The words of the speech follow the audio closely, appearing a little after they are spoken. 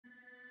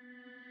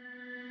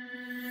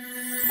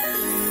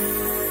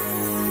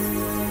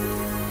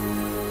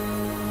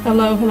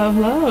Hello, hello,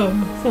 hello.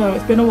 So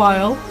it's been a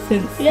while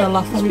since the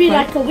last time we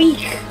played. It's been like a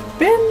week.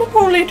 Been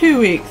probably 2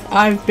 weeks.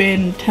 I've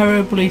been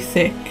terribly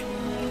sick.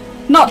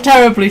 Not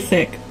terribly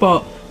sick,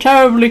 but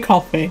terribly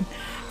coughing.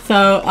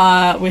 So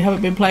we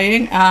haven't been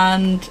playing,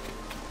 and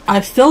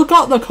I've still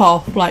got the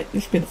cough. Like,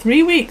 it's been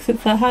 3 weeks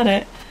since I had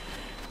it,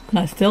 and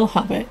I still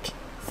have it.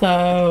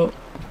 So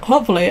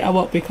hopefully I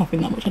won't be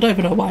coughing that much. I don't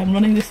even know why I'm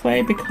running this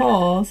way,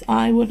 because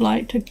I would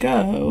like to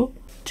go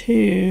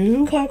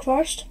to Korok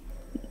Forest.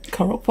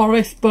 Korok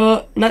Forest,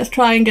 but let's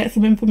try and get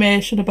some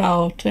information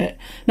about it.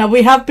 Now,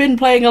 we have been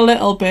playing a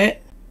little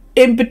bit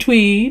in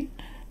between,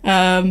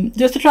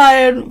 just to try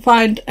and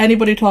find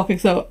anybody talking.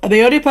 So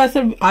the only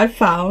person I've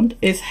found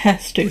is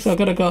Hestu, so I'm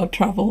going to go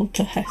travel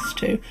to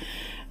Hestu.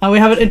 And we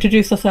haven't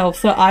introduced ourselves,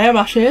 so I am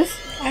Ashes.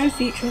 I'm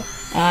Future.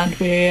 And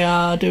we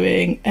are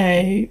doing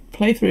a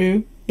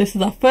playthrough. This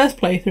is our first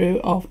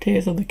playthrough of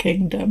Tears of the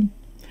Kingdom.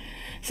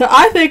 So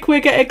I think we're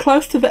getting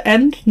close to the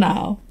end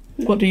now.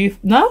 No. What do you...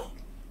 No?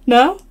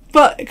 No?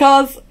 But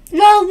because...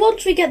 Well,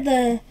 once we get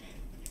the...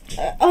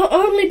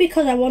 only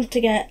because I want to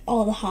get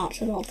all the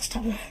hearts and all the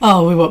stamina.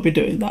 Oh, we won't be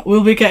doing that.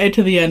 We'll be getting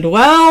to the end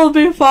well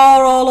before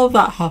all of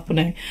that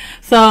happening.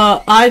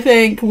 So I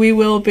think we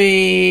will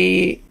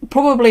be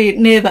probably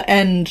near the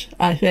end,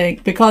 I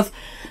think, because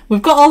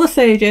we've got all the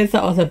sages.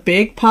 That was a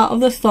big part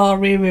of the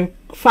story. We've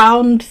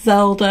found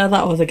Zelda.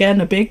 That was, again,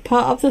 a big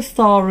part of the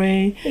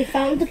story. We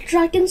found the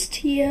dragon's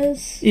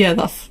tears. Yeah,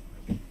 that's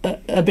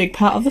a big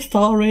part of the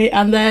story.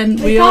 And then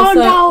we found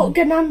out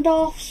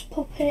Ganondorf's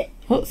puppet.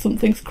 Oh,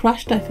 something's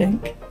crashed, I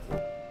think.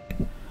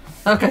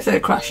 Okay, so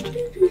it crashed.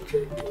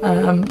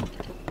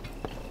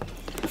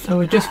 So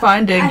we're just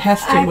finding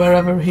Hestu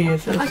wherever he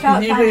is. I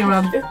can't find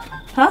around...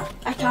 Huh?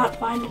 I can't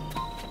find him.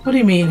 What do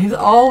you mean? He's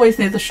always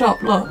near the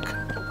shop, look.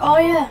 Oh,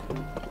 yeah.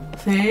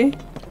 See?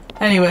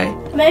 Anyway.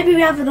 Maybe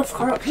we have enough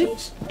Korok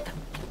seeds.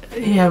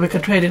 Yeah, we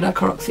could trade in our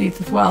Korok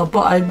seeds as well,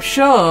 but I'm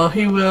sure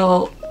he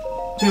will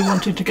be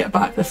wanting to get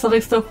back. There's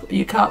selling stuff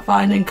you can't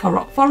find in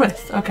Korok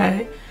Forest,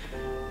 okay?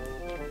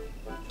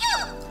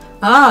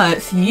 Ah,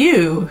 it's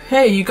you.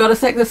 Hey, you got a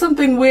sec. There's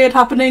something weird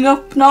happening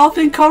up north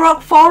in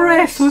Korok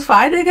Forest. We're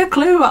finding a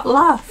clue at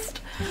last.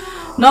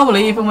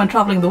 Normally, even when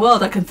travelling the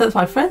world, I can sense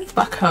my friends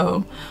back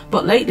home.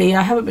 But lately,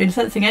 I haven't been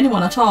sensing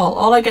anyone at all.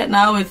 All I get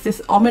now is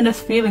this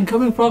ominous feeling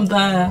coming from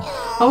there.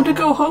 I want to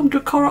go home to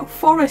Korok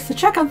Forest to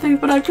check on things,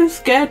 but I'm too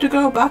scared to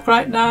go back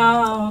right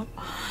now.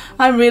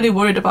 I'm really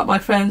worried about my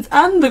friends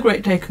and the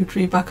great Deku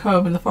Tree back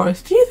home in the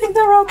forest. Do you think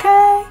they're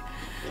okay?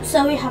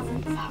 So we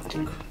haven't found a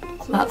clue.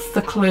 That's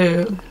the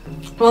clue.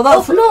 Well,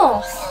 that's up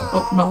north.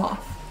 Up north.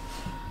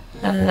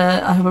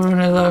 I hope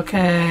everyone is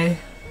okay.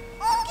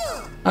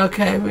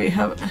 Okay, we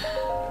have...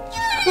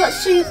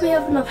 Let's see if we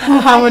have enough.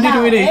 How many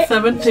do we need?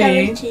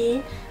 17.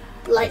 17.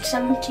 Like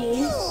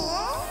 17.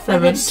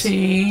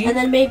 17. And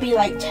then maybe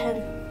like 10.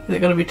 Is it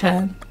going to be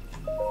 10?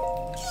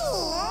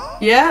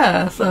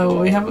 Yeah, so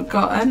we haven't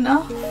got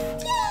enough.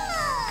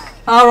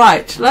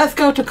 Alright, let's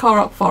go to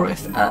Korok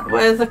Forest.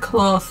 Where's the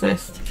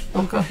closest?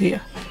 We'll go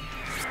here.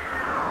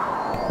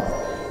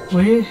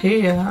 We're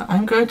here.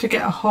 I'm going to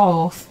get a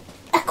horse.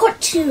 I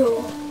got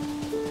two.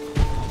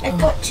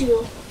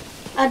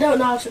 I don't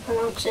know how to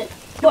pronounce it,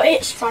 but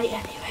it's right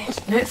anyways.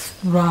 It's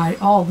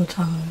right all the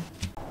time.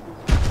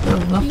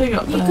 There's nothing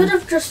up there. You could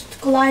have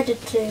just glided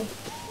to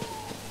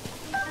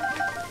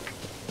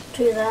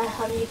there,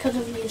 and you could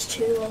have used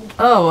two.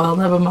 Oh well,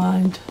 never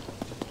mind.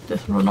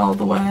 Just run all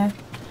the way.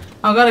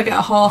 I'm gonna get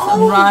a horse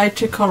and ride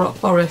to Korok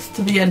Forest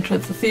to the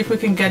entrance to see if we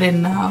can get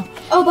in now.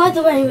 Oh, by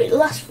the way,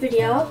 last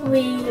video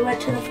we went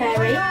to the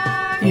ferry.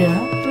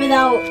 Yeah.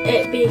 Without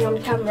it being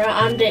on camera,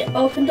 and it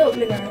opened up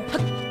Minna.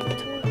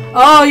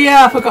 Oh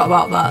yeah, I forgot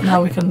about that.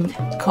 Now we can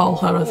call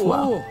her as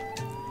well.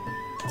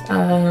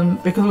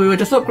 Because we were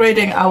just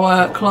upgrading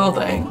our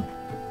clothing.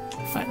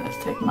 Right, let's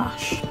take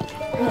MASH.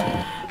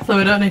 So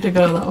we don't need to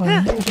go that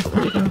way. We just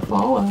need to go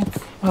forwards.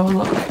 Oh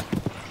look,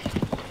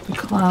 the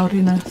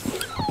cloudiness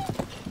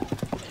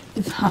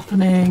is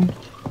happening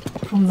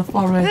from the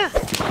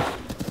forest.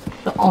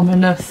 The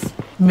ominous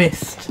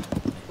mist.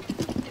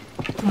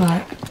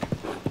 Right.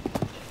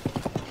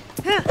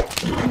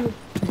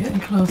 We're getting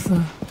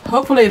closer.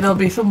 Hopefully there'll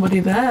be somebody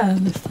there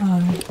this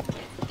time.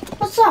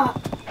 What's that?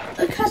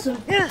 A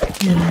chasm? Yeah,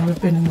 we've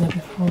been in there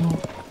before.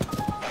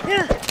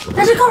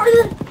 There's a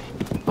Korok.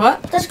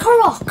 What? There's a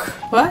Korok.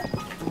 What?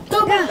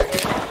 Go back.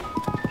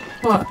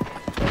 What?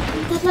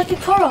 There's like a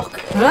Korok.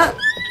 What?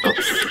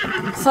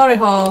 Oops. Sorry,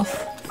 horse.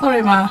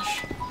 Sorry,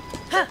 MASH.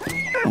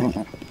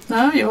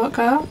 No, you won't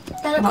go?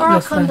 There's a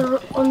Korok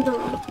on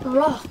the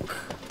rock.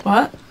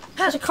 What?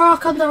 There's a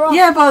Korok on the rock.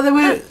 Yeah, but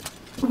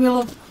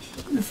we'll have...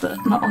 Is that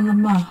not on the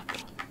map?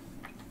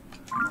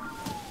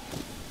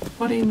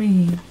 What do you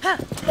mean?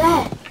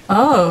 There.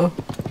 Oh.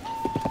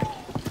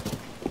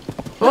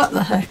 What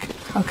the heck?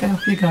 Okay,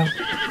 off you go.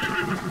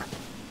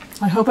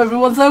 I hope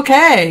everyone's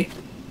okay.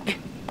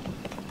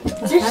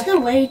 Is this the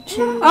way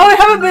to... Oh, we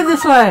haven't been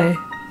this way.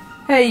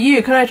 Hey,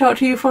 you, can I talk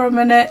to you for a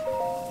minute?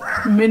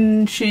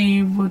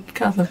 Minshi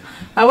Chasm.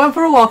 I went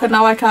for a walk and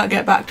now I can't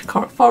get back to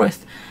Korok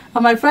Forest.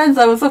 And my friends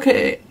I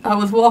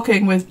was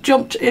walking with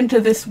jumped into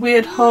this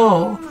weird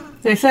hole.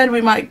 They said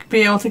we might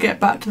be able to get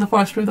back to the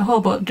forest through the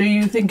hole, but do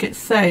you think it's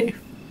safe?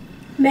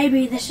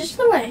 Maybe this is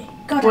the way.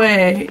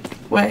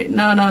 Wait,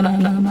 no.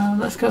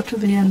 Let's go to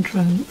the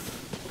entrance.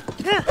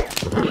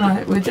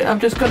 Right, I'm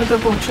just going to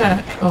double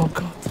check. Oh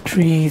god, the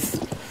trees.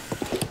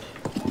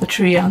 The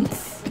tree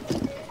ants.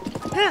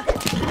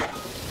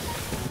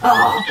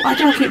 Oh, why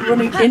do I keep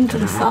running into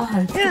the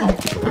sides?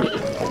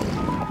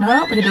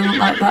 No, he doesn't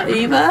like that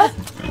either.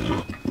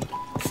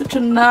 Such a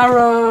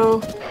narrow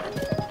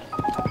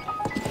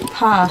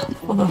path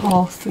for the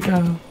horse to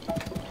go.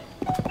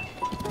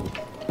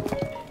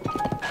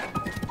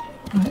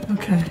 Right,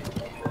 okay.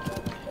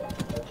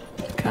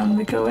 Can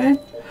we go in?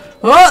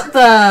 What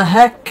the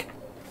heck?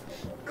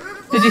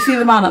 Did you see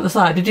the man at the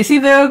side? Did you see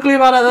the ugly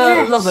man at the...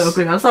 Yes. Not the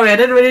ugly man, sorry, I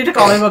didn't really need to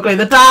call him ugly.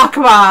 The dark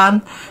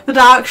man. The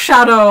dark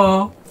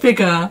shadow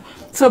figure.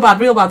 So bad,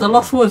 real bad. The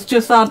Lost Woods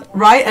just aren't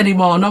right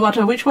anymore. No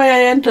matter which way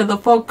I enter, the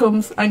fog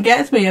comes and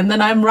gets me, and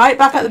then I'm right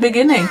back at the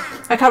beginning.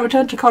 I can't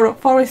return to Korok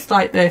Forest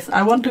like this.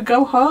 I want to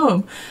go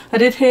home. I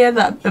did hear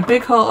that a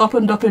big hole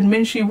opened up in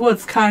Minshi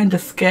Woods. Kinda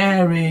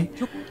scary.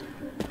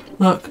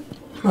 Look.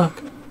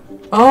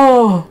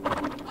 Oh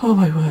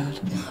my word.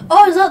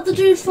 Oh, is that the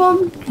dude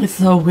from... It's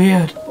so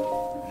weird.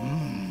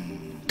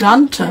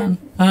 Danton?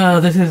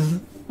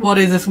 What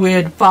is this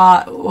weird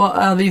vibe? What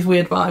are these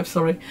weird vibes,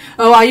 sorry.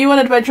 Oh, are you an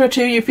adventurer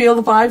too? You feel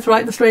the vibes,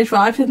 right? The strange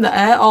vibes in the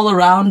air all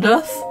around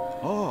us?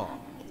 Oh.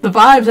 The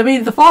vibes, I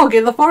mean the fog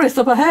in the forest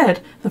up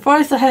ahead. The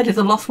forest ahead is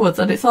a Lost Woods,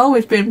 and it's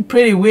always been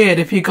pretty weird.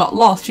 If you got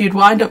lost, you'd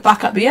wind up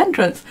back at the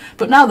entrance.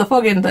 But now the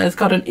fog in there's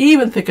gotten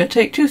even thicker.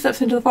 Take 2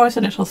 steps into the forest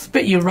and it'll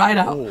spit you right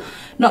out. Oh.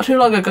 Not too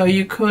long ago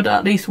you could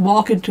at least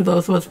walk into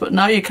those woods, but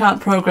now you can't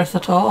progress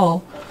at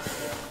all.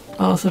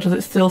 Oh, so does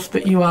it still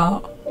spit you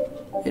out?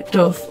 It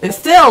does. It's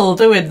still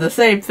doing the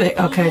same thing.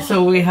 Okay,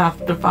 so we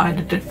have to find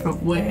a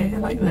different way,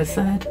 like they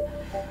said.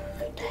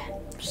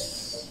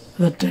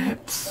 The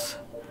depths.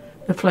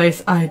 The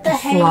place I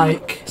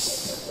dislike.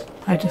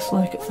 I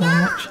dislike it so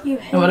much.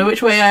 No matter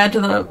which way I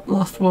enter the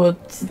Lost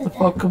Woods, the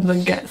fog comes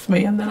and gets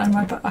me, and then I'm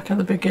right back at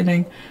the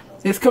beginning.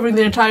 It's covering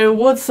the entire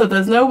woods, so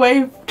there's no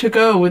way to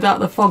go without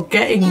the fog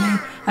getting me.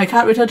 I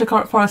can't return to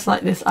Korok Forest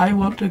like this. I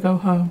want to go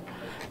home.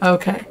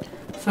 Okay,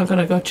 so I'm going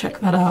to go check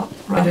that out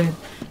right in.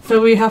 So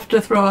we have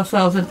to throw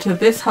ourselves into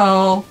this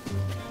hole,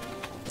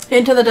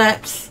 into the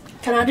depths.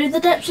 Can I do the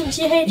depths since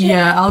you hate it?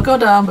 Yeah, I'll go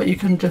down, but you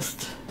can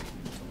just...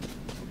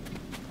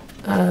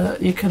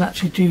 you can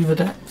actually do the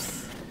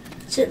depths.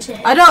 Since you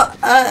hate I don't... oh,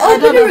 I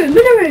don't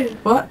Minaru!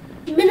 What?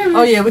 Minaru!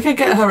 Oh yeah, we can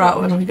get her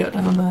out when we get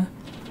down there.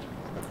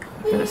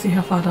 Okay, let's see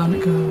how far down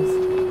it goes.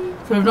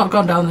 So we've not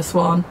gone down this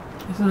one.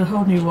 This is a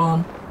whole new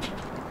one.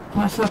 Am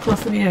I so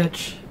close to the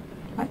edge?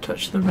 Might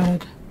touch the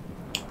red.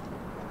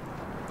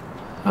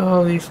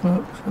 Holy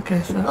smokes.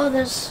 Okay, so... Oh,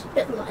 there's a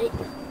bit light.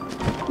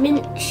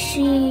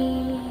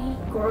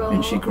 Minshi Grove.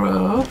 Minshi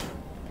Grove.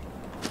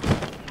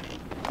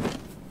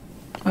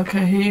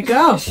 Okay, here you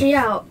go. Is she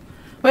out?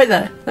 Wait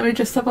there, let me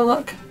just have a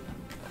look.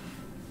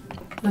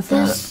 Is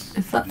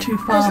that too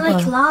far? There's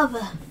like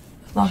lava.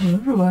 There's lava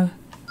everywhere.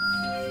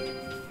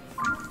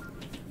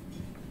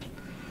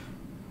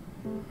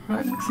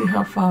 Right, let's see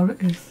how far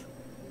it is.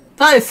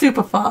 That is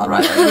super far,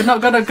 right? We're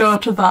not going to go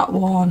to that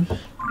one.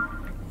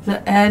 Is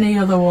there any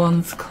other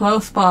ones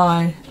close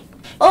by?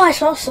 Oh, I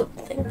saw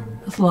something.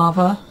 There's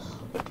lava.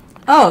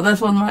 Oh,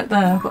 there's one right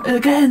there. But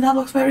again, that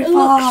looks very It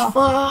far. looks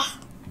far.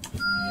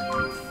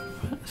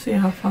 Let's see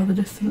how far the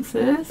distance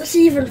is. It's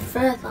even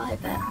further, I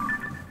bet.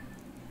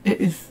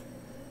 It is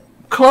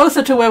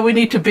closer to where we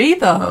need to be,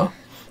 though.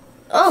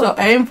 Oh. So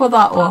aim for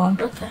that one.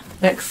 Okay.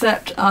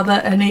 Except, are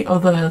there any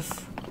others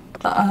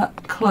that are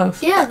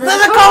close? Yeah,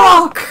 there's a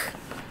Korok!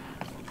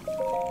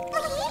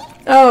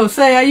 Oh,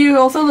 say, are you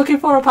also looking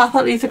for a path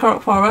that leads to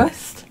Korok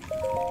Forest?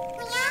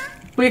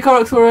 We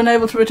Koroks were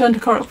unable to return to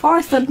Korok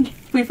Forest and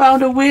we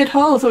found a weird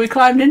hole, so we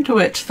climbed into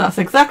it. That's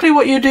exactly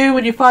what you do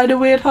when you find a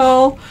weird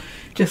hole.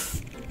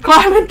 Just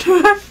climb into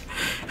it.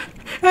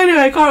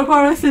 Anyway, Korok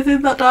Forest is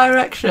in that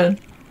direction.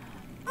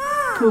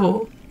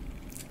 Cool.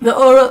 The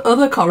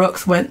other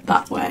Koroks went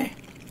that way.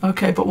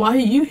 Okay, but why are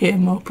you here,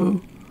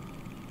 Mopu?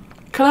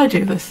 Can I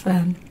do this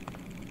then?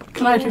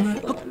 Can I do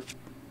it?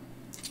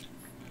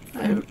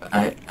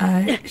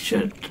 I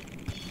should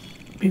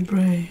be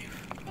brave.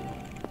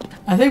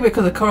 I think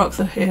because the Koroks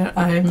are here,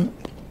 I'm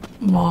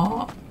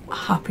more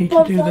happy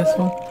to do this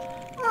one.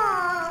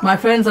 My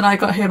friends and I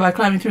got here by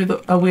climbing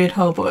through a weird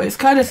hole, but it's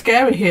kind of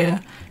scary here.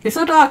 It's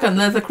so dark and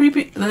there's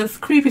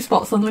creepy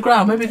spots on the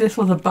ground. Maybe this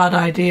was a bad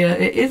idea.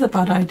 It is a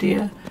bad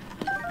idea.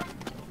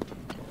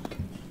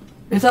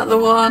 Is that the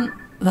one?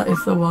 That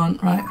is the one.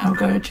 Right, I'm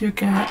going to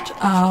get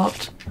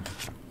out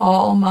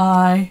all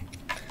my...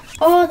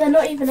 Oh, they're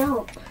not even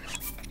out.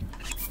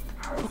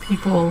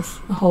 Peoples,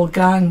 the whole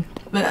gang.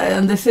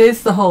 And this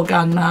is the whole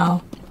gang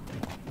now.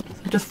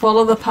 So just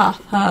follow the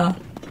path, huh?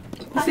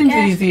 This seems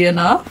easy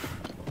enough.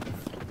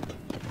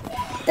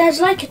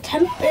 There's like a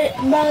temple.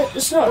 Well,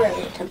 it's not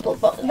really a temple,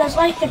 but there's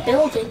like a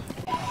building.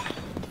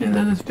 Yeah,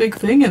 there's this big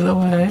thing in the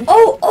way.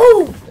 Oh!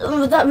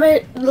 That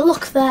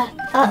look there.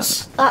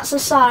 That's a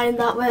sign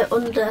that we're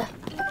under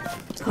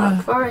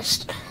Korok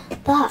Forest.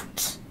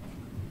 That.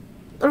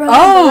 Remember,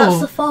 that's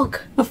the fog.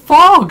 The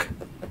fog!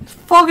 The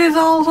fog is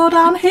also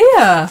down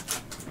here!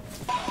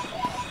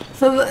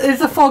 So is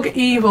the fog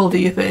evil, do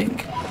you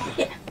think?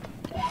 Yeah.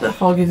 The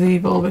fog is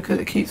evil because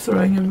it keeps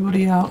throwing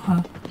everybody out,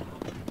 huh?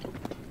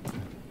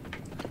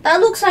 That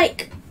looks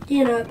like,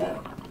 you know,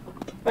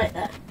 right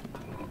there.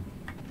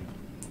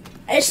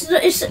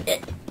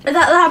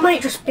 That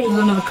might just be... There's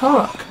another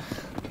Korok.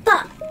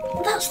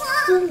 That's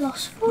the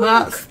lost fog.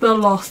 That's the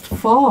lost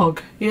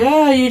fog.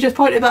 Yeah, you just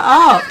pointed that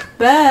out.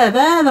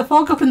 There, the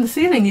fog up in the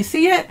ceiling. You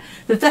see it?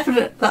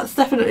 That's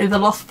definitely the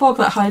lost fog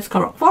that hides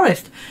Korok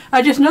Forest.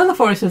 I just know the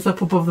forest is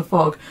up above the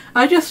fog.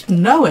 I just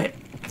know it.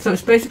 So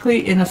it's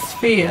basically in a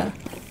sphere.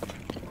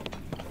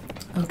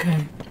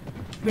 Okay.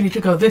 We need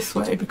to go this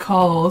way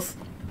because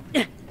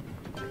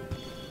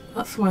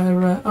that's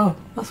where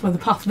that's where the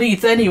path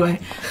leads anyway.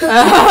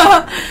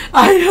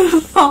 I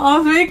just thought I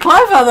was being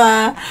clever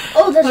there.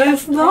 Oh, but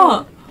it's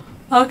not.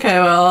 Okay,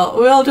 well,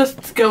 we'll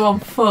just go on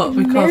foot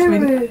because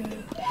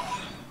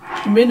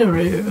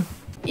Minaru.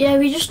 Yeah,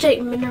 we just take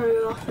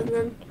Minaru off and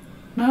then...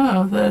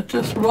 No, they're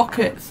just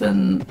rockets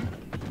and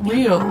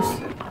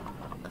wheels.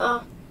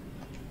 Oh.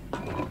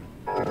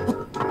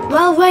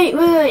 Well, wait.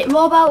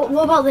 What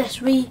about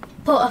this? We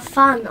put a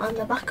fan on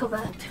the back of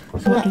it.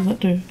 So what does that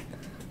do?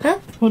 Huh?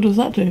 What does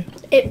that do?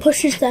 It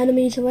pushes the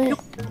enemies away.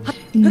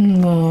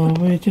 No,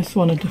 we just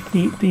want to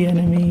defeat the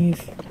enemies.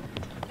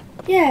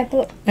 Yeah,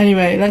 but...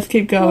 Anyway, let's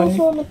keep going. We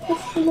also want to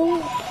push them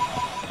away.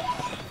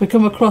 If we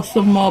come across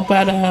some more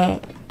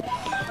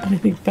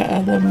anything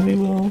better, then we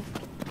will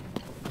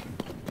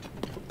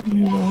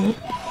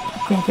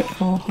grab it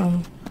for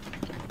her.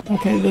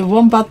 Okay, the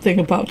one bad thing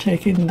about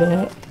taking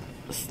the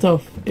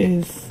stuff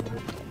is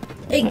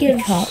you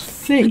can't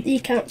see. You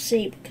can't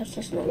see because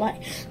there's no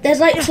light. There's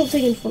like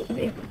something in front of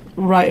you.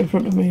 Right in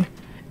front of me.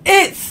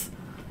 It's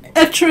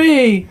a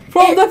tree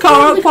from the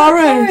Korok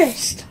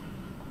Forest.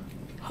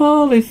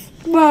 Holy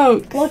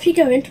smokes! What if you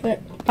go into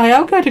it? I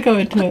am going to go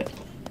into it.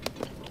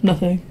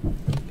 Nothing.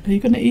 Are you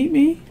going to eat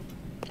me?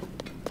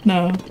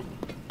 No.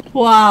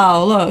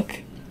 Wow! Look.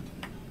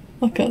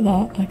 Look at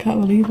that. I can't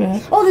believe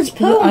it. Oh, there's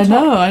pearl. I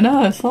know.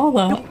 I saw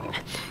that.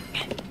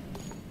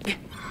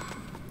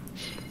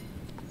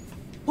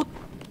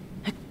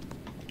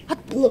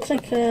 It looks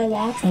like a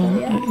large one,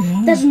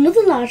 yeah. There's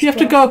another large one. You have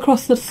to go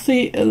across the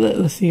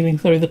ceiling,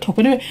 sorry, the top.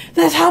 Anyway,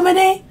 there's how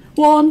many?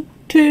 1,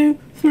 2,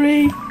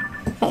 3.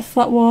 That's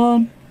that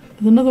one.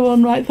 There's another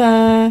one right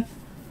there.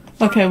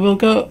 Okay, we'll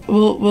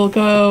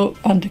go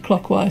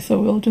anti-clockwise, so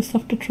we'll just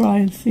have to try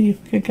and see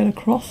if we can get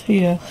across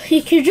here.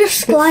 You could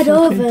just glide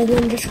over and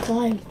then just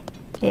climb.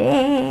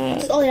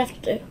 That's all you have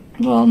to do.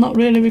 Well, not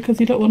really,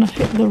 because you don't want to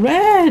hit the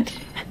red.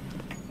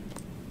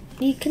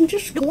 You can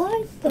just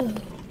glide though.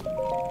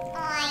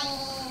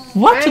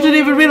 What? I didn't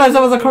even realise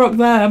there was a Korok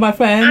there, my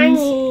friends.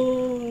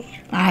 No,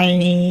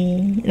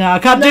 I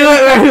can't do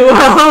it very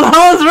well.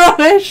 That was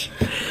rubbish.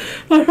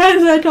 My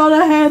friends went on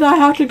ahead. I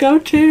have to go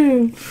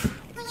too.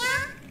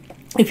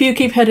 If you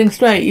keep heading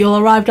straight, you'll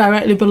arrive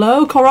directly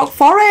below Korok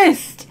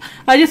Forest.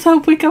 I just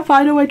hope we can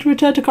find a way to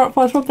return to Korok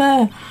Forest from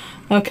there.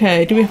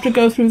 Okay, do we have to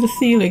go through the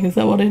ceiling? Is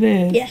that what it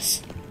is?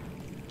 Yes.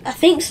 I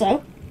think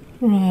so.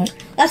 Right.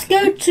 Let's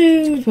go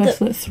to...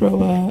 First, let's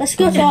throw a... Let's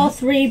go to all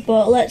three,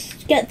 but let's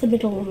get the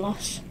middle one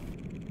last.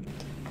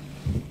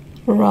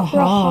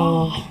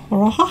 Raha.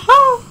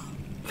 Raha.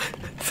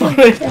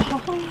 Sorry.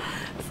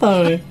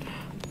 Sorry.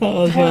 That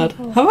was bad.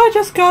 Have I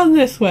just gone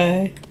this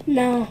way?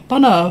 No. Oh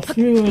no,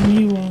 through a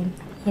new one.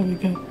 There we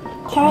go.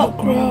 Korok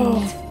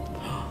Grove.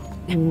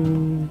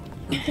 Ooh.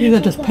 These are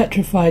just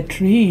petrified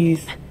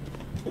trees.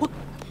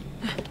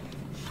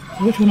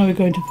 Which one are we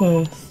going to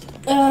first?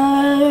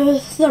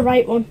 The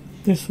right one.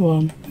 This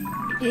one?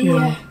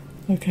 Yeah.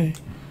 Okay.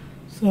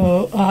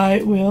 So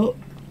I will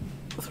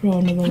throw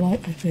another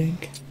light, I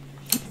think.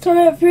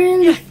 Throw it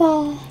really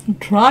far. I'm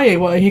trying.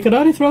 What? He can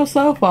only throw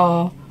so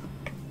far.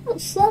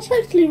 That's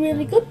actually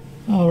really good.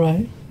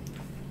 Alright.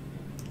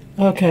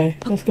 Okay,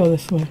 let's go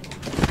this way.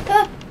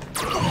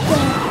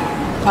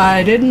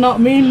 I did not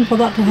mean for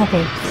that to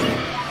happen.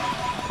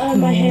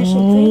 I hear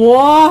something.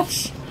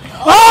 What?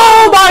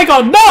 Oh my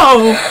god,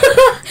 no!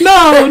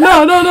 No,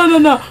 no, no, no, no,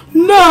 no,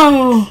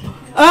 no!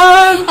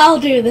 I'll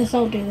do this.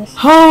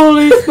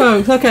 Holy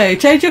smokes. Okay,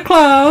 change your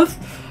clothes.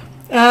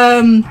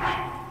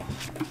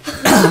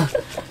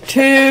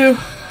 To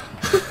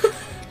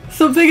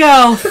something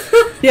else.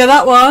 Yeah,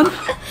 that one.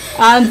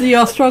 And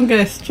your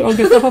strongest. Up,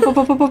 up, up, up,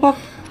 up, up, up.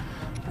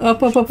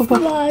 Up, up, up, up, up. Oh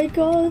my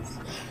god.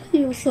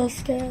 You were so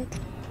scared.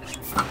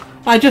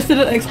 I just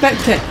didn't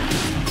expect it.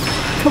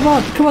 Come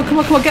on, come on, come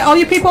on, come on. Get all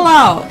your people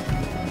out.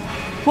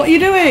 What are you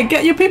doing?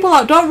 Get your people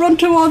out. Don't run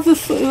towards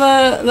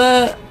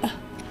the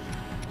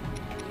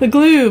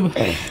gloom.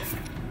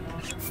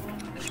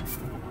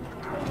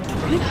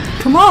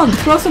 Come on,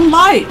 throw some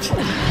light.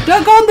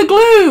 Don't go on the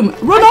gloom.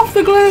 Run off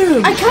the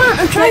gloom. I can't.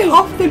 I'm trying. Get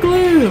off the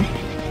gloom.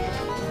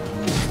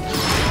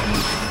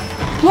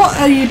 What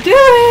are you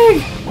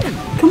doing?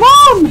 Come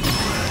on!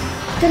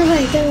 Get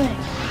away, get away.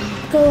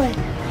 Go away.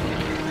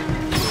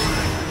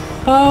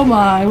 Oh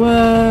my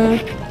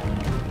word.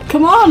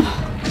 Come on!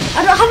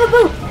 I don't have a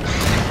bow.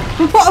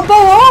 We put a bow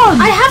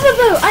on! I have a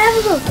bow, I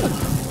have a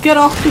bow. Get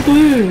off the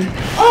glue.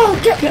 Oh,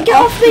 get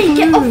off me,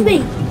 get off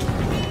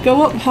me.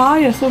 Go up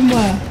higher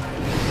somewhere.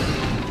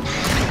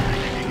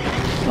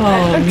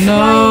 Oh I'm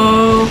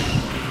no.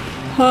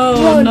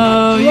 Oh Run, no,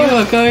 run. you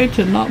are going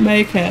to not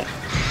make it.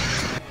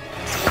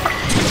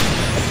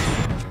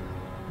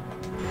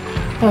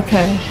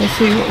 Okay, let's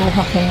see what will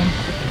happen.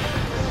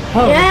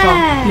 Oh my Yeah.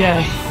 god,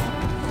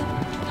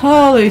 yes.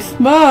 Holy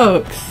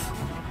smokes!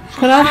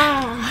 Can I?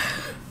 I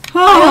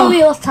Oh,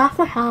 only lost half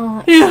my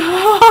heart. you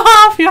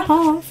have your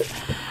heart.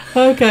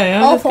 Okay,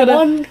 All for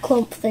one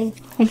clump thing.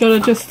 I'm gonna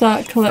just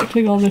start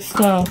collecting all this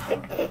stuff.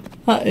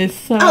 That is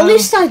so. At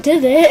least I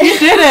did it. You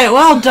did it.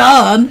 Well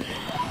done.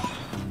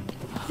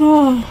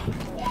 Oh,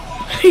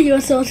 You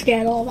were so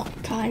scared all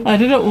that time. I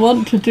didn't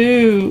want to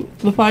do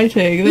the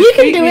fighting. They You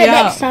can freaked do me it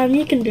out. next time.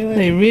 You can do it.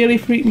 They really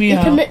freaked me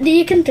out.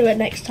 You can do it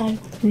next time.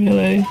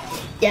 Really?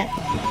 Yeah.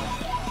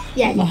 I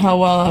Yeah. don't know how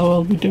well I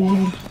will be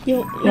doing.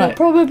 You'll Right.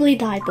 probably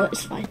die, but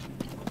it's fine.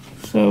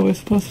 So we're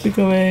supposed to be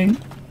going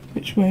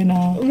which way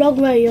now? Wrong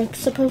way. You're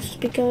supposed to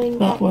be going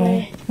That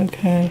way.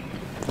 Okay.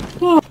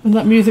 Oh, and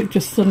that music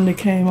just suddenly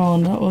came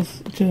on. That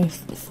was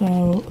just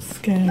so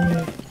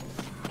scary.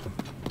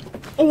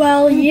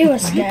 Well, you were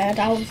scared.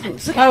 I wasn't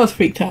scared. I was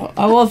freaked out.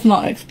 I was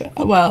not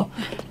well,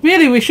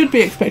 really we should be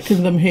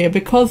expecting them here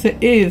because it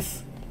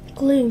is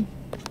Gloom,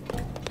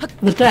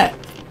 the depth.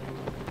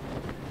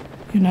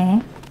 You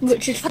know?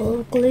 which is full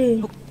of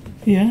gloom.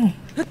 Yeah.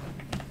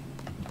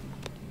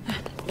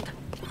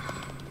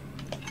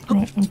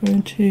 Right, I'm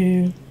going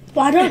to...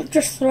 But I don't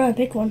just throw a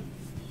big one.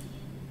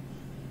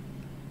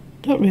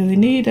 Don't really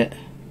need it.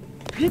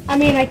 I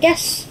mean, I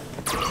guess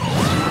the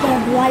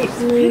light That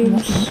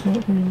blooms doesn't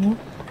work very well.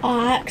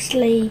 are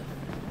actually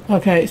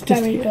Okay, it's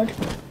just... very good.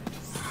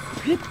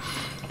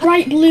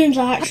 Bright blooms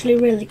are actually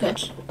really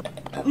good.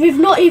 We've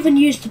not even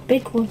used a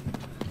big one.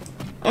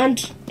 And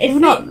if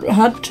We've not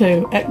had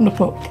to.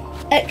 Eknupup.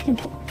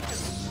 Eknupup.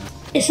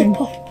 It's a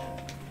pup.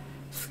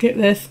 Skip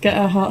this, get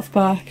our hearts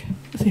back.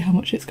 See how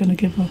much it's going to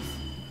give us.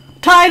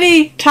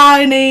 Tiny,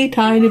 tiny,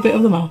 tiny bit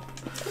of the map.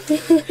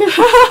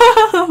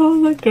 That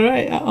wasn't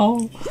great at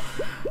all.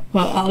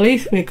 Well, at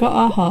least we got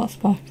our hearts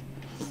back.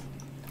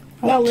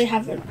 Well, we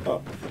haven't,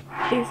 but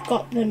we've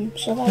got them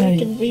so that They're we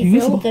can rebuild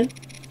usable. them.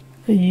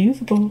 They're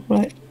usable,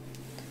 right?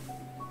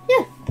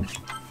 Yeah.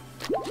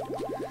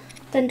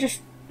 Then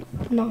just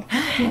no.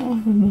 No,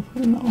 I'm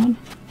putting that one.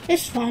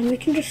 It's fine. We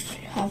can just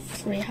have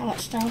 3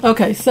 hearts down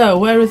Okay, so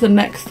where is the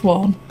next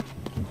one?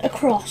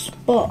 across.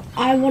 But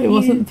I want It you.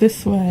 wasn't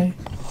this way.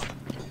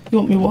 You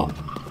want me what?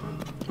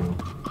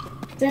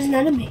 There's an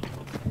enemy.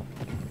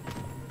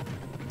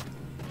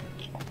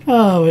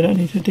 Oh, we don't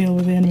need to deal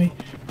with the enemy.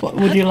 What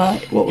would you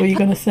like? What were you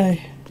going to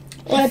say?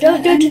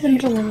 Don't go to the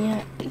middle one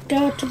yet.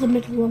 Go to the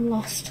middle one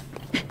last.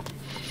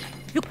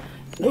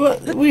 Well,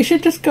 we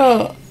should just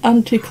go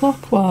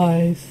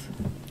anti-clockwise.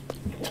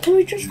 Can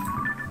we just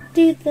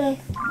do the?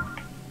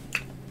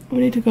 We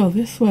need to go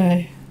this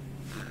way.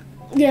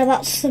 Yeah,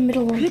 that's the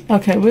middle one.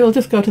 Okay, we'll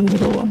just go to the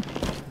middle one.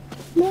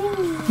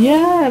 No.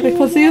 Yeah,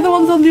 because the other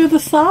one's on the other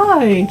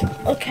side.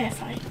 Okay,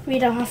 fine. We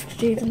don't have to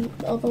do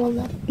the other one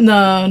then.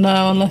 No,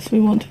 unless we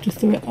want to just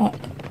do it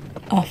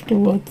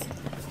afterwards.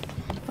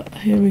 But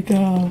here we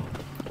go.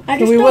 I So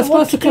just we were don't supposed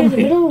want to to come do the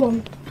here. middle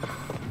one.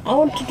 I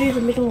want to do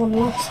the middle one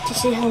last to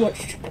see how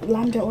much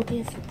land it will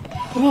give.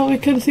 Well, we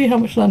can see how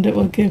much land it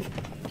will give.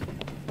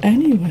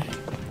 Anyway.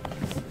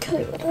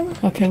 Okay,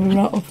 whatever. Okay, we're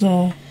out of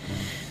the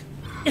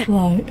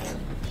light.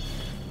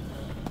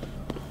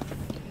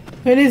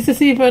 Wait, is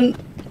this even...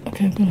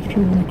 Okay, I'm going to have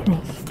to run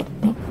across.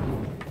 No.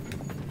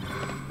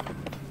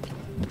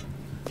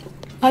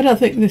 I don't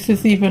think this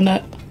is even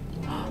a...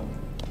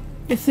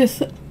 Is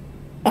this...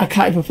 I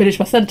can't even finish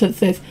my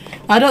sentences.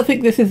 I don't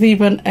think this is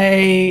even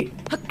a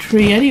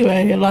tree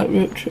anyway, a light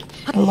root Is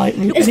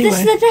anyway. this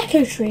the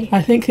Deku Tree?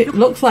 I think it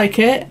looks like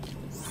it.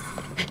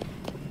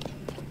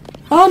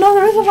 Oh no,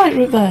 there is a light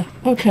root there.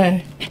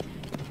 Okay.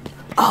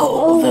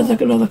 Oh, there's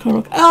another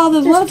Korok. Oh,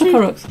 there's loads of two.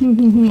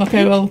 Koroks.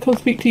 Okay, well, I'll come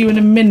speak to you in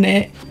a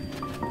minute.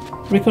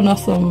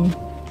 Rikonasum.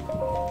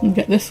 And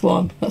get this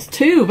one. That's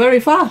 2, very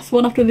fast,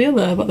 one after the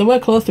other, but they were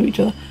close to each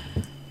other.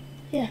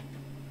 Yeah.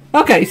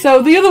 Okay,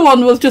 so the other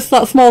one was just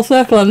that small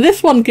circle, and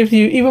this one gives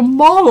you even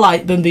more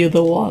light than the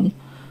other one.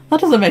 That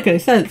doesn't make any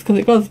sense, because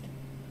it goes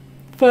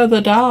further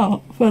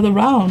down, further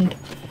round.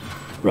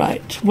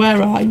 Right,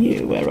 where are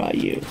you? Where are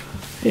you?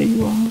 Here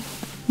you are.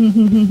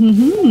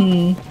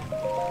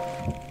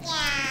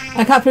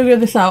 I can't figure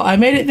this out. I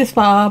made it this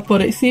far,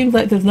 but it seems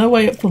like there's no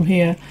way up from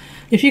here.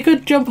 If you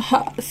could jump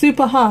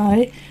super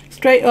high,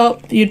 straight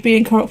up, you'd be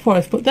in Korok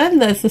Forest, but then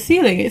there's the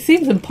ceiling. It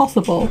seems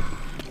impossible.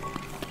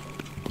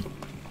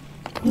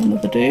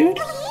 Another dude.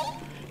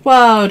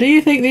 Wow, do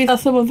you think these are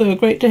some of the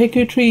Great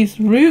Deku Tree's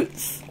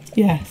roots?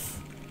 Yes.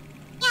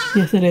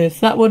 Yes, it is.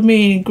 That would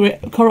mean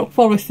Korok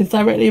Forest is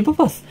directly above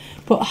us.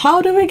 But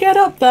how do we get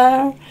up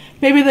there?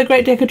 Maybe the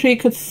Great Deku Tree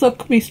could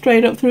suck me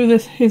straight up through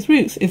his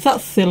roots. Is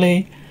that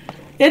silly?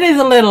 It is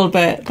a little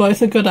bit, but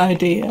it's a good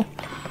idea.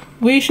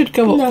 We should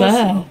go up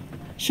there.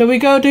 Shall we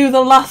go do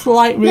the last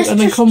light route and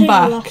then come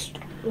back? Last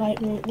light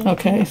route,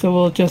 okay, so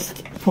we'll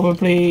just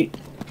probably...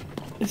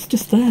 It's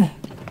just there.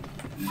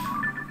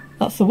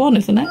 That's the one,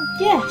 isn't it?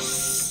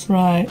 Yes.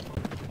 Right.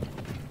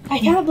 I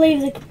can't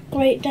believe the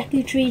Great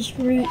Deku Tree's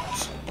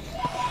roots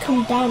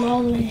come down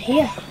all the way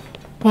here.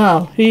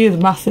 Well, he is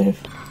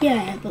massive.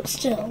 Yeah, but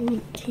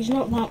still, he's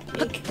not that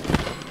big.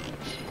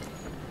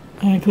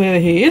 And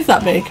clearly he is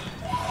that big.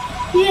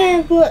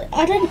 Yeah, but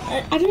I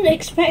didn't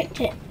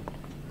expect it.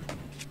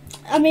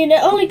 I mean,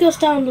 it only goes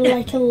down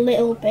like a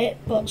little bit,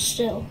 but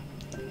still.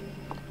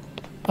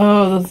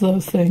 Oh, there's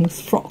those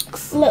things.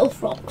 Frogs. Little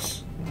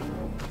frogs.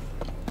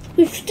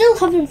 We still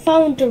haven't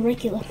found the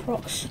regular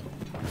frogs.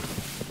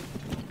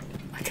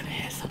 I can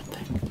hear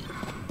something.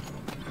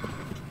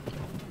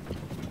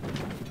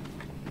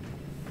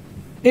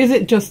 Is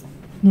it just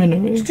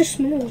Minoru? It's just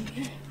Minoru,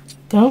 yeah.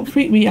 Don't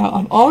freak me out.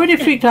 I'm already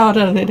freaked out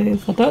as it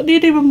is. I don't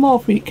need even more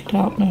freaked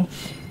out now.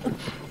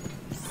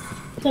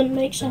 Doesn't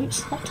make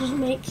sense. That doesn't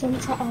make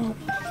sense at all.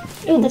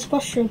 Oh, there's a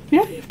mushroom.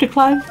 Yeah, you have to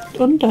climb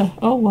under.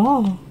 Oh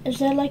wow. Is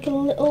there like a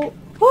little...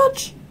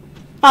 What?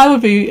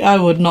 I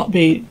would not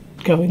be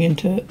going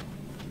into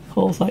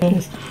holes like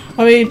this.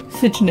 I mean,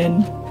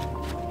 Sijnin.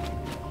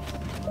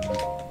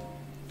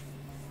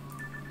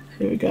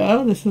 Here we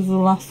go. This is the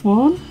last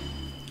one.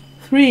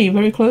 3,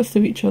 very close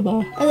to each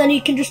other. And then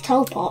you can just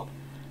teleport.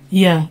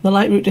 Yeah, the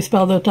light root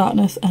dispelled the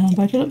darkness and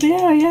brightened up the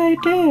air. Yeah,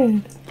 it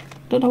did.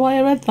 Don't know why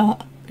I read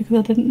that. Because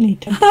I didn't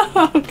need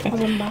to. Okay.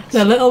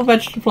 They're little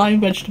flying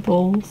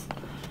vegetables.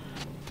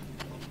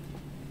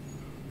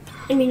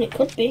 I mean, it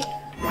could be.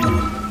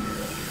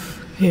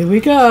 Here we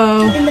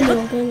go. In the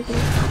middle, don't we?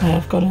 I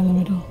have gone in the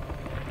middle.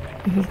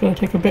 This is going to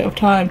take a bit of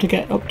time to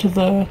get up to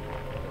the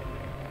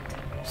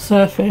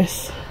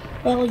surface.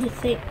 Well, you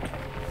think.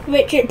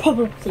 Which it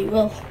probably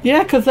will.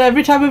 Yeah, because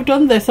every time we've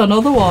done this on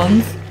other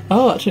ones...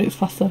 Oh, actually, it's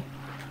faster.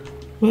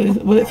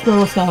 Will it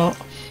throw us out?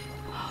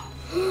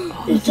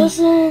 Oh, it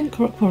doesn't.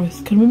 Korok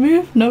Forest. Can we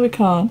move? No, we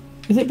can't.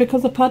 Is it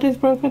because the pad is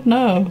broken?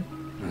 No.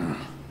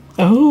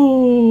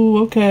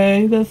 Oh,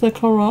 okay. There's a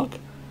Korok.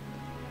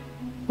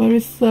 Where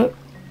is the...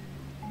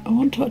 I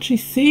want to actually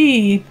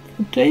see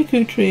the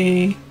Deku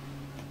Tree.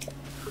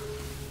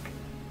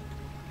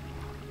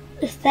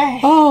 It's there.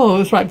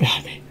 Oh, it's right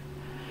behind me.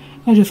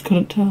 I just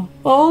couldn't tell.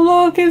 Oh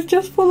look, it's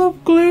just full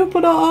of glue,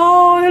 but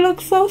oh, it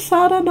looks so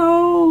sad and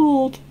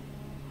old.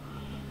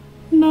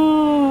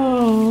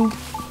 No.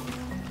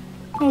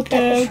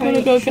 Okay, I'm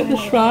gonna go get the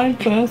shrine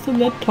first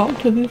and then talk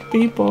to these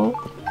people.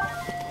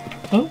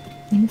 Oh,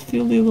 let me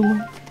steal the other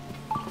one.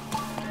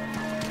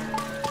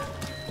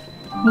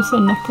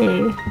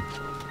 Musanokir.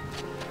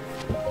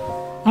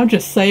 I'm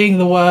just saying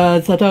the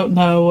words, I don't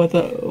know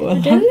whether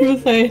I'm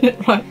saying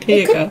it right.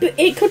 Here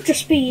it could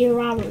just be your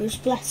arrow's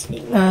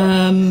blessing.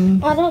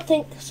 I don't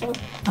think so.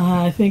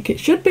 I think it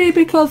should be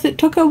because it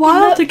took a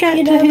while to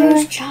get to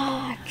here.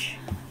 Charge.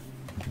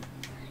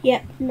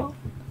 Yep, no.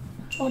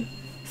 On.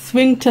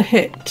 Swing to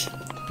hit.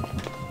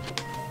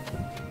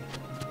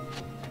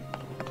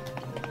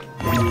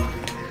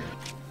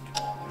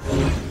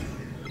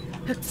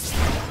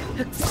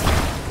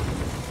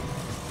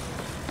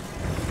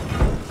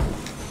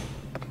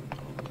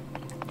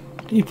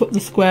 You put the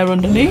square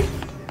underneath.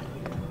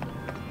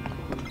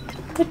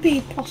 Could be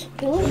a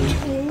possibility.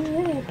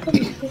 Yeah,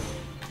 probably.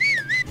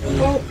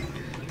 Well,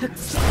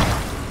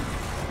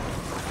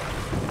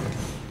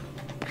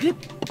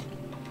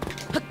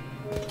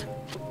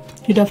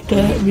 you'd have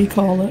to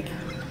recall it.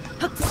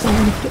 So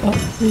lift it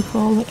up,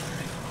 recall it.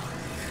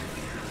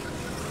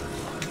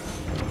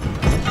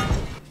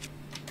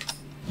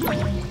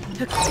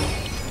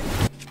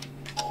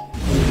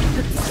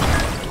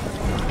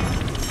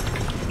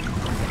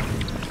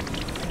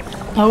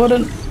 I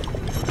wouldn't...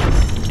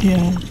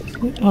 Yeah.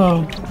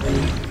 Oh.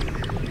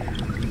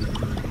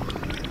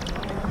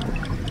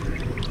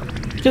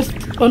 Just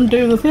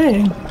undo the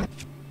thing.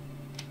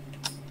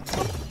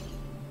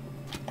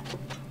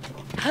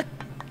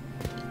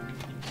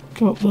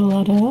 Go up the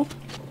ladder.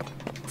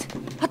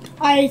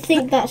 I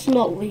think that's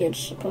not what you're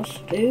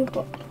supposed to do,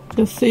 but...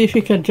 Just see if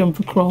you can jump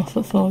across,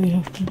 that's all you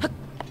have to.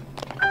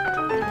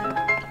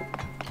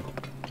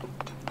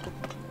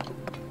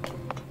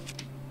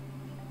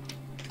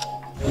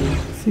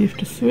 See if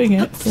to swing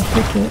it to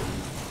hit it.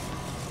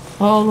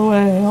 All the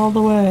way, all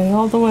the way,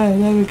 all the way.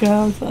 There we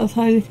go. Is that as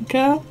high as you can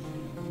go?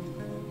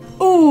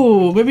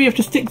 Oh, maybe you have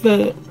to stick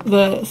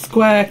the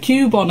square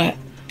cube on it.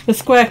 The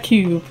square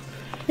cube.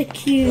 The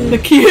cube. The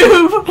cube.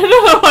 I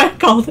don't know why I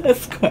called it a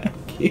square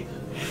cube.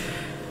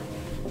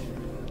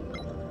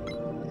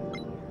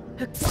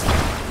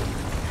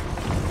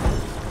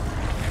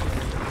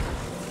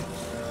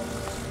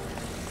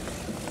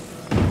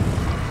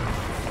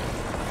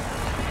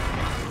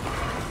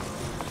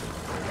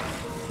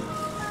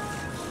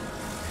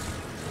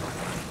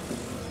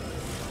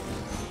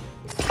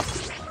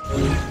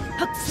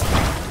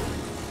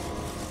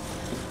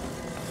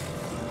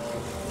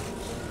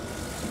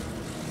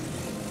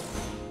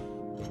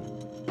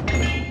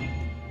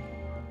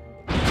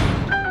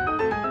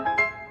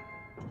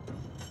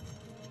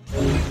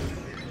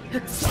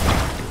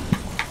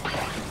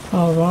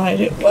 Alright,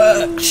 it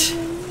worked.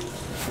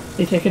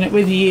 You're taking it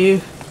with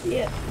you.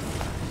 Yeah.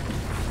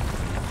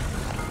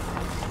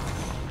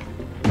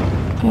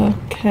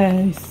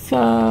 Okay,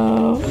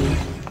 so...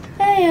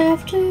 Hey, I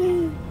have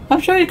to... I'm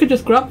sure you could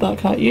just grab that,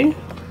 can't you?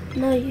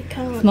 No, you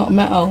can't. It's not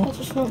metal. That's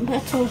just not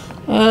metal.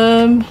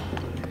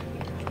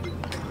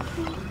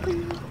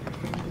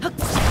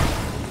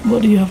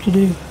 What do you have to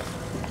do?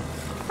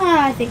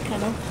 Ah, I think I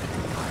know.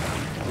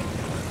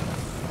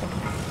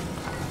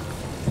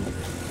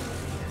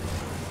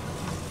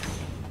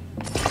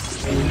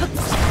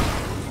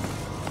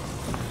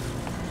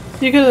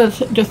 You're going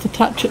to just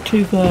attach it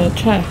to the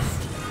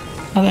chest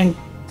and then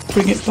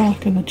bring it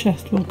back and the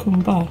chest will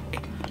come back.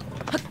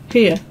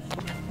 Here.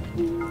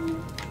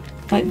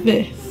 Like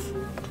this.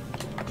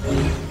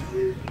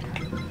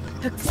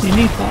 You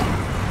need that.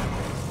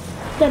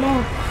 Don't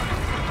know.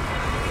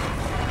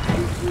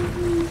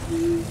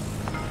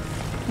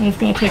 I'm just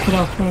going to take it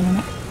off for a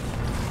minute.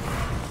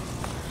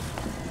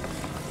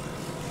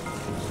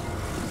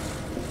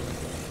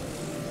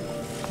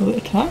 Will it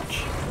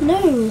attach?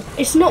 No,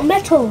 it's not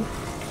metal.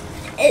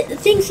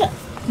 Things that...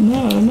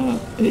 No,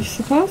 it's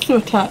supposed to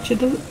attach. It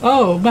doesn't.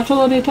 Oh, metal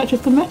only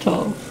attaches to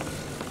metal.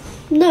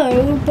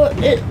 No, but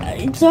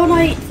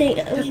Zonite thing.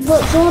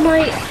 But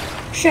Zonite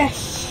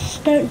chests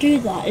don't do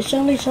that. It's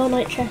only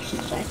Zonite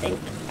chests, I think.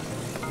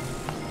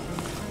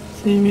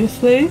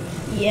 Seriously?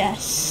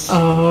 Yes.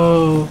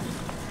 Oh,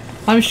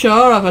 I'm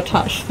sure I've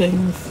attached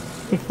things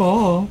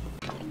before.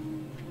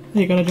 Are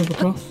you gonna jump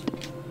across?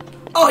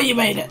 Oh, you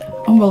made it!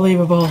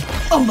 Unbelievable!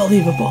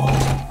 Unbelievable!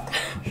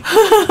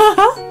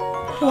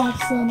 Like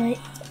Zonite.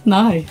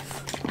 Nice.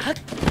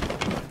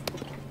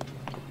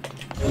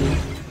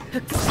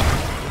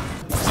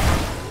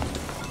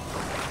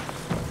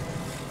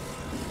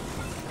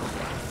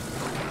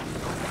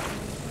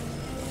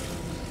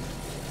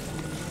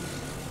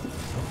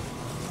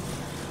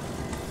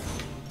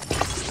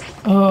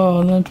 Oh,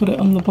 and then put it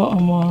on the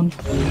bottom one.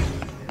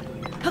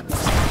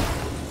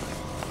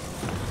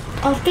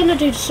 I was gonna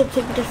do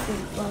something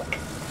different, but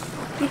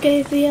you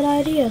gave me an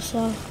idea,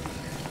 so...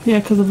 Yeah,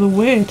 because of the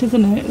weight,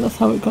 isn't it? That's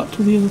how it got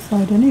to the other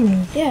side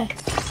anyway. Yeah.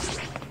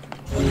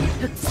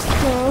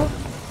 No.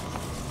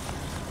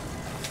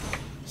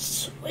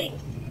 Swing.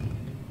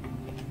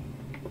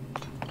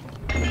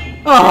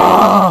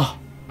 Oh!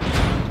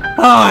 Oh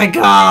my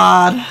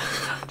god!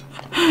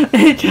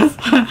 It just...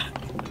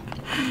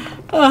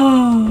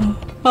 Oh,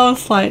 I was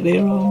slightly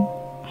wrong.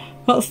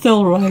 But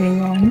still very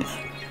wrong.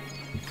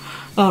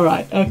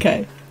 Alright,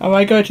 okay. Am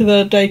I going to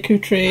the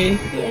Deku Tree?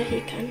 Yeah,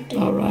 you can do.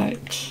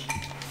 Alright.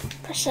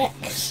 Press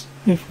X.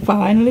 We've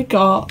finally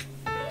got...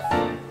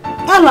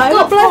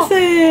 Hello, blessing!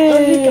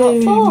 Oh,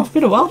 we got 4. It's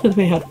been a while since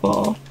we had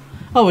 4.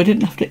 Oh, we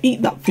didn't have to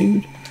eat that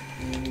food.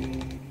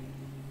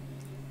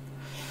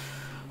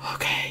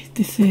 Okay,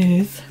 this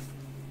is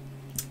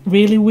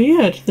really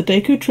weird. The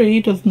Deku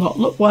Tree does not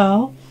look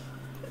well.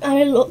 And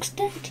it looks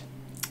dead.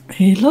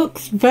 He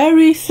looks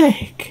very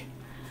sick.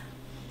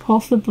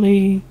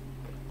 Possibly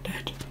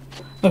dead.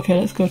 Okay,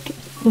 let's go to...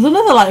 There's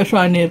another Lightroot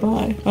Shrine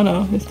nearby. Oh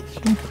no, it's this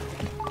one.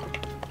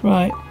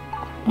 Right.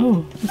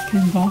 Oh, this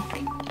came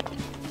back.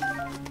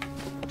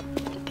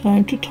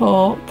 Time to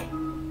talk.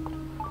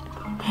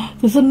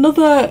 There's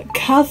another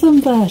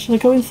chasm there. Shall I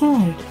go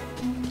inside?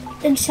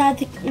 Inside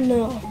the...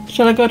 No.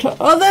 Shall I go to...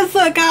 Oh, there's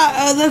the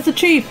guy! Oh, there's the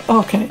chief!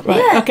 Okay,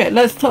 right. Yeah. Okay,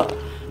 let's talk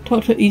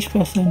to each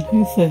person.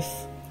 Who's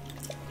this?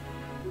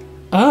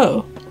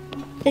 Oh.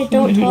 They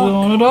don't Who doesn't talk.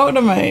 want to talk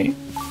to me?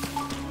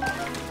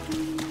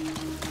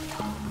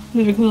 Is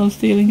it because I'm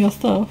stealing your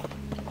stuff?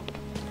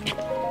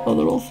 Oh,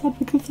 they're all sad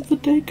because of the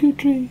Deku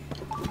Tree.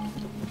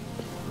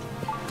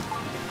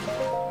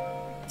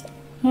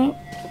 Oh.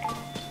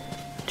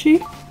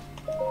 Chief?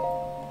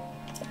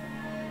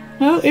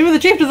 No, even the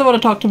chief doesn't want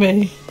to talk to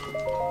me.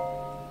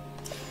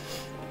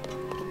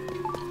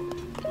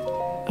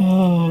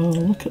 Oh,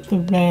 look at the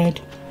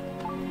red.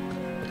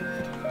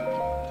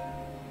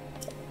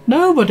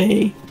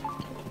 Nobody.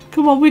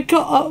 Come on, we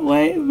got our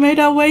way, made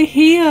our way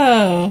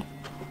here.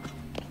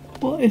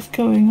 What is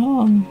going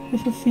on?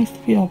 This seems to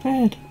be our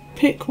bed.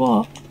 Pick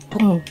what?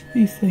 Oh,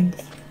 these things.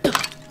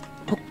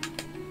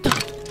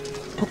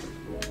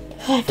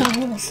 5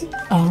 arrows.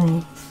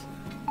 Arrows.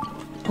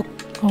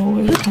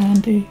 Always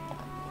handy.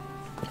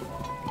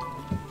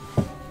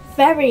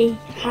 Very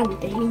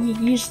handy when you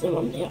use them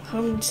on your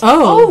hands.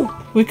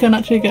 Oh! We can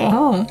actually get a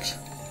heart.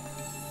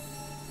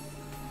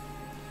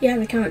 Yeah,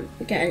 we can't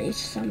get any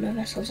stamina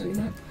vessels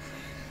anymore.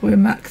 We're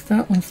maxed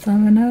out on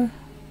stamina.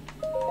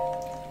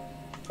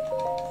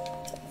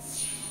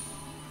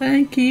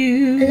 Thank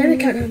you. And then we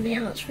can't have any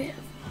hearts for you.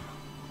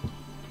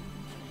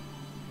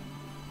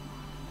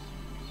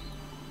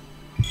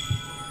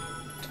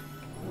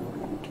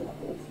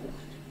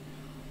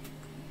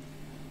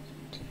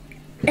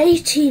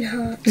 $18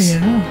 hearts.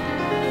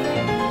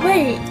 Yeah.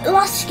 Wait,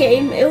 last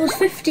game it was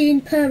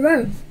 15 per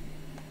row.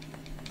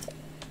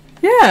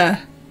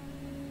 Yeah.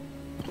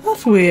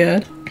 That's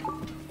weird.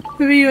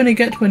 Maybe you only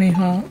get 20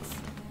 hearts.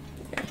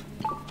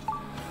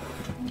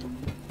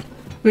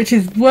 Which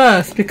is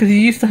worse because you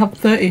used to have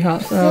 30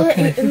 hearts. Oh,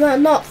 okay. No,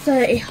 not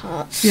 30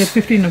 hearts. Yeah,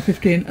 15 and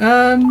 15.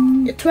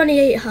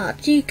 28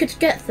 hearts. You could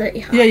get 30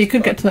 hearts. Yeah, you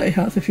could get 30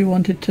 hearts if you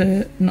wanted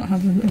to not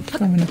have enough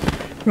stamina.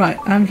 Right,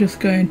 I'm just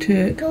going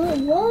to...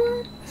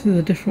 What? This is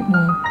a different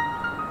one.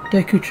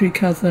 Deku Tree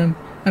Chasm.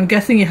 I'm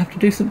guessing you have to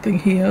do something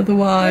here,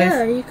 otherwise...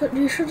 Yeah,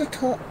 you should have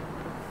talked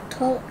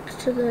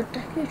to the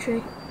Deku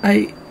Tree.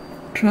 I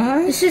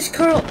tried? This is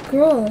Korok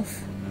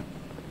Grove.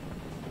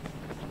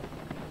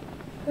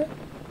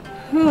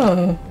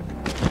 Oh.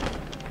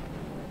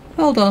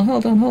 Hold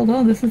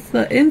on. This is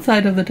the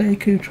inside of the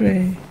Deku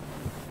Tree.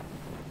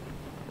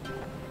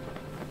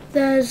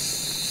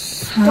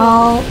 There's...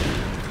 How?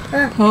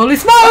 Holy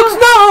smokes,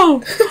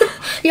 no!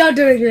 You're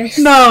doing this.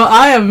 No,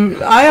 I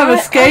am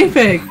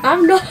escaping.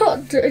 I'm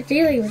not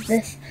dealing with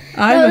this.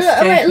 I'm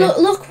escaping. Wait,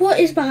 look what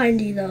is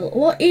behind you though.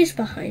 What is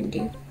behind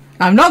you?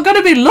 I'm not going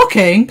to be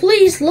looking.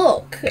 Please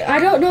look. I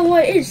don't know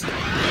what it is.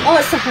 Oh,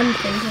 it's the hand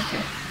thing.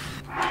 Okay.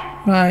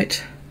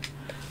 Right.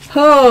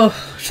 Oh,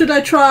 should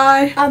I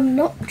try? I'm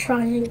not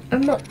trying.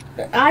 I'm not.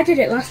 I did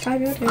it last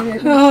time. You're doing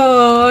it.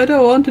 Oh, I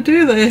don't want to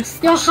do this.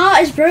 Your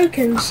heart is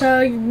broken,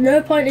 so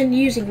no point in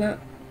using that.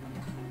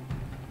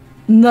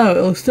 No,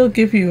 it'll still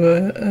give you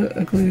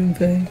a gloom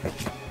thing.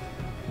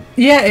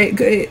 Yeah,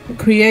 it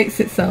creates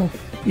itself.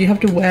 You have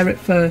to wear it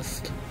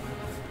first.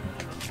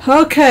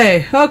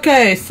 Okay,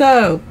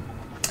 so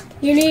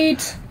you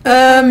need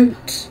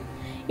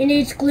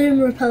gloom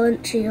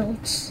repellent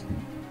shields.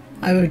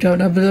 I don't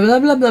know. Blah, blah,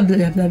 blah, blah,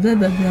 blah, blah, blah,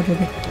 blah,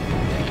 blah.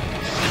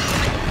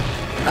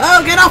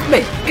 Oh, get off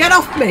me! Get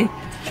off me!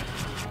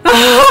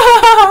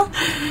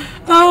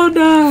 Oh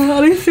no!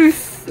 At least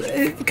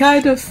it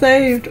kind of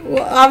saved.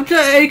 I'm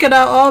just taking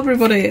out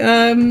everybody.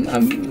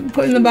 I'm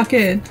putting them back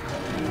in.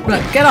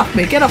 Right, get off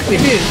me! Get off me!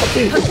 Dude.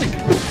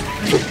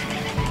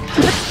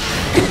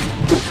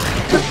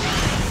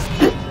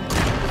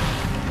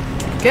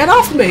 Get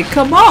off me!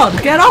 Come on!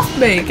 Get off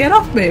me! Get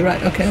off me!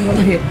 Right, okay, I'm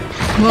over here.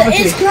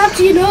 It's grabbed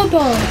you,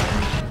 Noble!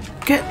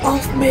 Get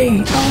off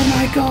me! Oh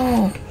my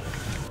god!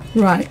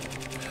 Right.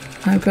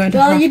 I'm going to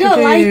Well, have you to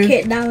don't like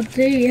it now,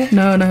 do you?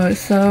 No, it's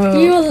so...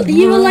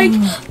 You were like, do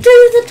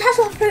the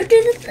dazzle fruit,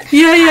 do the...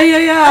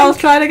 Yeah. I was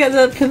trying to get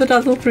to the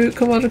dazzle fruit.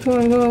 Come on,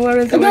 where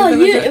is it? No,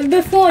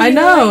 before you I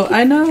know.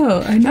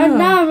 And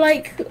now I'm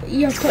like,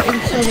 you're putting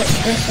so much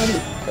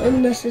stress on,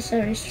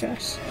 unnecessary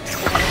stress.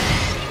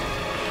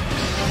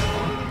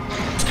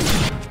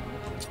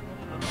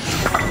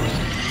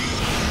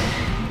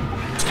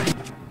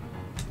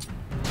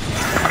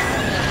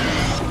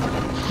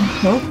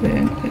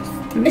 Hoping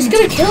it's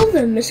gonna kill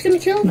them. It's gonna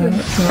kill them. No,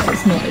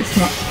 it's not.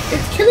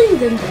 It's killing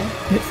them though.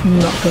 It's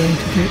not going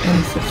to do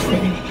any such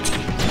thing.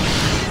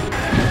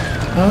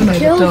 Oh no,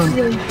 Kills done.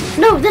 them.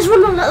 No, there's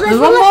one more. There's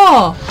one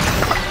more.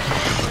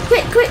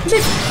 Quick!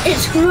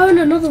 It's grown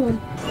another one.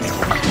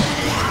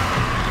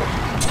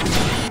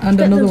 And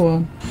Get another them.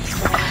 one.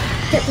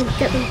 Get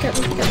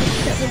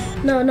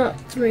them. No, not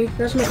 3.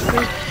 That's not 3.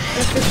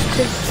 That's just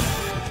 2.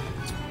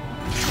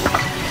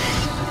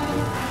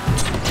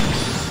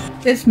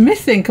 It's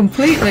missing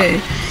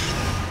completely.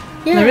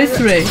 Yeah, there is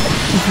 3.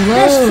 There's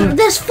loads.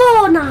 There's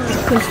 4 now.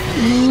 There's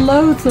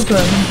loads of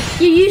them.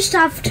 You used to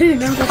have 2,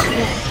 now there's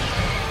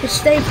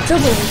 4. They've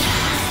doubled.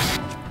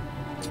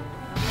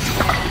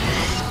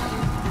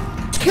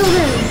 Kill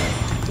them.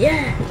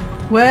 Yeah.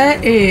 Where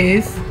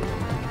is...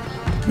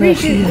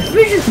 Riju.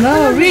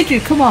 No, Riju,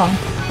 come on.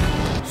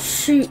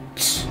 Shoot.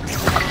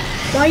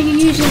 Why are you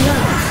using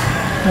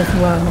that? As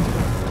well.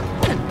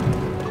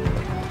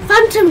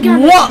 Phantom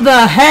gun. What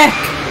the heck?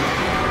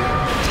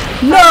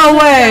 No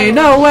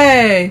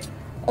way!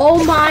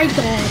 Oh my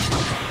god.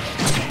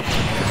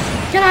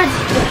 Can I...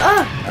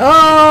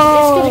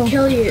 Oh! It's gonna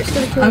kill you.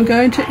 I'm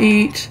going to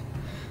eat.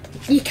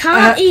 You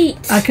can't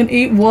eat. I can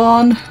eat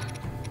 1.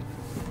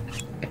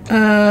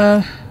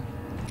 How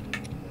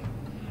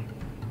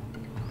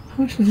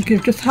much does it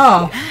give? Just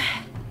half.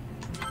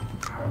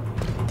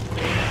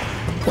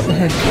 What the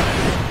heck?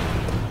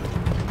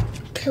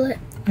 Kill it.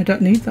 I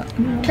don't need that.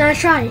 Can I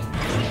try?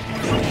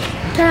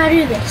 Can I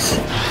do this?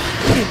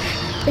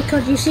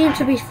 Because you seem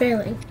to be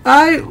failing.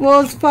 I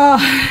was fine.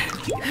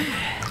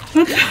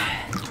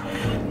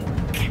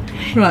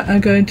 Right,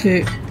 I'm going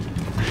to...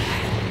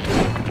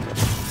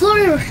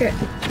 Flurry rush it.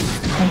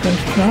 I'm going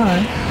to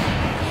try.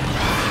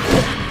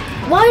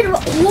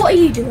 What are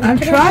you doing? I'm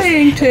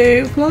trying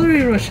to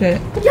flurry rush it.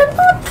 You're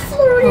not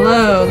flurry rushing.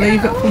 Hello,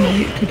 leave it for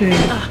me to do.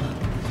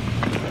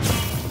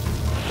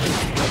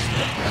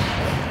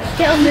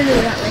 Get on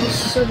Minoru at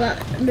least, so that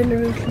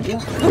Minoru can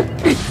block.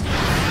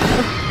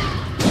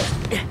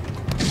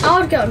 I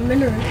would get on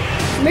Minoru.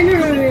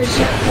 Minoru is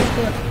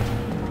good.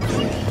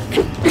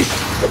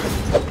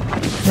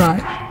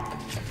 Right.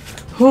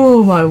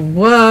 Oh my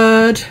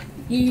word.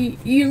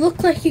 You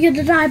look like you're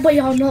gonna die, but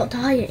you're not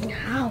dying.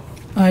 How?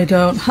 I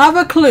don't have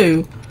a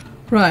clue.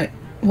 Right,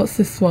 what's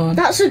this one?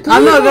 That's a glue.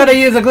 I'm not going to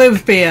use a gloom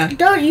spear.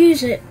 Don't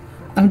use it.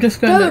 I'm just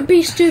going Don't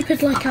be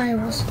stupid like I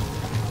was.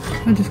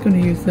 I'm just going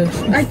to use this.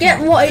 I get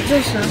what it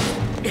does now.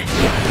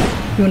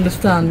 You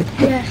understand?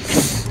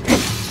 Yes.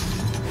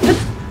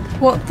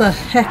 What the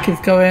heck is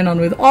going on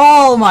with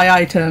all my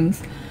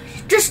items?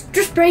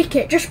 Just break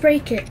it. Just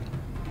break it.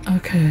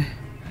 Okay.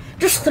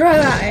 Just throw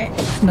at it.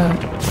 No.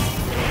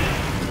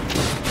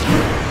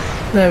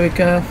 There we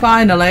go.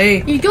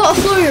 Finally. You got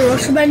a flurry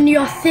rush when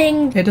your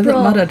thing. It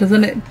doesn't matter,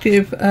 doesn't it?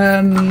 Give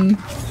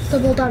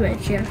double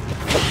damage. Yeah.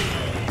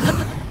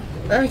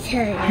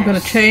 Okay. I'm gonna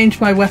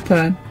change my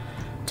weapon.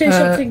 Do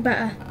something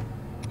better.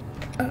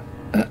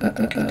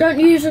 Don't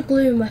use a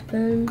gloom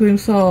weapon. Gloom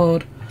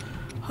sword.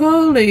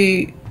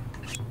 Holy.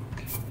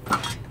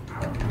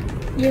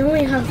 You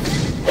only have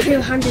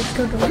two-handed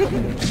good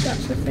weapons.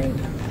 That's the thing.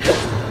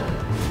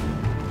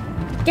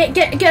 Get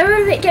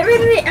rid of it. Get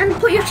rid of it, and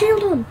put your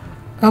shield on.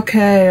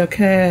 Okay.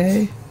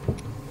 Okay.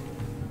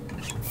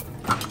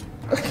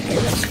 Okay,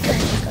 that's good.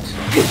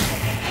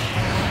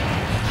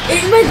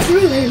 It went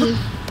through him.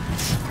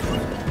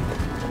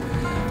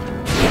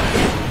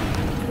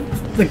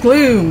 The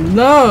gloom.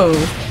 No.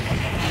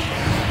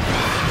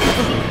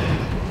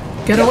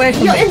 Get away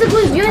from me. You're in the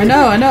gloom. You're in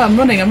I know. I'm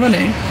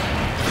running.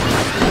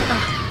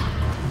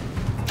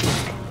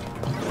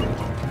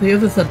 The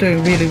others are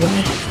doing really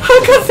well.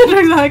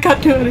 Considering that I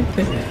can't do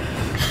anything.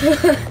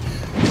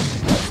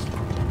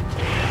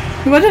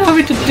 Imagine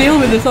having to deal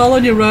with this all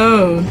on your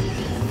own.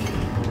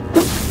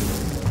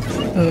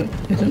 Oh,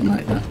 I don't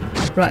like that.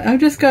 Right, I'm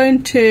just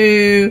going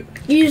to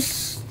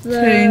use the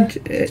change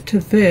it to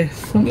this.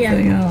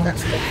 Something else.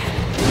 That's good.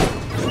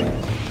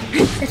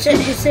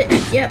 It's it.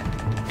 Yep.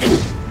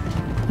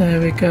 There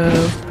we go.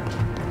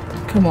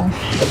 Come on.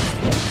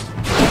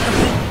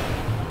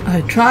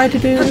 I tried to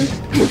do it.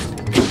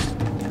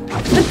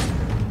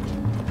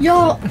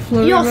 Your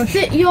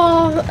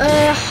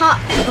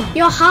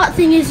heart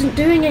thing isn't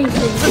doing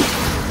anything.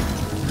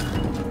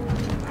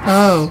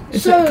 Oh,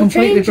 is So it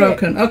completely change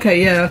broken?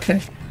 Okay, yeah,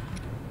 okay.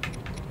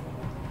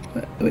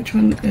 Which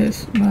one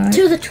is my...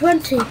 To the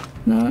 20.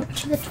 No.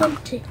 To the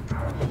 20.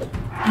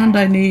 And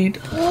I need...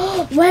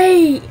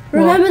 Wait!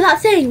 Remember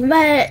that thing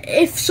where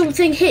if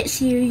something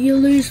hits you, you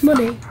lose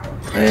money?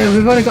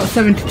 We've only got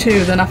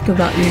 72, then after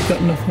that you've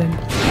got nothing.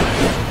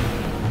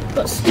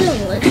 But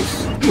still,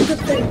 it's a good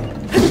thing.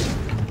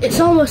 It's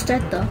almost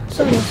dead though. It's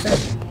almost dead.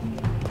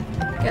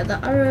 Get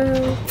that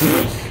arrow.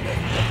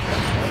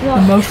 What?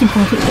 The most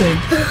important thing.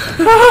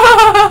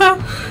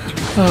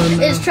 Oh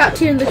no. It's trapped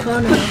you in the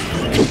corner.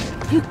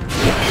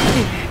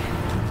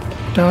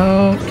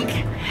 Don't.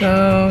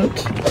 Not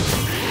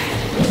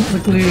the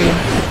gloom.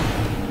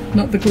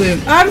 Not the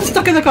gloom. I'm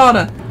stuck in the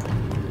corner!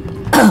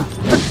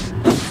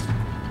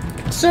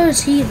 So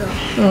is he though.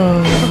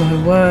 Oh my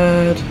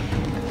word.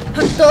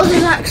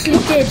 Those actually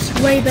did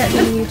way better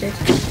than you did.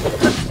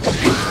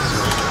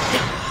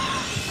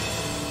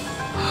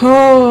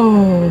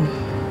 Oh.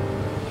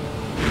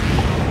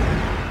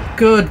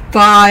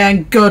 Goodbye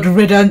and good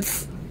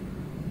riddance.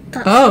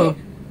 That's Oh. it.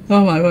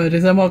 Oh my word,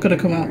 is there more gonna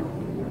come out?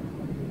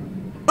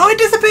 Oh, it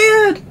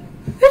disappeared!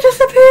 It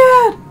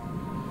disappeared!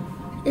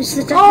 Is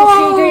the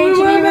Deku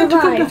Tree going to be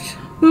revived?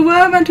 We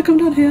were meant to come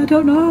down here, I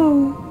don't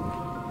know.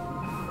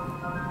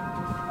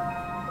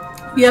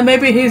 Yeah,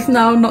 maybe he's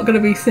now not going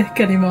to be sick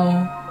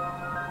anymore.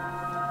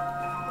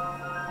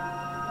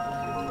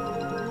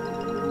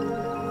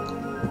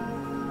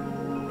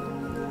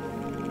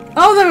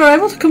 Oh, they were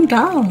able to come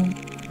down.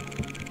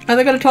 Are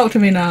they going to talk to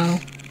me now?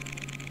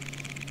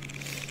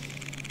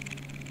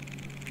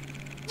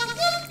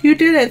 You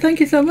did it. Thank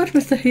you so much,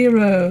 Mr.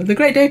 Hero. The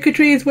great Deku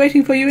Tree is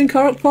waiting for you in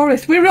Korok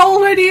Forest. We're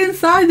already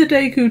inside the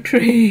Deku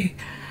Tree.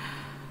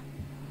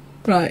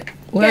 Right,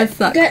 where's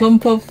that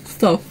clump of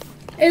stuff?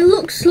 It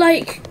looks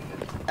like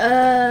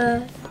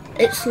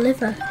it's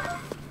liver.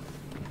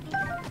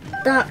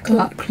 That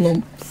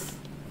clumps.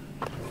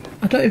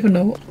 I don't even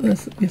know what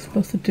you're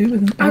supposed to do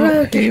with them.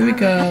 Oh, here we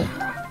go.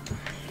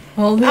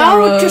 All the I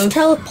arrows. would just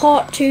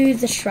teleport to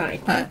the shrine.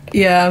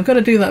 Yeah, I've got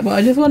to do that, but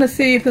I just want to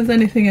see if there's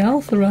anything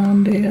else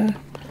around here.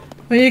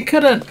 Well, you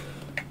couldn't.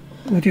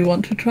 Would you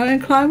want to try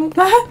and climb up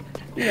there?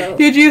 No.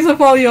 You'd use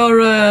up all your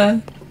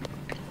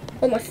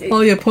All my food.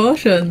 all your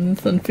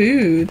potions and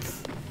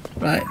foods.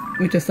 Right,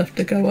 we just have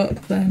to go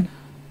up then.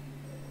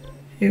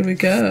 Here we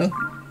go.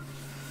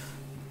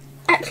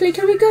 Actually,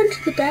 can we go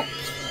into the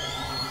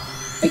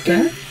depths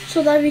again, There?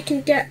 so that we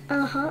can get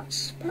our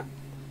hearts back?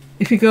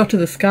 If you go to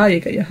the sky,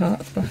 you get your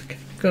hearts back.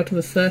 Go to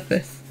the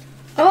surface.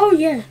 Oh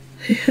yeah.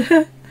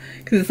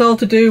 Because it's all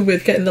to do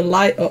with getting the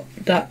light up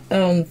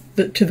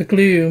to the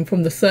gloom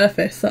from the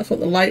surface. That's what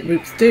the light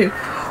roots do.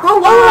 Oh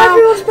wow!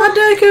 Everyone's back.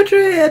 Deku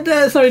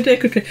Tree. Sorry,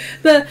 Deku Tree.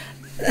 The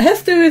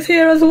Hestu is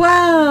here as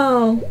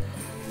well.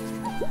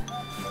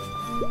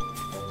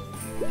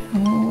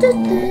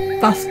 Oh,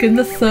 bask in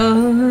the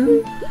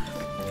sun.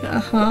 Get our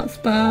hearts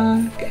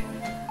back.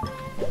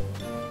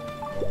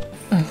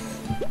 Oh.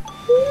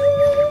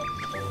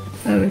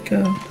 There we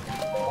go.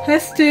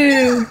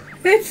 Hestu!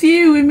 It's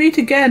you! We meet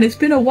again. It's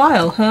been a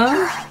while,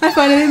 huh? I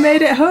finally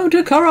made it home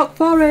to Korok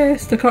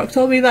Forest. The Korok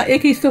told me that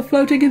icky stuff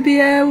floating in the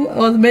air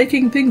was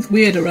making things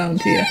weird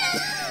around here.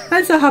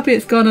 I'm so happy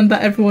it's gone and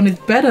that everyone is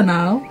better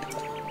now.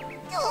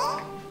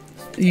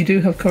 You do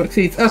have Korok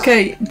seeds.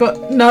 Okay,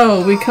 but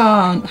no, we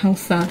can't. How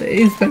sad. It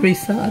is very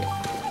sad.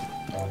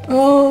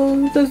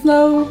 Oh, there's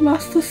no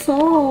Master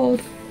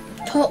Sword.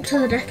 Talk to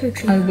the Deku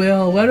Tree. I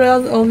will. Where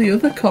are all the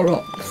other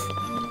Koroks?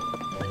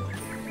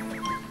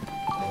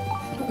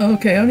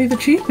 Okay, only the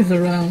chief is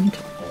around.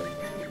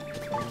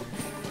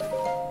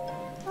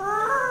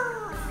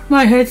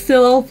 My head's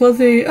still all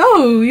fuzzy.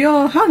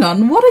 Oh, hang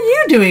on, what are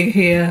you doing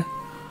here?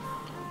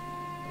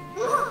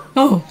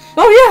 Oh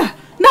yeah!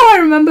 Now I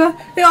remember!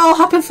 It all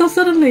happened so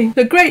suddenly.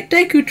 The great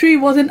Deku Tree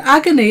was in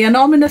agony and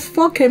ominous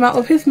fog came out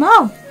of his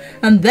mouth.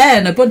 And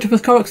then a bunch of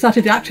us Koroks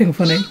started acting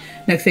funny.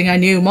 Next thing I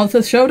knew,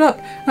 monsters showed up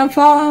and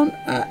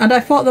I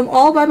fought them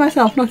all by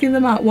myself, knocking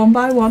them out one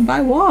by one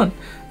by one.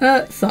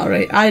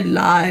 Sorry, I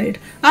lied.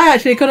 I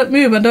actually couldn't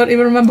move and don't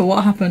even remember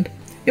what happened.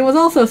 It was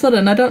all so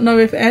sudden, I don't know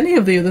if any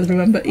of the others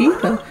remember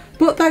either.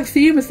 But thanks to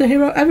you, Mr.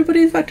 Hero,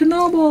 everybody is back to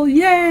normal.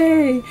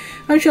 Yay!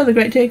 I'm sure the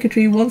great Deku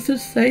Tree wants to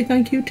say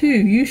thank you too.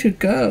 You should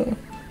go.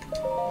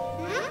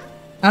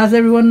 As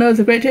everyone knows,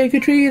 the great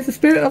Deku Tree is the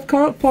spirit of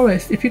Korok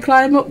Forest. If you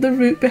climb up the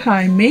route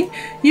behind me,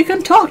 you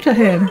can talk to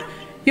him.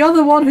 You're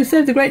the one who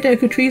saved the great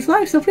Deku Tree's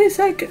life, so please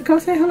go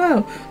say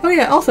hello. Oh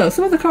yeah, also,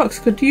 some of the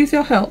Koroks could use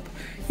your help.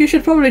 You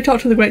should probably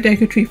talk to the great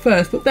Deku Tree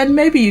first, but then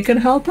maybe you can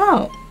help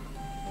out.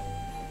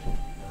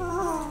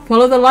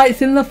 Follow the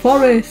lights in the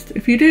forest.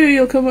 If you do,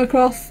 you'll come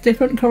across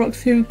different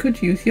Koroks who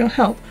could use your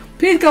help.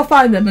 Please go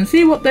find them and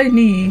see what they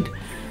need.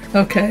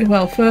 Okay,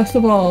 well, first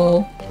of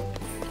all,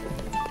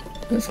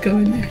 let's go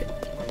in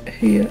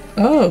here.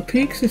 Oh,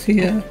 Peaks is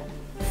here.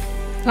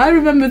 I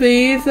remember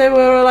these. They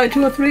were like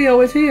 2 or 3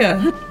 always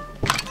here.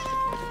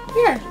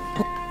 Yeah.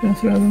 Gonna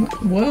throw them.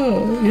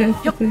 Whoa, yeah,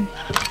 yep.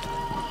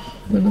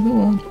 There's another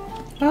one.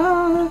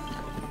 Ah.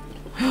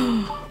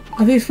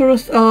 Are these for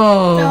us?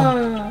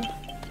 Oh.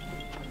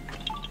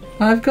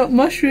 I've got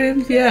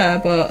mushrooms, yeah,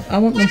 but I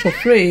want them for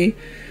free.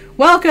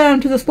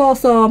 Welcome to the Spore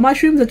Store.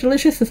 Mushrooms are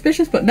delicious,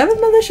 suspicious, but never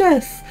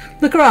malicious.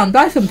 Look around,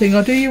 buy something,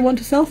 or do you want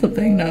to sell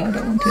something? No, I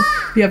don't want to.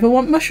 If you ever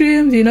want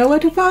mushrooms, you know where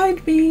to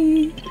find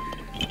me.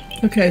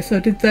 Okay, so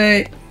did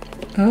they...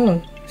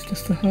 Oh, it's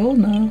just a hole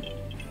now.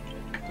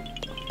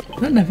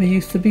 That never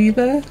used to be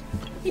there.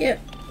 Yep,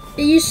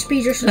 it used to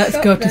be just a Let's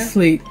shop go there. to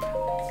sleep.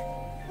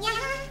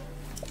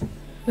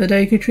 The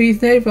Deku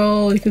Tree's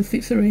navel, you can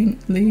sleep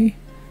serenely.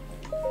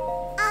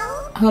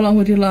 How long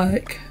would you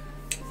like?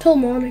 Till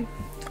morning.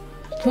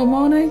 Till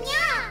morning?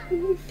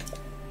 Yeah.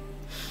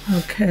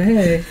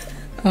 Okay.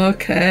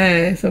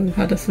 Okay, so we've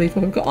had a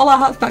sleepover. We've got all our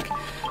hats back.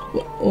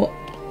 What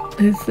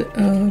is it?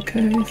 Oh,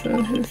 okay,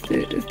 so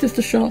it's just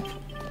a shop.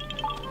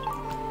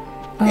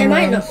 It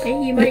might not be.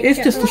 You might It's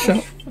get just a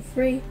shop. For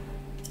free.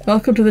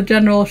 Welcome to the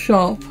general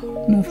shop.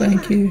 No,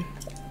 thank you.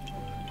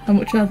 How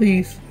much are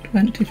these?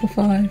 20 for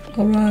 5.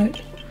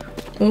 Alright.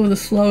 Oh, the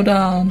slow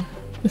down.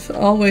 This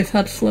always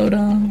had slow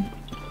down.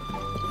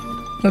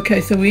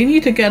 Okay, so we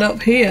need to get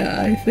up here,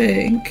 I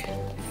think.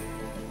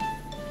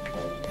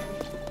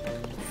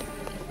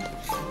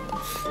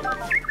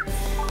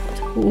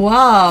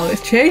 Wow,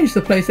 it's changed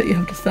the place that you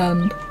have to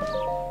stand.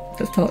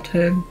 Let's talk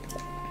to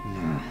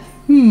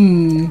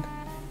him.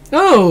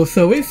 Oh,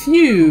 so it's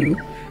you.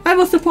 I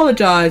must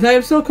apologise, I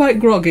am still quite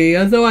groggy,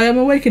 as though I am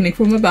awakening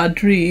from a bad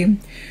dream.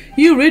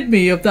 You rid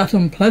me of that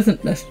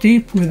unpleasantness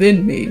deep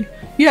within me.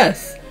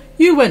 Yes,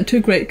 you went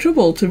to great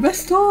trouble to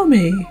restore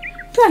me.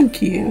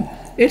 Thank you.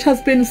 It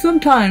has been some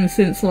time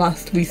since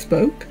last we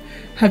spoke.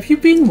 Have you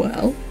been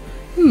well?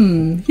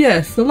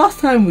 Yes, the last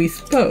time we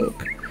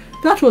spoke.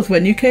 That was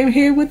when you came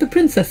here with the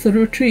princess to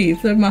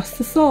retrieve the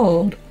Master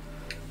Sword.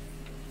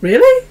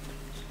 Really?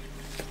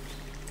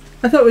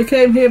 I thought we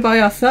came here by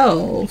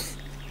ourselves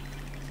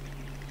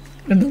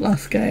in the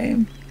last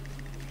game.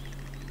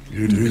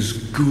 It is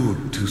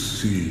good to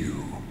see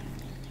you,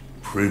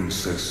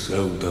 Princess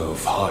Zelda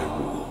of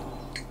Hyrule,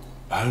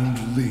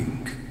 and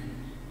Link,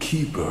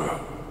 Keeper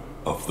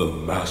of the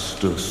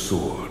Master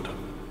Sword.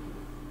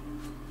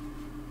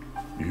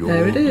 Your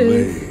There it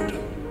is. blade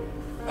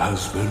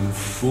has been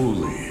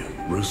fully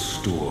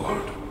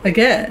restored.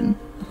 Again?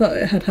 I thought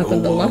it had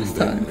happened the Go on last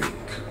then, time. Link.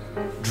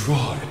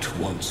 Draw it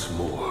once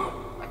more.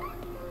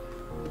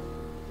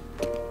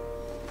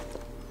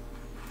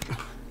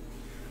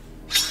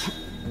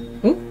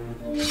 Oh.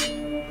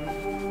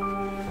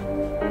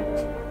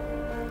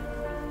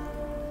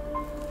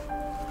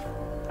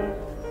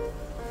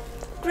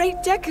 Great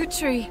Deku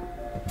Tree!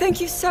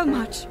 Thank you so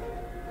much.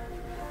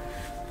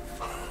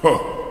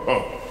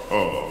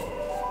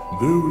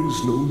 There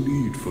is no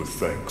need for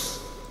thanks.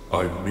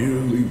 I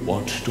merely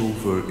watched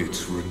over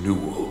its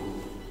renewal.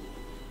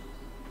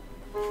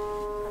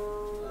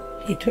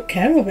 He took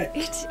care of it.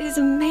 It is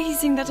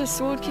amazing that a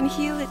sword can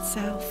heal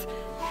itself,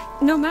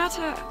 no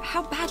matter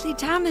how badly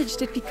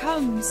damaged it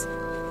becomes.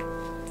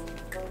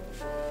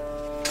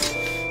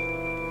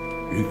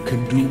 It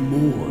can do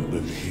more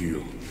than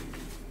heal.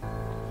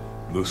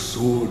 The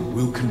sword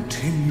will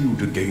continue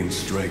to gain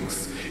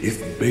strength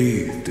if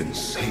bathed in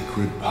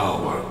sacred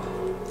power.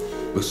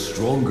 The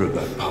stronger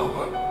that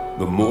power,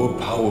 the more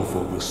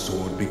powerful the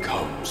sword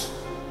becomes.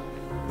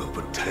 The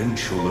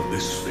potential of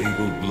this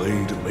fabled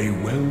blade may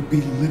well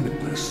be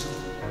limitless.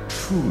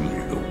 Truly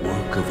the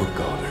work of a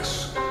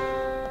goddess.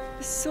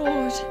 A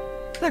sword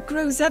that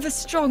grows ever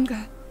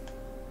stronger.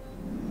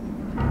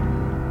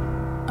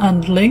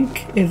 And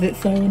Link is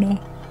its owner.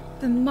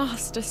 The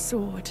Master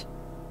Sword.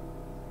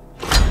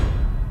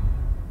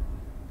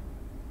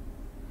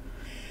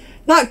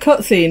 That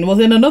cutscene was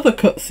in another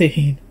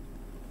cutscene.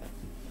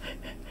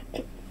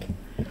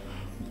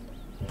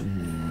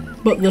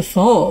 But the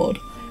sword.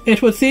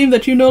 It would seem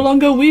that you no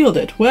longer wield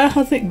it. Where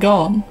has it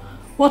gone?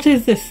 What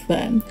is this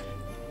then?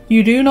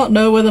 You do not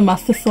know where the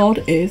Master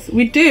Sword is?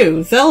 We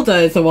do. Zelda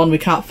is the one we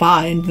can't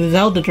find. The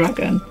Zelda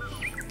dragon.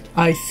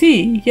 I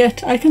see,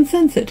 yet I can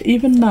sense it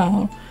even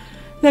now.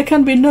 There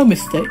can be no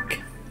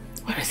mistake.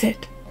 Where is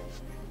it?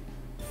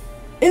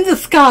 In the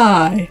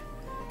sky!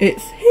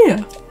 It's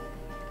here.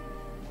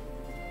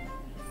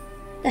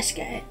 Let's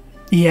get it.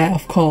 Yeah,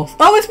 of course.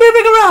 Oh, it's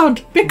moving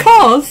around!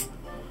 Because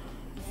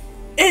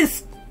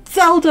it's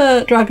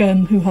Zelda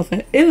Dragon who has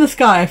it. In the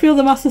sky, I feel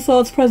the Master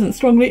Sword's presence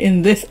strongly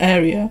in this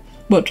area.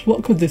 But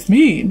what could this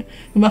mean?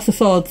 The Master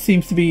Sword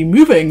seems to be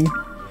moving.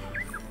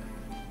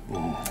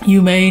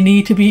 You may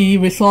need to be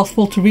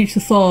resourceful to reach the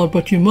sword,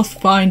 but you must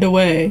find a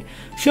way.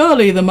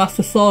 Surely the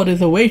Master Sword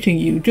is awaiting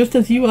you, just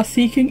as you are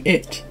seeking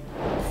it.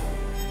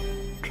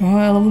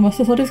 Trial of the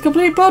Master Sword is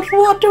complete, but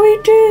what do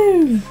we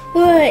do?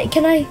 Wait,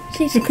 can I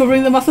see something?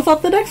 Recovering the Master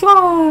Sword, the next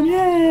one!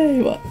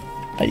 Yay! What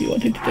are you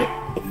wanting to do?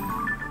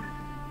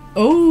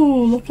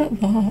 Oh, look at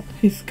that.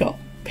 He's got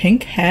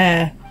pink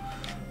hair.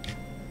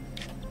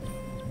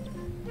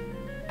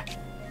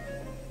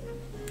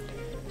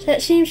 So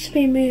it seems to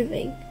be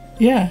moving.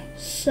 Yeah.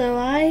 So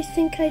I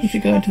think I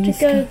should go have into to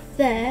the go sky.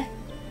 there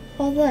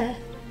or there.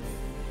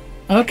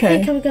 Okay. I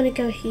think I'm going to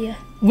go here.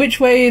 Which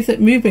way is it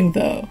moving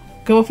though?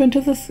 Go up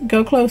into this.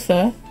 Go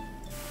closer.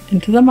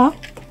 Into the map.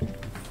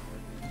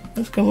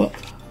 Let's go up.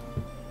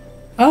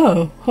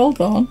 Oh, hold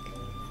on.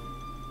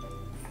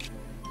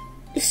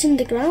 It's in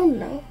the ground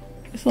now.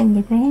 It's on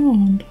the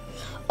ground.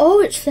 Oh,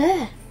 it's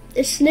there.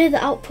 It's near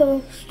the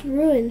outpost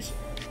ruins.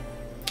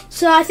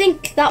 So I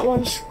think that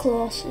one's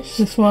closest.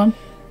 This one.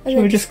 And Shall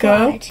then we just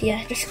go? glide.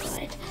 Yeah, just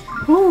glide.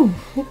 Oh,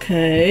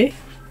 okay.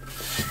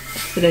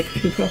 The Deku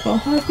Tree profile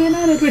has been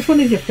added. Which one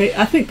is your favourite?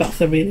 I think that's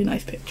a really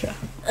nice picture.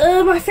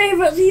 My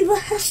favourite's either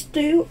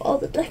Hestu or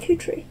the Deku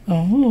Tree.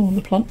 Oh,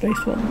 the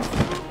plant-based ones.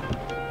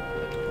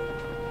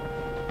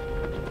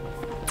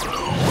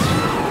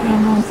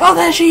 Come on. Oh,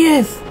 there she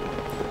is!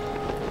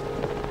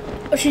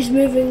 Oh, she's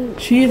moving.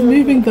 She is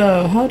moving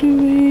though. How do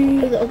we...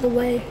 The other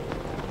way.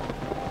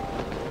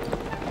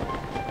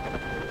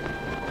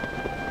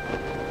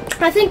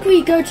 I think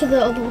we go to the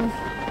other one.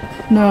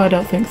 No, I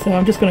don't think so.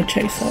 I'm just going to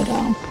chase her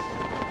down.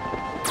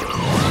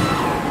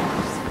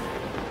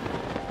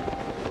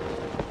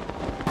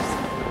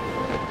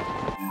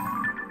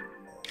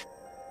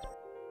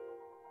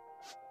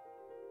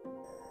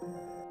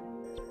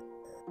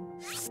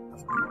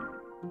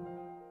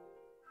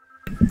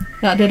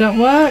 That didn't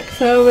work,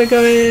 so we're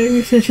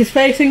going... Since she's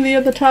facing the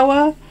other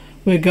tower,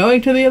 we're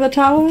going to the other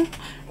tower,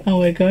 and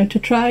we're going to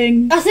try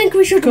and... I think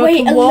we should go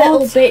wait a little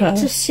towards bit her.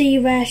 to see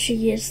where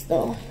she is,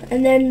 though,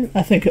 and then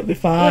I think it'll be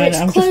when fine.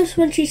 it's close,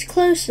 when she's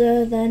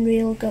closer, then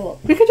we'll go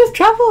up. We could just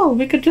travel.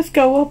 We could just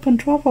go up and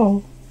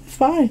travel. It's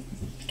fine.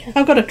 Okay.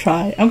 I'm gonna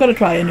try. I'm gonna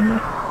try anyway.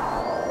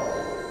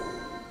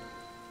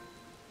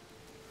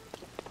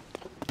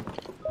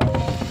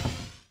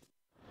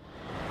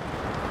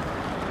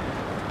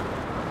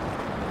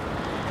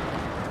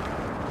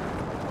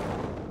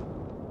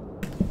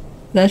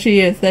 There she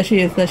is, there she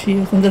is, there she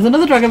is. And there's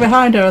another dragon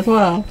behind her as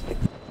well.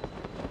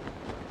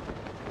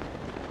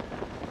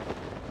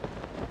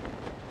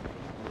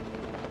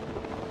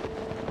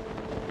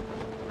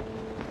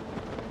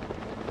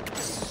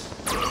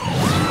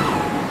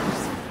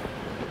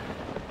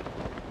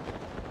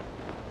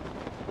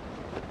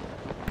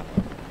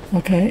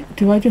 Okay,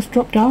 do I just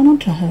drop down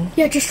onto her?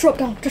 Yeah, just drop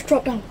down. Just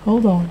drop down.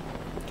 Hold on.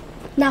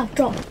 Now,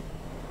 drop.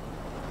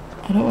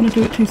 I don't want to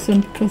do it too soon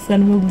because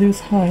then we'll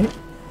lose height.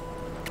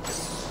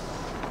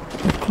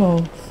 Of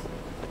course.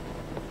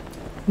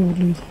 We would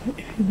lose height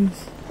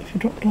if you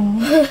drop down.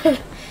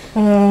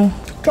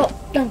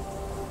 Drop down.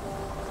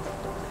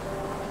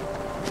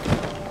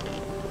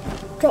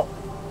 Drop.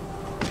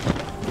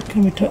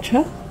 Can we touch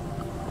her?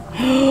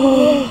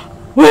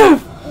 We're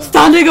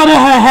standing on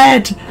her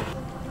head!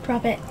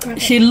 Grab it. Grab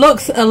it. She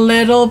looks a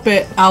little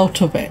bit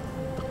out of it.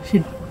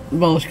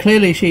 Well,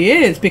 clearly she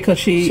is because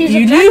She's a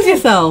you lose dragon.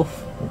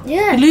 yourself.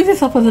 Yeah. You lose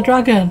yourself as a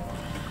dragon.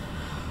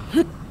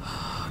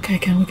 Okay,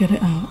 can we get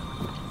it out?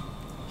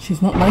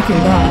 She's not liking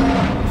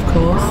that, of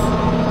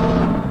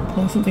course.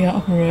 Pulling something out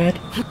of her head.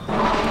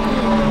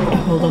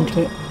 Hold on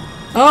to it.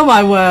 Oh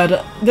my word!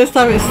 This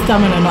time it's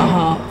stamina, not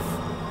heart.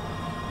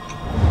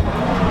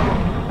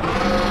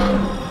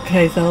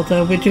 Okay,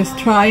 Zelda, we're just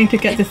trying to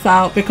get this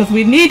out because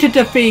we need to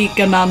defeat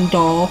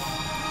Ganondorf.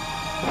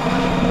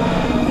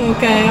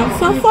 Okay, I'm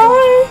so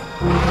sorry.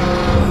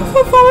 I'm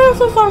so sorry, I'm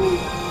so sorry.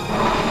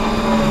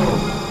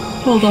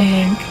 Hold on,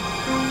 Link.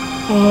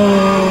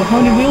 Oh.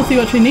 how many wheels do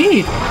you actually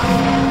need?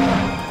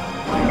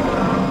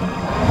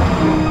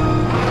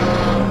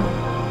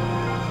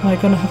 I'm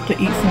gonna have to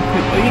eat some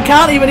food. Oh, you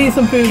can't even eat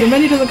some food, the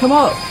menu doesn't come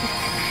up.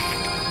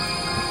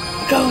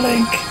 Go,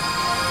 Link.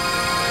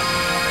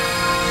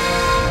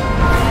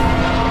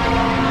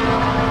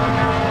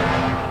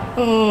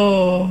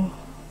 Oh.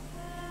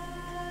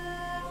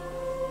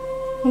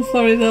 I'm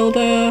sorry,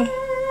 Zelda.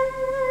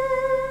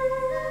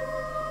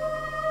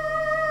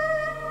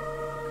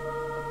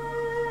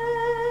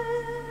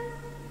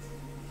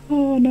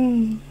 Oh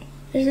no.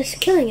 Is this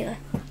killing her?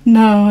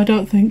 No, I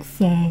don't think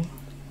so.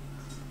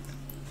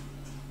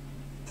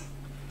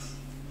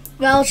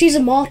 Well, she's a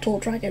mortal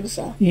dragon,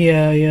 so.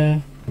 Yeah, yeah.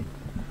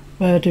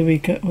 Where do we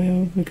go?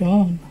 Where have we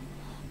gone?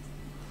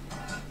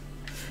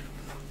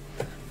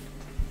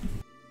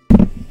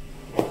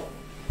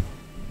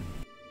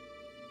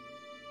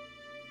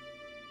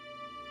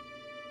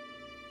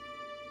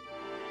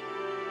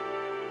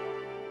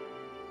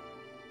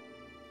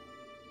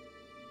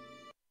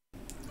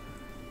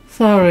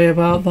 Sorry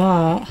about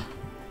that.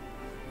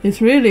 It's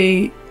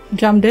really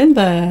jammed in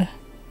there.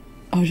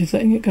 Oh, she's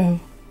letting it go.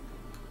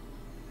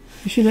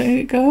 Is she letting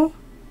it go?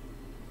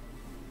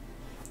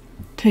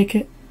 Take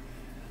it.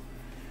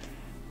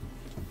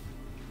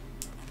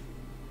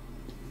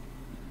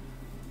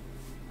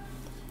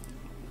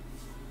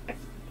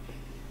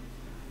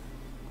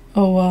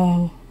 Oh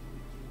wow.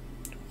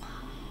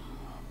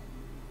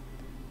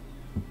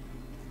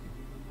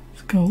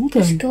 It's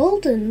golden. It's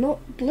golden,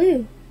 not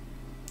blue.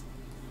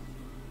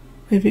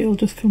 Maybe it'll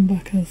just come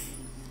back as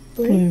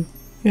blue.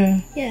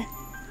 Yeah. Yeah.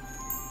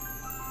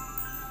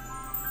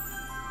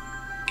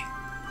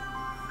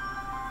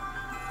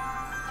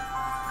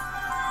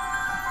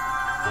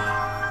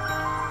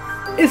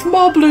 It's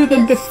more blue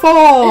than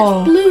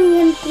before! It's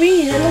blue and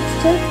green, it looks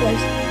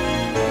turquoise.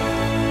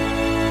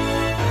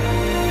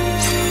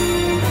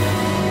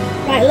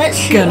 Right, let's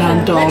shoot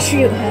her. Let's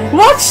shoot her.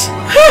 What?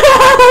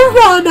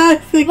 Run, I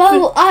think.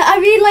 Well, I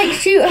really like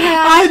shoot her.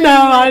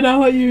 I know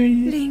what you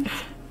mean. Link.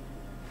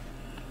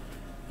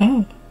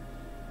 Oh.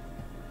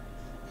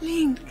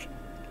 Link.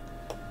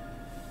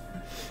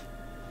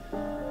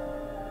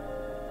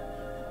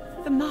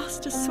 The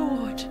Master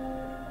Sword.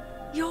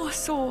 Your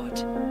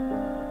sword.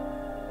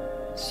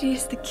 She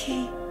is the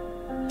key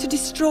to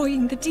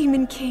destroying the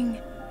Demon King.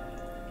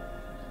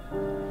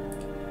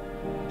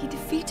 He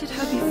defeated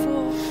her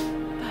before,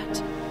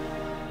 but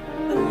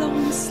a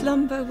long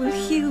slumber will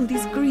heal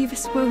these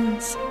grievous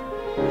wounds.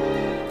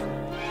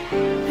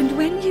 And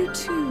when you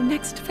two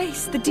next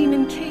face the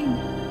Demon King,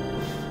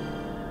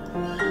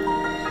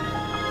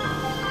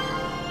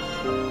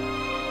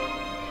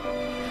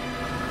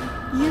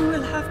 you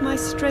will have my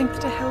strength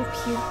to help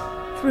you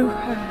through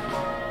her.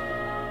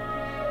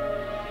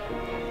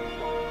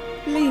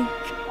 Link,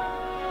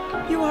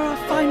 you are our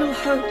final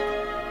hope.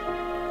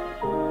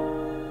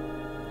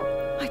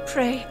 I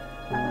pray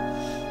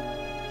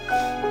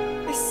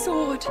this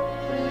sword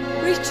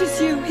reaches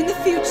you in the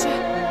future.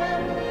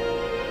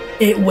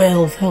 It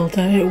will,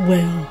 Zelda, it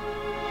will.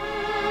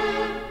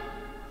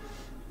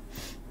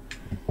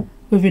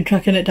 We've been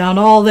tracking it down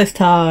all this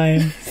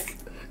time.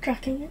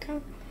 Tracking it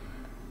down.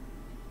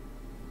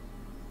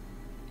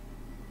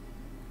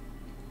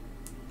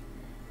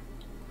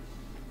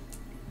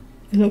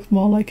 It looks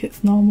more like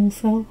its normal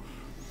self.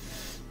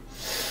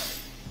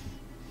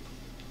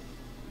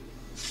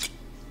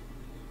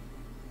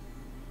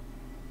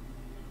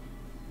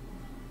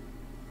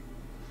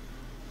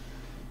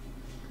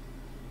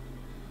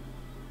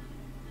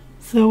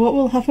 So what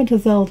will happen to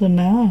Zelda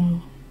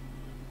now?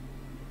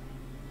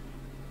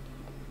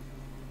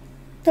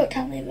 Don't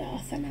tell me about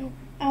her for now.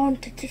 I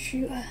wanted to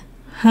shoot her.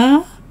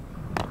 Huh?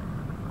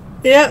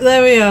 Yep,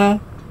 there we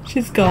are.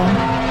 She's gone.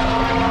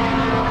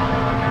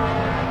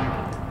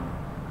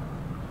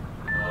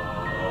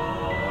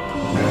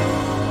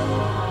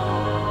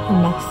 The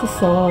Master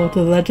Sword,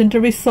 the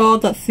legendary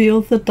sword that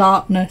seals the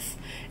darkness.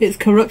 Its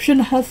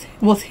corruption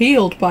was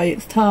healed by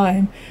its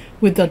time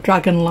with the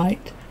dragon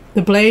light.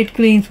 The blade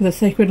gleams with a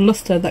sacred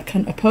luster that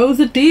can oppose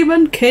the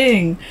Demon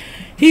King.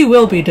 He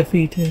will be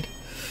defeated.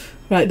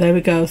 Right, there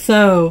we go.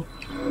 So,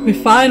 we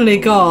finally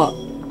got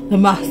the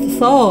Master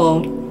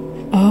Sword.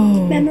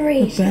 Oh,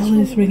 Memories. The bell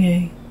is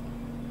ringing.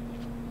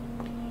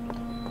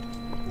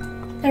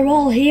 They're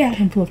all here.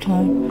 Temple of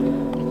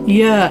Time.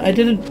 Yeah, I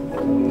didn't...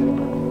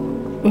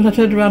 When I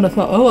turned around I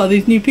thought, oh, are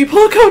these new people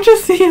come to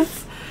see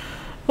us?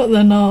 But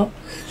they're not.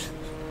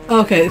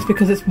 Okay, it's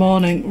because it's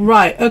morning.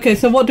 Right, okay,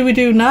 so what do we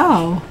do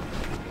now?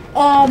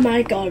 Oh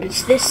my god,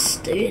 it's this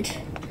dude.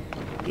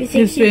 You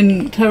think He's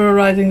been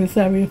terrorising this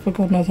area for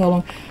God knows how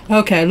long.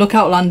 Okay,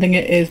 Lookout Landing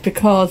it is,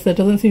 because there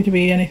doesn't seem to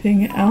be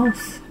anything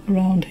else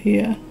around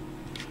here.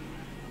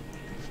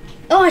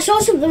 Oh, I saw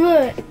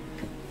something.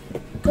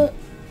 But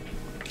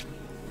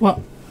What?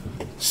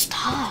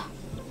 star.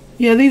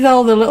 Yeah, these are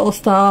all the little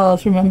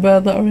stars, remember,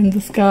 that are in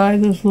the sky.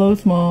 There's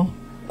loads more.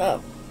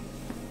 Oh.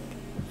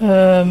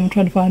 I'm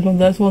trying to find one.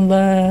 There's one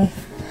there.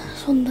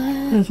 There's one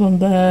there. There's one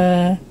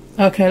there.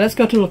 Okay, let's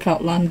go to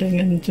Lookout Landing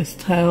and just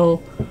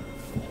tell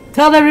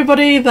Tell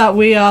everybody that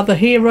we are the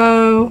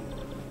hero.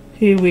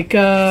 Here we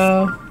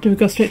go. Do we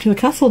go straight to the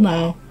castle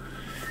now?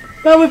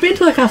 Well, we've been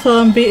to the castle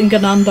and beaten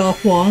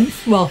Ganondorf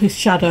once. Well, his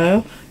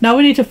shadow. Now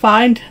we need to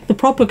find the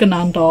proper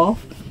Ganondorf.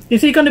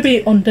 Is he going to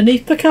be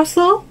underneath the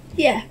castle?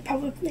 Yeah,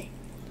 probably.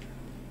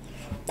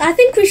 I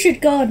think we should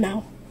go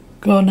now.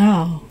 Go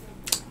now.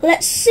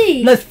 Let's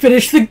see. Let's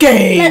finish the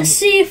game. Let's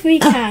see if we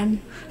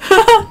can.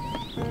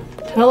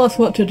 Tell us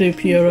what to do,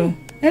 Pura.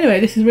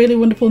 Anyway, this is really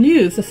wonderful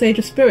news. The Sage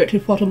of Spirit who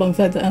fought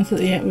alongside the Answer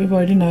at the end. We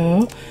already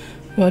know.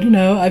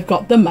 I've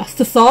got the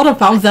Master Sword. I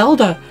found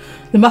Zelda.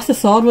 The Master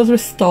Sword was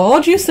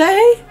restored, you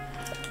say?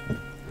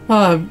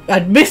 Oh,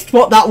 I'd missed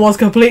what that was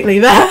completely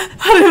there.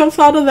 I was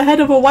found on the head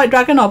of a white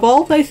dragon of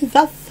all places.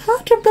 That's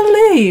hard to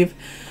believe.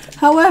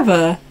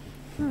 However,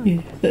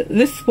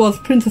 this was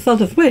Princess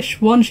Zelda's wish,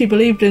 one she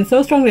believed in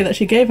so strongly that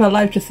she gave her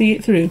life to see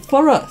it through,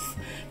 for us.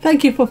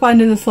 Thank you for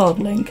finding the sword,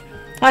 Link.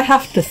 I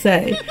have to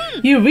say,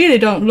 you really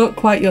don't look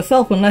quite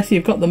yourself unless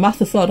you've got the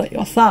Master Sword at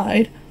your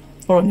side,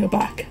 or on your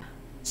back.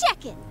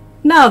 Check it.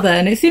 Now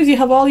then, it seems you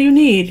have all you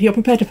need. You're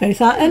prepared to face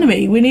our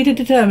enemy. We need to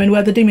determine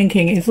where the Demon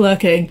King is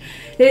lurking.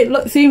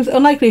 It seems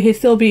unlikely he'd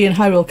still be in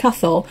Hyrule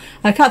Castle.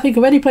 I can't think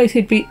of any place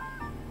he'd be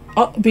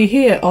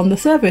here on the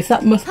surface.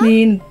 That must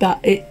mean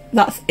that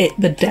that's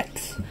the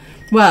depths.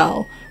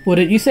 Well,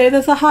 wouldn't you say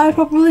there's a higher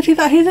probability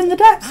that he's in the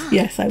depths?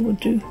 Yes, I would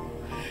do.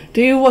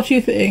 Do what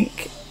you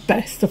think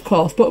best, of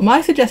course, but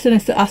my suggestion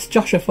is to ask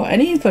Joshua for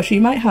any info she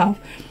might have.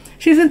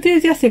 She's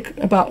enthusiastic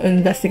about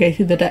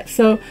investigating the depths,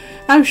 so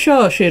I'm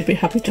sure she'd be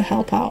happy to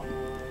help out.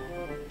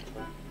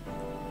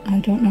 I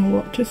don't know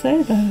what to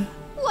say there.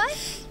 What?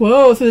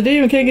 Whoa, so the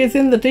Demon King is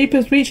in the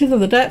deepest reaches of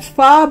the depths,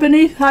 far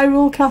beneath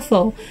Hyrule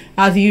Castle.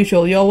 As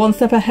usual, you're one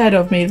step ahead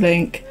of me,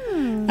 Link.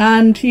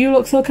 And you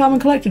look so calm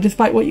and collected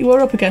despite what you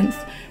were up against.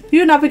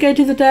 You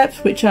navigated the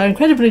depths, which are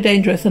incredibly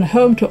dangerous and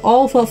home to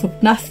all sorts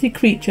of nasty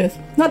creatures,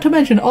 not to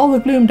mention all the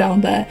gloom down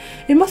there.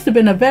 It must have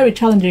been a very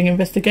challenging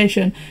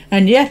investigation,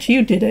 and yet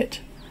you did it.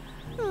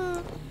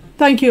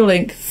 Thank you,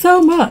 Link,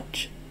 so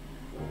much.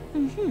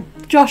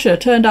 Joshua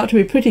turned out to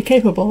be pretty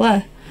capable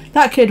there.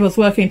 That kid was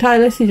working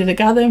tirelessly to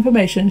gather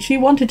information. She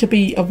wanted to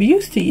be of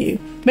use to you.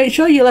 Make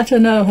sure you let her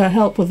know her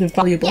help was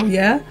invaluable,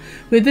 yeah?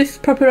 With this,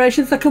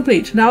 preparations are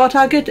complete. Now our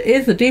target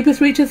is the deepest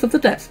reaches of the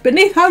depths,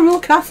 beneath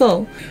Hyrule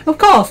Castle. Of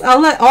course,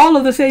 I'll let all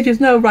of the sages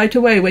know right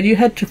away when you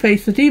head to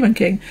face the Demon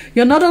King.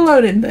 You're not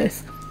alone in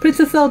this.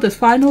 Princess Zelda's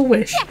final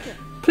wish.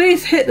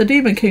 Please hit the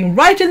Demon King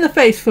right in the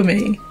face for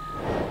me.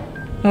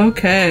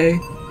 Okay.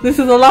 This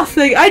is the last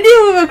thing. I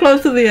knew we were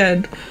close to the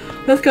end.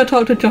 Let's go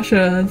talk to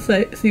Joshua and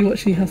see what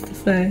she has to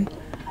say.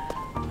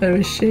 Where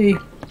is she?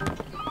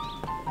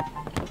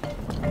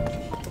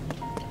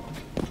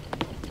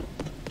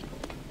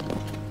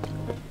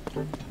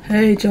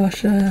 Hey,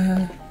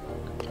 Joshua.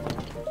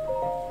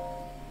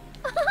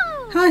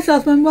 Hi,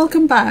 Salesman.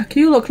 Welcome back.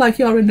 You look like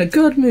you're in a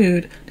good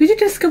mood. Did you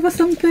discover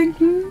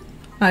something?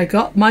 I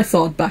got my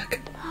sword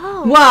back.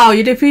 Wow,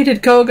 you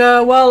defeated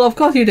Koga? Well, of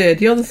course you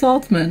did. You're the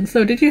swordsman.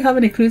 So did you have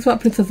any clues about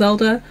Princess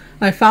Zelda?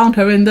 I found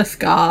her in the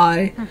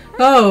sky.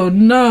 Oh,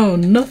 no,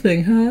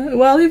 nothing, huh?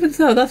 Well, even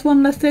so, that's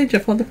one less danger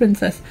for the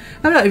princess.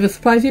 I'm not even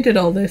surprised you did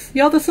all this.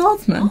 You're the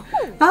swordsman.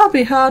 I'll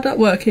be hard at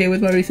work here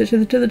with my research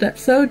into the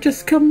depths, so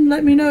just come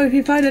let me know if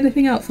you find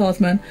anything out,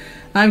 swordsman.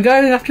 I'm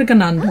going after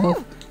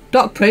Ganondorf.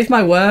 Doc praised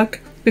my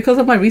work. Because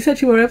of my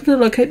research you were able to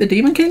locate the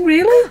Demon King,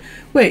 really?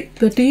 Wait,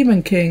 the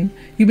Demon King?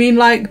 You mean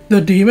like the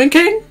Demon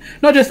King?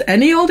 Not just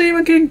any old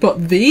Demon King,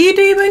 but the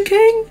Demon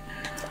King?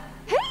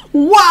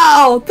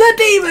 Wow, the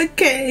Demon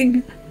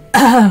King!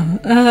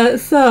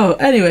 So,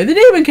 anyway, the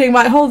Demon King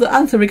might hold the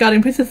answer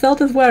regarding Princess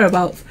Zelda's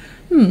whereabouts.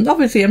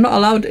 Obviously I'm not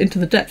allowed into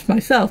the depths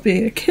myself,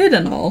 being a kid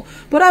and all,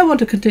 but I want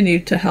to continue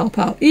to help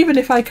out, even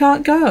if I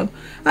can't go.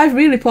 I've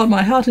really poured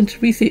my heart into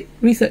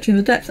researching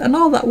the depths, and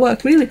all that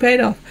work really paid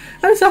off.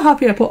 I'm so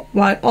happy I put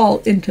my all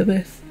into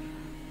this.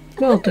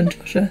 Well done,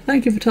 Joshua.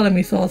 Thank you for telling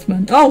me,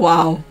 swordsman. Oh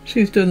wow,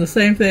 she's doing the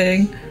same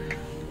thing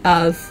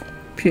as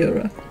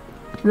Pura.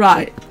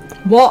 Right,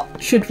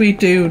 what should we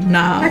do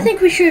now? I think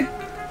we should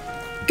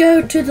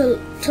go to the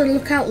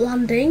Lookout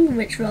Landing,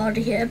 which we're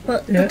already here,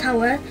 but the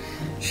tower,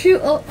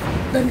 shoot up,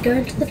 then go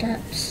into the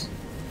depths.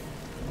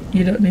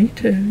 You don't need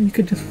to.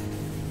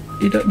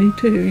 You don't need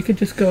to. You could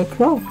just go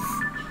across.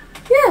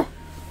 Yeah.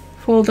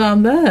 Fall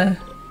down there.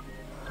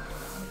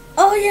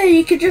 Oh yeah,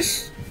 you could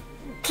just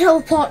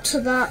teleport to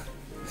that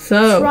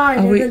shrine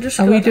and then just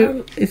go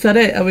down. Is that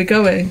it? Are we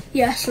going?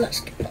 Yes,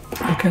 let's go.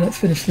 Okay, let's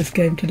finish this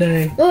game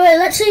today. Wait,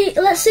 let's see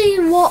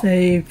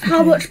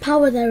how much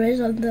power there is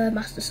on the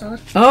Master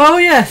Sword. Oh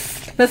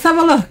yes, let's have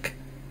a look.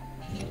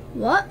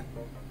 What?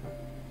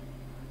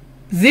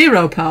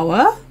 0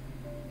 power?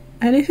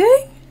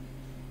 Anything?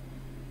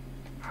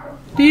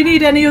 Do you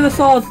need any other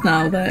swords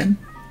now then?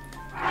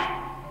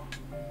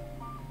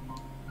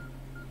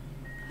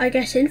 I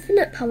guess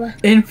infinite power.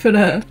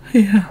 Infinite,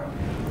 yeah.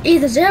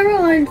 Either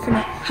 0 or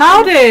infinite.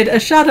 How did a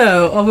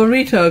shadow of a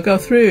Rito go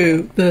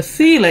through the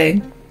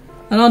ceiling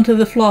and onto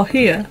the floor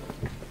here?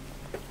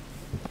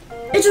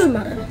 It doesn't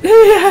matter.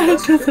 Yeah,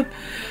 it doesn't.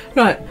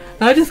 Right,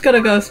 I just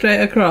gotta go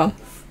straight across.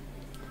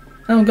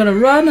 I'm gonna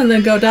run and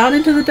then go down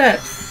into the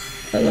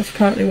depths. That's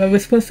apparently where we're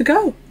supposed to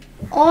go.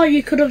 Or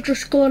you could have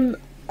just gone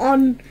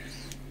on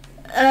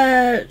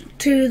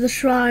to the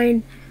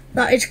shrine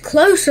that is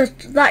closer,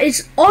 that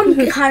is on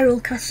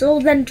Hyrule Castle,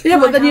 then yeah,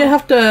 but then you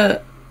have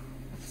to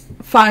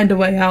find a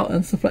way out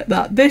and stuff like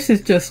that. This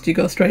is just you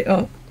go straight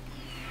up.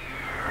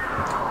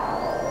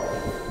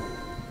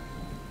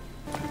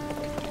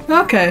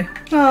 Okay,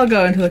 I'll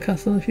go into the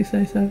castle if you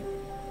say so.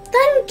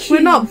 Thank you.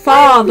 We're not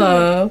far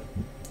though.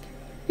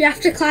 You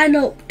have to climb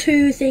up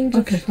 2 things.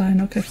 Okay, fine.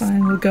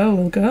 We'll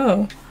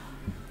go.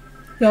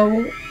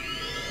 Your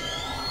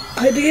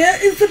idea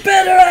is the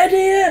better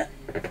idea.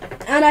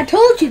 And I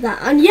told you that,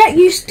 and yet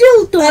you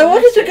still don't. I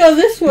wanted to go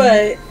this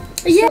way.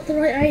 Yeah, the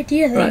right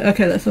idea then. Right,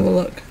 okay, let's have a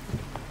look.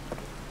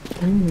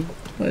 Ooh,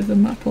 what is the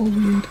map all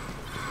weird?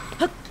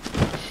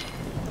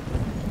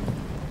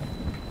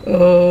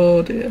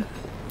 Oh dear.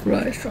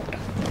 Right. It's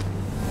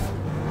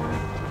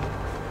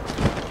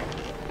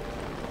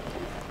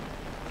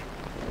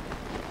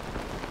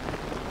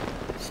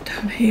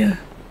down here.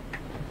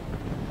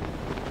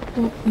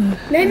 What the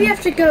Maybe you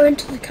have to go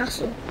into the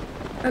castle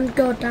and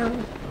go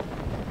down.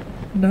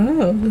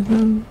 No, there's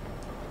no...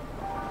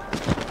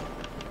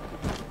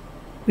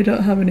 We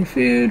don't have any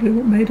food, we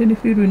haven't made any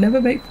food, we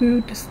never make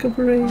food.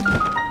 Discovery.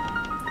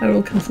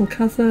 Hyrule Castle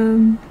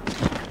Chasm.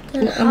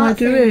 What am I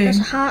doing? There's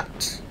a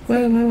hat.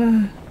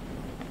 Where?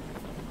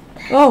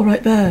 Oh,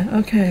 right there.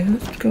 Okay,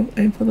 let's go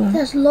aim for that.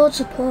 There's loads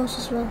of paws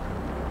as well.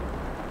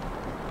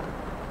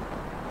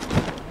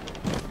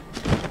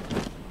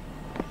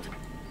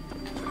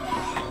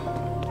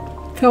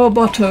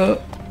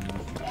 Camobatures.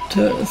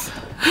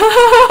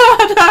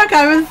 I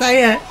can't even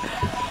say it.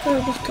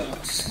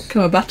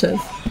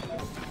 Camobatures.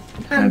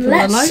 And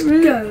let's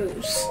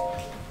go.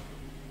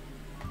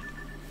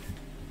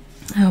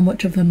 How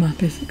much of the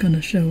map is it going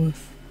to show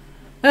us?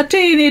 A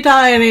teeny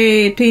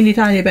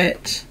tiny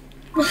bit.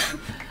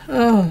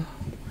 Oh.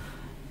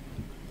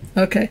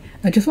 Okay,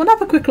 I just want to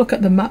have a quick look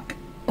at the map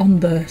on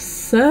the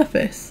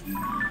surface.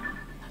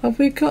 Have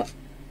we got...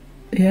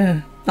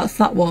 Yeah, that's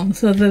that one.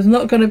 So there's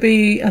not going to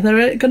be... Are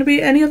there going to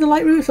be any other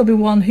light routes? There'll be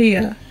one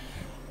here.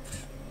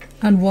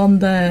 And one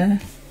there.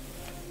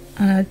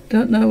 And I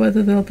don't know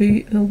whether there'll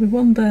be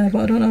one there,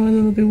 but I don't know whether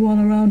there'll be one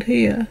around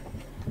here.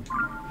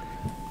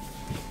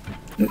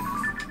 Oops.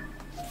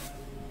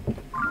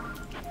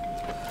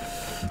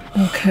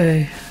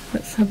 Okay,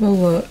 let's have a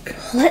look.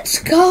 Let's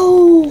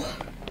go!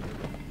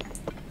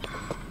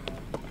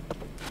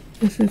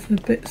 This is a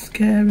bit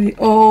scary.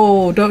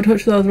 Oh, don't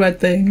touch those red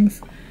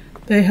things.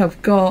 They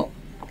have got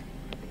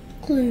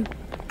Gloom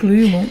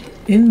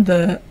in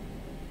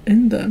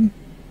them.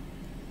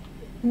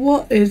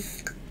 What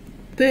is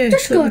this?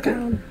 Just go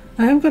down.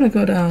 I am going to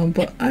go down,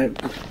 but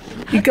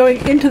you're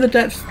going into the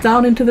depths,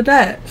 down into the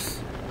depths.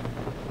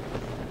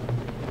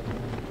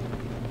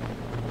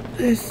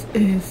 This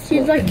is...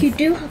 Seems like you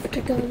do have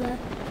to go there.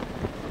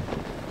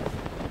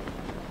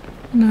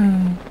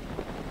 No.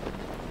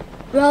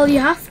 Well, you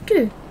have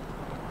to.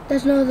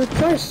 There's no other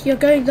choice. You're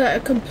going the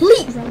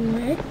complete wrong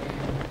way.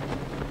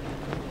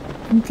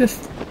 I'm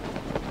just...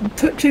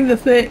 Touching the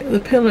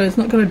pillar is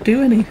not going to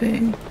do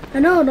anything. I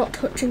know not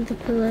touching the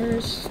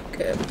pillars.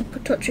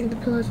 Touching the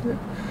pillars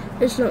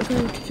is not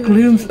going to do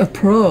Gloom's anything.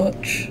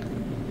 approach.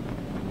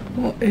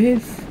 What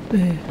is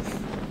this?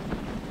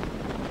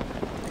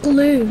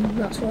 Gloom,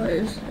 that's what it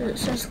is. It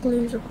says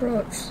Gloom's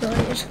approach, so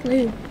it's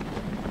Gloom.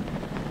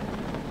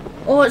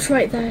 Oh, it's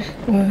right there.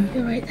 Where?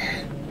 You're right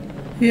there.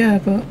 Yeah,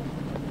 but...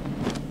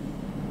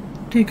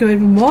 Do you go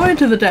even more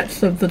into the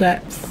depths of the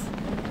depths?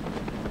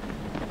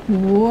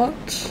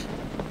 What?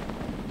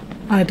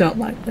 I don't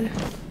like this.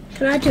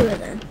 Can I do it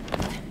then?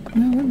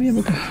 No, let me have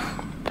a go.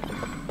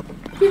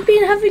 You've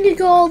been having to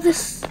go all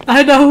this...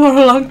 I know, for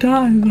a long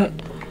time, but...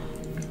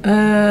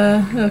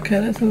 okay,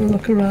 let's have a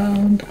look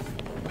around.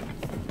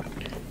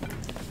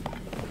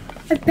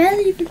 I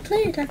barely even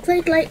played. I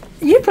played like...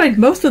 You played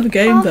most of the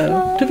game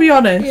though, to be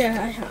honest.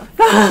 Yeah, I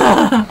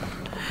have.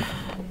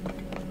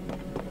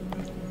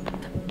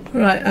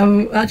 Right,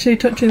 I'm actually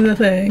touching the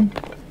thing.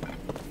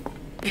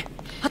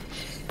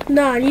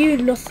 Nah, I knew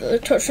nothing.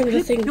 Touching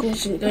the thing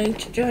wasn't going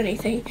to do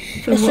anything.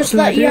 So it's what just do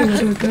that I do? you Where have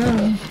do to... we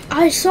go?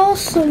 I saw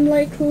some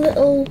like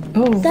little depth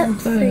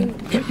over there. thing.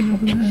 Getting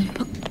over there.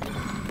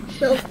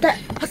 Little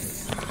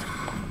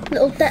depth.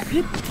 Little depth.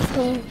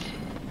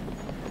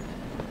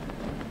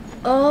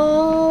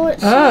 Oh,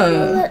 it's an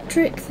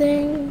electric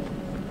thing.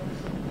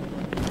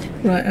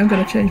 Right, I'm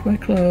going to change my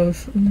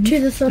clothes. To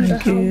the thunder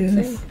helm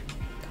thing.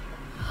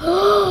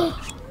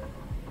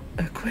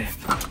 Equip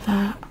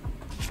that.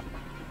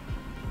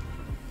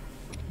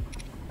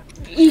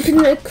 You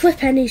can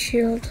equip any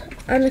shield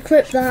and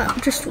equip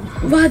that just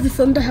by the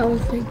thunder helm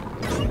thing.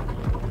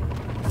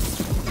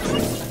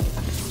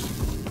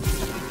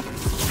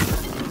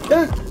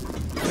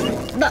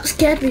 That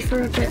scared me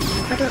for a bit.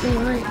 I don't know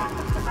why.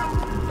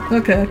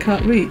 Okay, I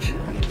can't reach.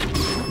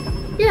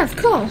 Yeah, of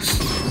course.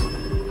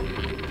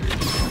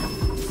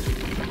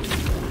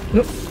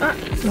 Oop,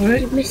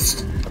 sorry. You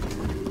missed.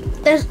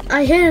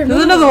 I hear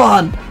There's another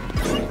one!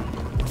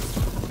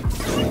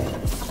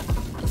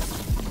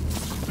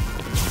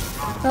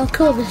 I'll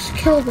kill this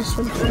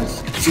one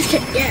first. Shoot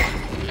it, yeah!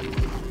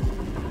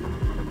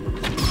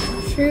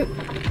 Shoot.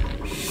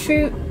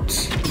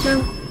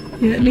 No.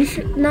 Yeah,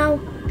 Shoot, no.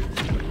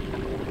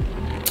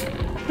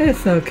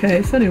 It's okay,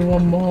 it's only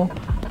one more.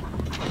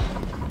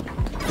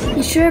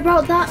 You sure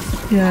about that?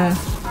 Yeah.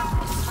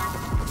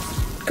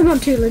 Come on,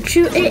 Tulin,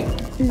 shoot it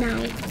now.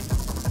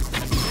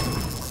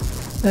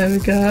 There we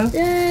go.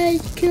 Yay, you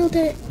killed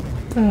it.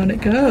 Down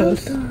it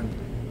goes. Well done.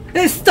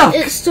 It's stuck!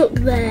 It's stuck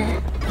there.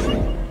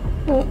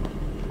 What?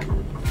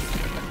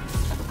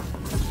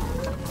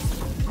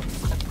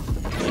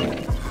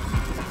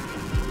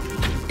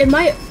 It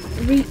might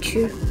reach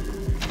you.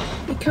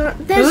 You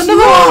can't. There's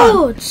another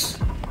loads!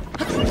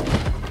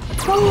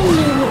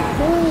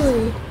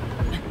 Holy.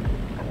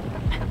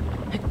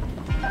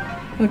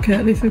 Okay,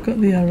 at least we've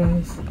got the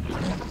arrows.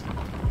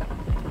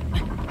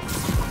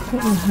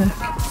 What the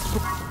heck?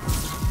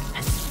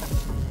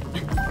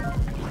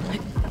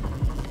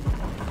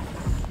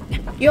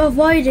 You're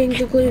avoiding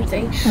the gloom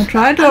thing. I'm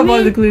trying to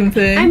avoid the gloom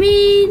thing. I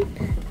mean,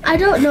 I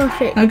don't know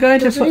if it I'm going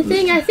does to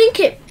anything. I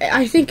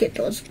think it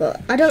does,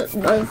 but I don't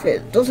know if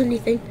it does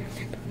anything.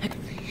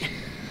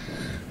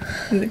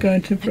 Is it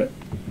going to...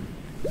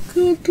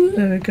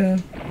 There we go.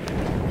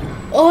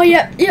 Oh,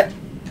 yep.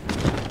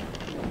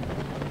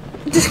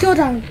 Just go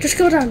down.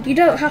 You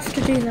don't have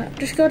to do that.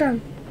 Just go down.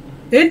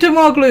 Into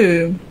more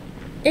gloom!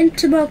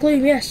 Into more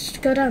gloom, yes.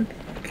 Go down.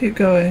 Keep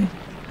going.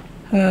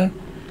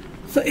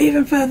 So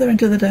even further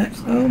into the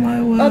depths. Oh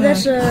my word. Oh,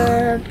 there's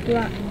a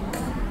black.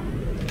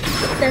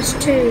 There's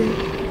two.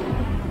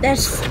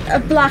 There's a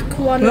black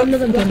one, Oops,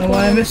 another I black don't know one.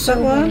 why I and a missed that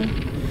silver one.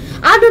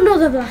 And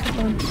another black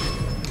one.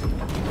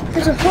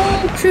 There's a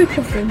whole troop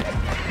of them.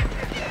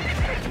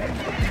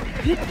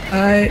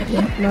 I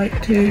would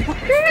like to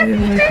stay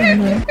away from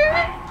them.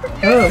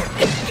 Oh,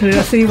 should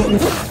I see what the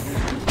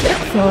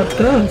sword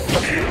does?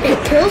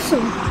 It kills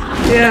them.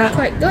 Yeah,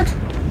 Quite good.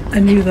 I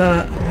knew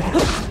that.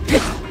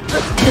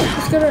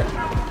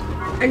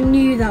 I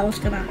knew that was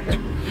gonna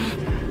happen.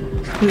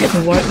 It's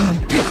a white one.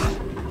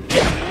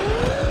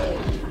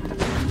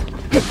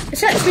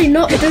 It's actually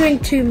not doing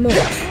too much.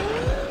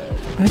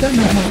 I don't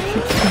know how much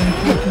it's going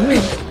to do.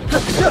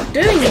 It's not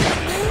doing it.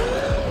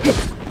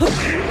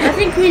 I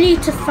think we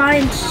need to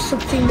find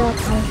something more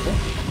powerful.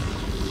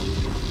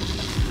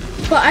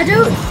 But I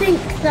don't think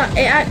that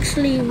it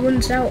actually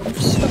runs out of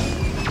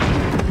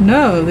stuff.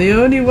 No, the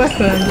only weapon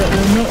that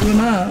will not run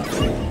out.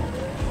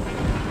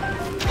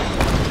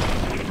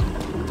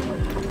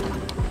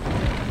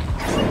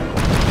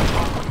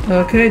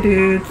 Okay,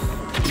 dudes.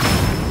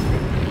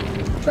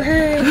 But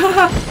hey,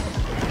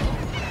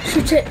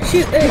 shoot it.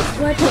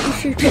 Why don't you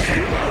shoot it?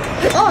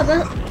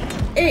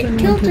 Oh, it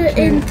killed it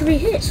in 3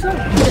 hits. Oh,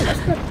 that's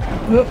good.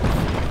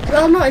 Oh,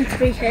 Well, not in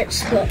 3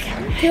 hits, but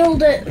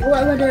killed it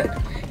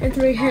in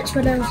 3 hits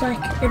when I was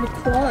like in a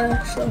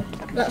quarter, so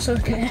that's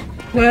okay.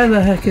 where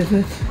the heck is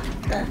it?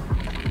 There.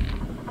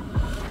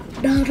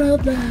 Down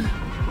there.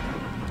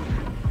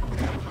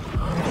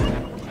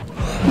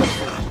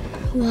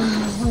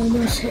 Wow,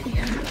 almost hit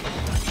you.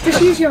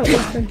 Just use your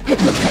weapon.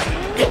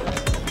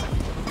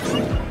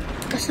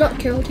 It's not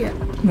killed yet.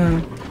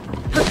 No.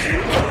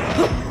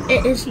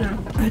 It is now.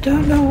 I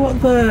don't know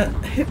what the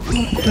hit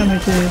point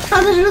damage is.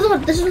 Oh,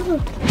 there's another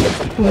one.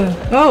 Where?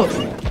 Oh!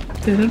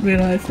 Didn't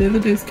realise the other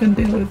dudes can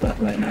deal with that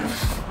right now.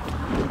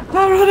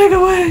 I'm running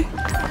away!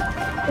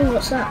 Oh,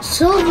 what's that?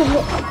 Silver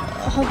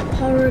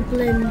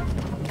horriblin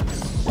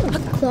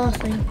claw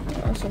thing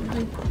or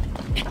something.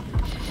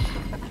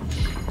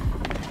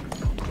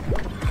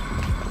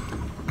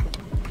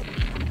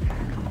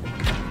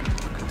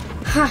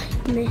 Ha!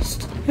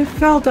 Missed. It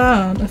fell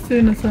down as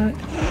soon as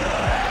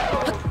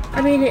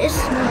I mean, it is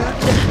smart.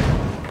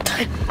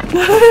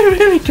 I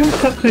really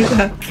jumped up like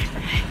that.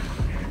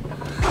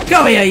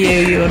 Come here,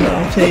 you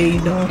naughty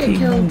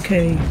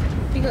monkey.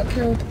 You got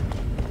killed.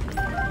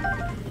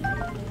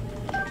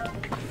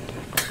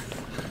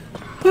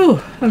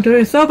 Oh, I'm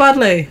doing so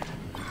badly.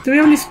 Do we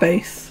have any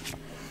space?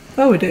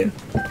 Oh, we do.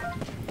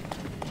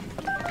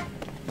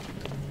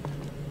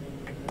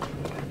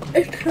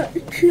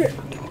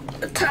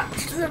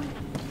 Attach them.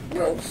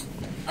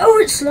 Oh,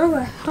 it's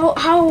slower.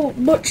 How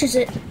much is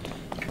it?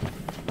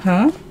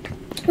 Huh?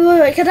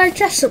 Wait, can I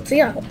test something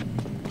out?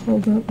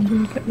 Hold up, I'm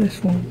gonna get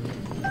this one.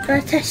 Can I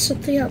test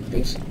something out,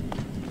 please?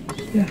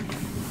 Yeah.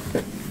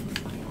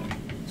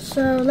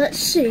 So, let's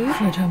see.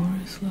 Sledgehammer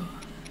is slower.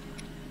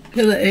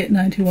 Get the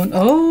 891.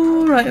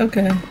 Oh, right,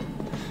 okay.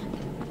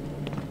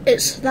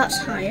 That's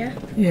higher.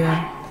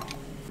 Yeah.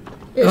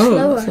 It's Oh,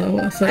 lower. that's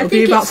lower. So I it'll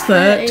think be about it's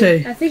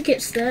 30. I think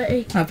it's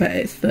 30. I bet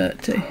it's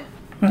 30.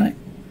 Right.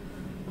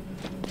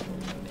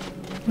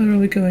 Where are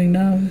we going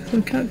now?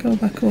 We can't go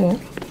back up.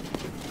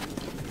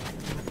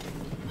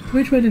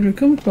 Which way did we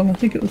come from? I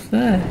think it was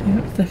there. Yeah,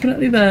 it's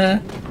definitely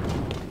there.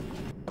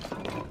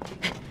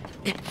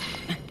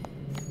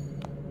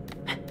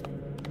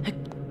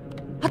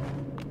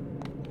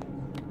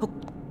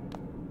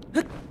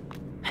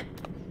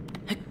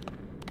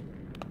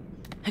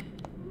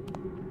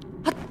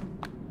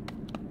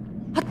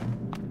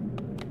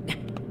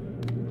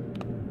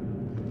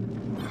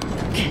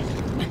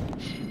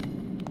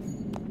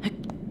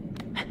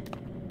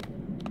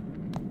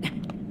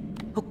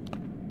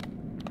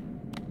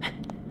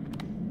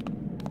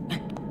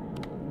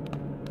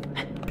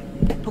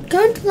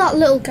 that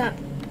little gap.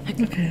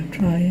 Okay, I'm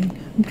trying.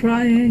 I'm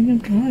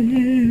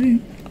trying.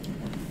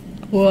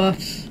 What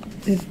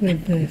is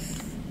with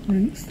this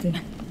root stuff?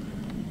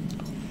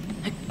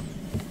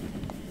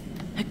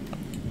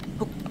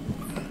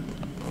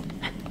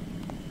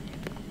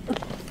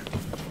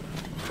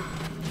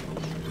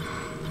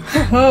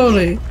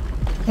 Holy.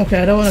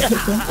 Okay, I don't want to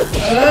touch them.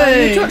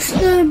 Hey! You touched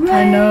them,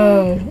 right? I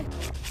know.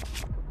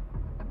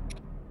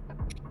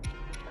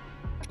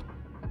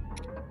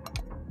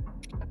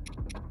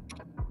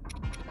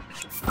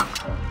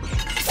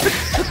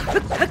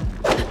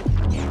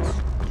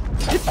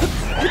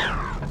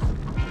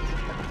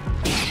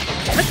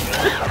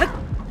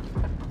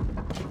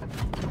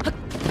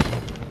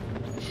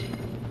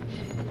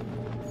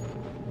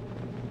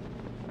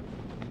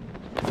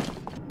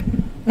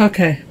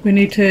 Okay, we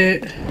need to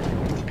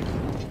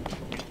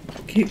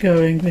keep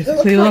going.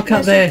 Basically, look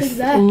at this.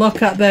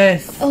 Look at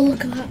this. Oh,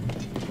 look at that.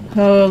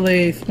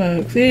 Holy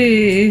smokes!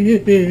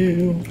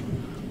 Ew.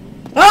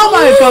 Oh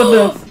my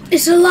goodness!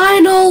 It's a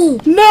Lionel.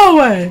 No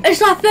way!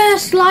 It's our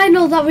first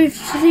Lionel that we've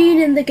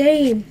seen in the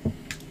game,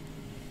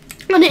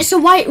 and it's a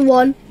white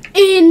one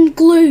in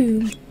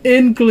Gloom.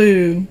 In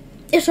Gloom.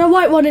 It's a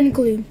white one in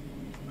Gloom.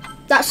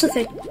 That's the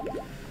thing.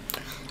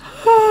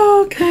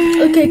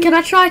 Okay. Okay, can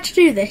I try to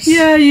do this?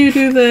 Yeah, you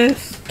do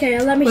this. Okay,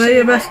 let me Wear say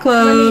your best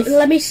clothes.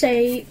 Let me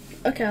say.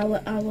 Okay, I'll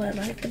wear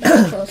my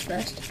best clothes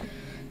first.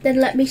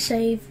 Then let me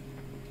save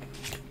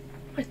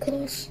my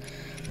clothes.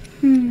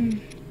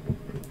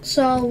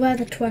 So I'll wear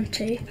the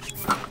 20,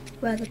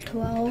 wear the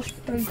 12,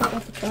 and that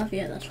was the 12.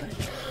 Yeah, that's right.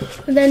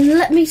 And then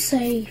let me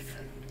save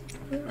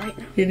right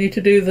now. You need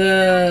to do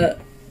the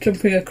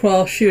jumping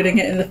across, shooting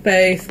it in the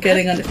face,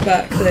 getting on its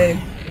back thing.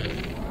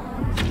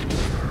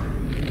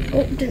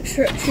 Oh, didn't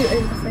shoot it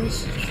in the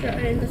face. Shot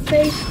it in the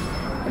face,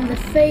 in the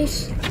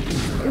face,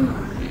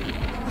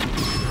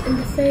 in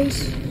the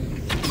face,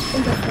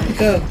 in the face.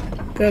 Go.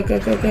 Go, go,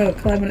 go, go.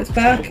 Climb on its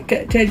back.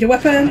 Change your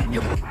weapon.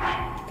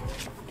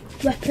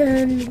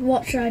 Weapon,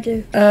 what should I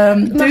do?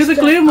 Do the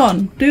Gloom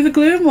one. Do the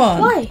Gloom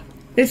one. Why?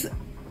 It's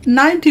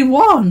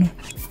 91.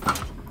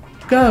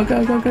 Go,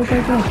 go, go, go, go,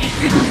 go.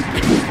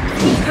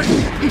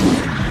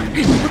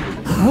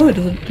 Oh, it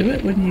doesn't do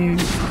it when you...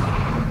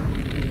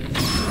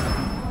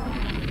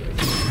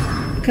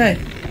 Okay.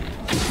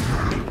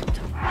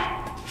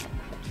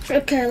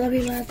 Okay, let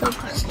me wear the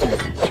master.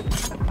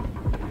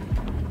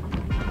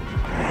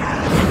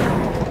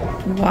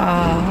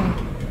 Wow.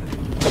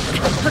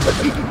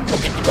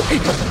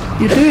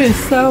 You're doing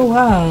so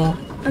well.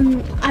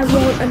 I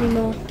won't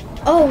anymore.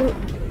 Oh,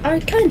 I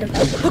kind of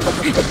am.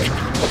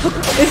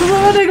 It's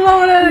running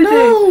low on energy.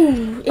 No,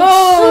 it's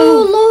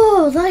so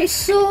low. That is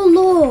so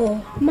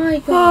low. My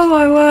God. Oh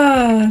my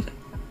word.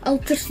 I'll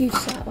just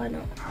use that. Why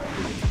not?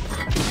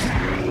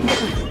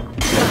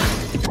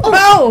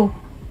 Oh!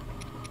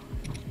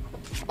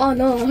 Oh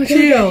no, I'm gonna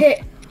get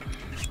hit.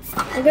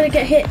 I'm gonna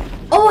get hit.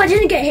 Oh, I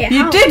didn't get hit.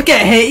 You How? did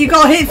get hit. You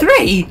got hit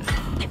 3.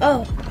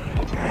 Oh.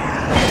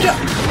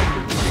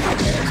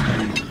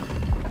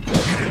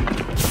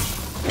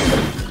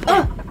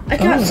 Oh, I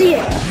can't see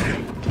it.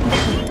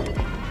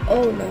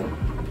 Oh no.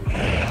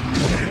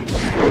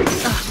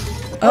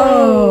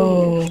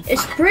 Oh.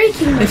 It's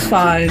breaking. It's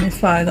fine. It's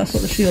fine. That's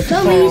what the shield's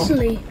So for.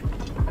 easily.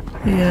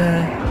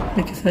 Yeah.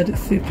 Like I said,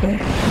 it's super.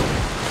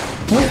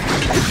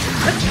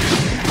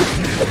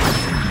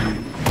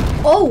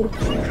 Oh.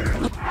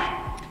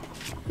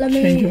 Let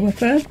me Change your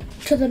weapon.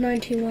 to the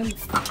 91.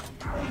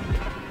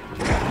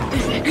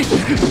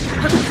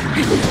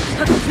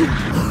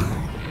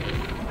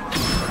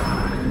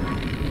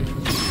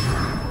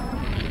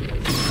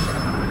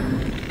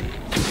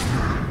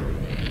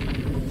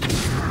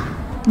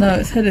 No,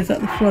 its head is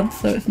at the front,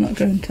 so it's not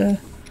going to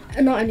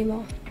Not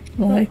anymore.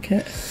 like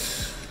it.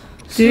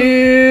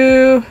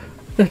 Do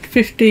the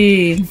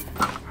 15.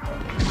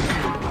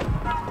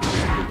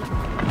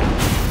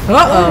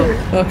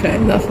 Uh-oh. Okay,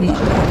 that's not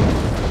bad.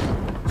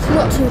 It's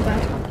not too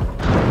bad.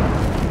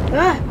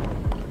 Ah.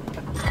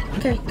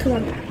 Okay, come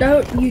on.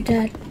 Don't you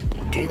dare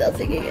do that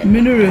thing again.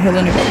 Minoru has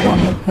only got one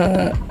of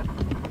her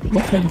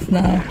weapons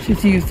now.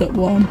 She's used up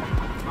one.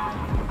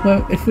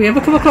 Well, if we ever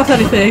come across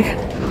anything...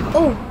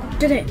 Oh,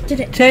 did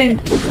it? Change.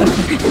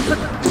 Okay.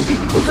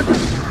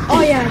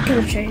 Oh yeah, I could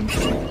have changed.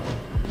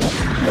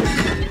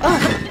 Oh,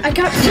 I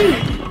can't see.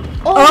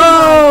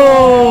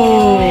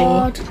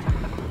 Oh!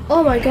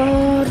 Oh my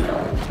god.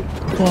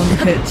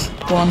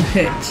 One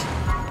hit.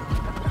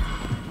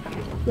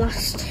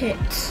 Last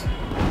hit.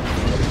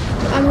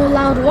 I'm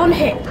allowed one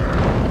hit.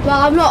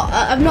 Well, I'm not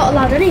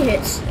allowed any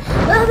hits.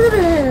 That would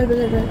have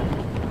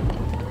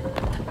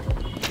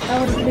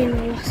been the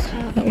last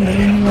time. That would have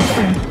been the last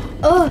one.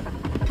 Oh,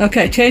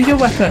 Okay, change your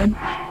weapon.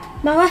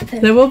 my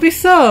weapon. There will be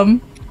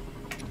some.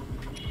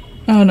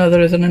 Oh no, there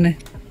isn't any.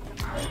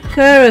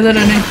 There isn't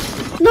any.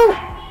 No.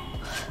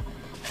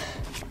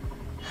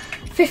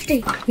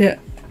 50. Yeah.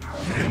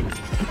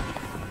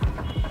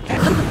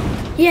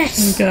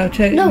 Yes. There we go,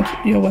 change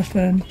your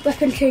weapon.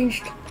 Weapon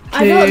changed.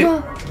 I don't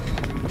know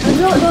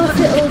if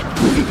it'll.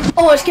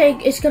 Oh,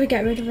 it's gonna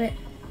get rid of it.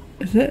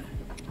 Is it?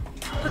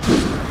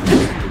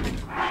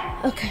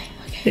 Okay.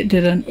 It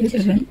didn't. It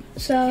didn't.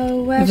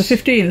 So where's... There's a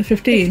 15. There's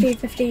 15.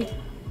 15.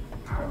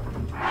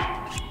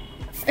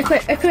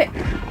 Equip.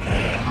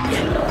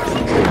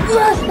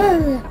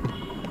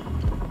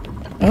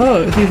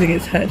 Oh, it's using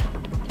its head.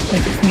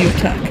 Like its new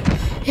attack.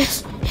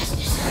 Yes.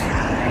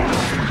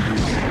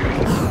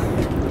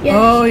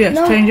 Oh yes,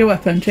 no. Change your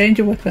weapon.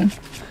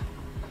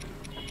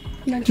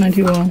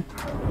 91.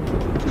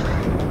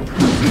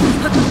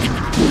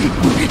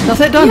 That's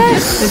it, done.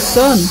 Yes. It's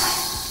done.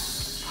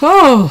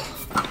 Oh!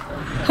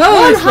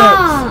 One It's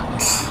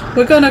heart!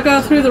 We're gonna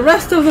go through the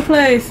rest of the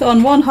place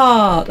on 1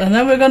 heart, and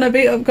then we're gonna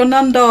beat up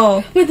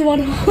Gonando With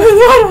 1 heart. with 1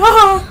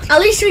 heart! At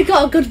least we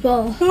got a good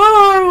ball. Oh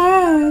my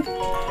word!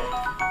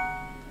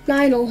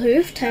 Lionel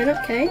hoof, 10,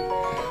 okay.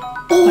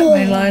 Let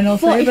me Lionel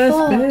save us.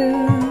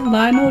 44.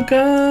 Lionel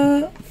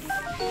go!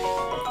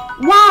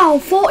 Wow,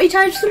 40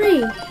 times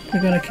 3.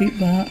 We're gonna keep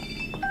that.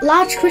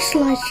 Large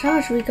crystallized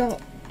charge we got.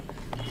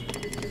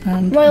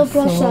 And Royal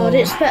Broadsword,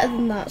 it's better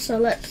than that, so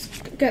let's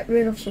get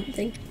rid of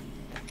something.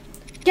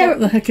 What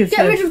the heck is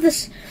Get this? rid of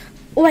this.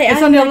 Wait,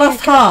 It's on your last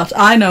heart.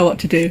 I know what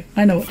to do.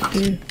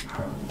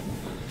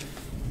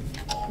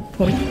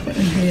 Put it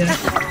in here.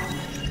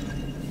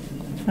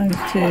 Times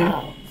 2.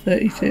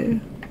 32.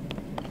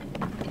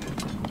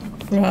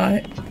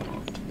 Right.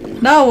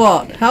 Now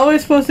what? How are we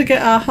supposed to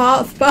get our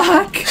hearts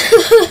back?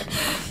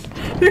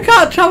 We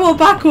can't travel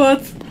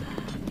backwards.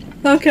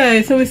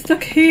 Okay, so we're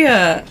stuck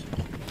here.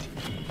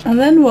 And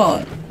then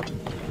what?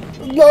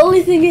 The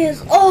only thing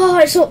is,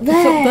 it's up there.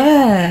 It's up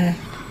there.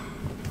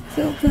 It's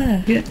up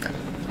there. Yeah.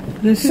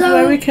 This is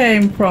where we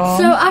came from.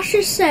 So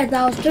Ashes said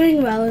that I was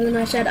doing well, and then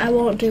I said I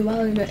won't do well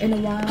in a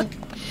while.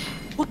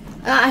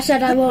 I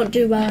said I won't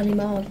do well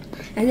anymore,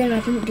 and then I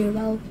didn't do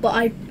well.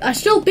 But I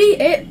still beat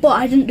it, but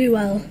I didn't do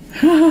well.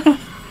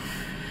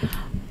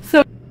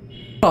 So,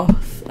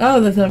 oh,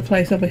 there's a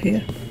place over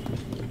here.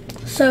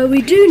 So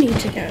we do need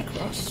to get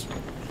across.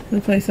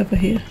 There's a place over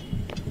here.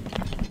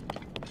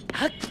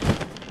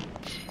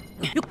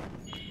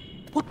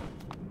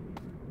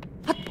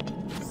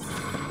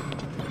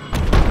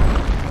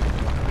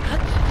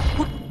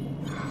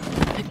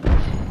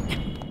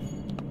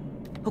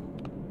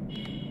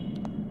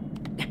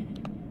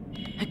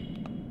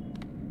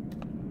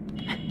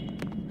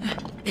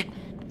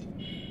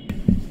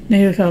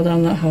 Nearly fell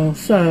down that hole,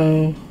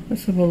 so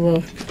let's have a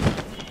look.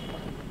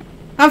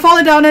 I'm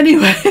falling down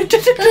anyway!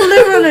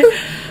 Literally!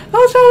 I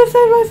was trying to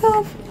save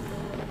myself!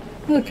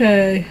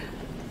 Okay.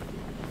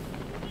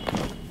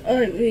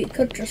 We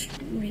could just...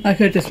 I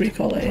could just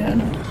recall it, yeah.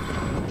 No.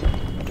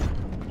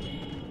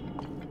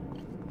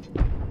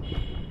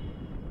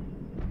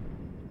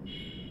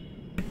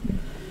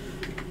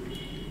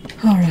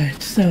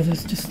 Alright, so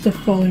there's just stuff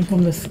falling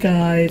from the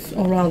skies,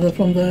 or rather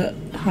from the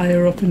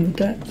higher up in the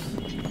depths.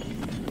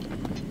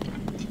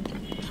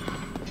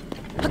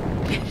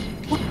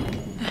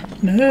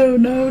 No,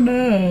 no,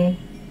 no.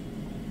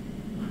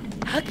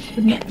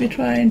 Should not be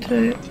trying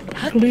to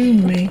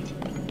gloom me.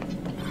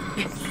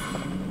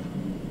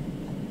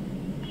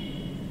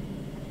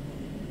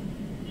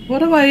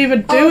 What am I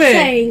even doing? I was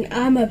saying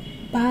I'm a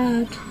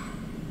bad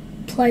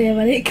player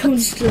when it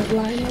comes to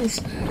liners.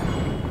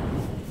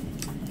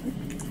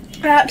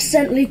 I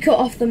accidentally cut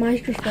off the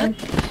microphone.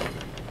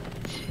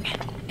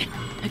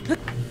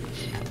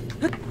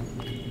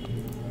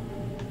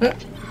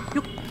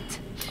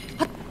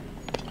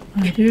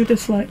 I do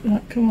dislike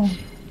that, come on.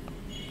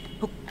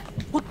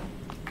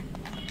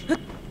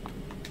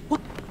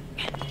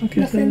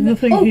 Okay, so there's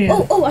nothing here.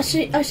 Oh, I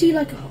see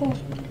like a hole.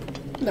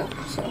 No,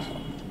 it's not a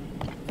hole.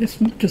 It's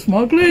just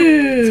more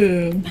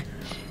gloom.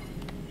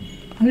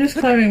 I'm just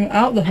climbing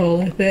out the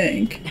hole, I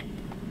think.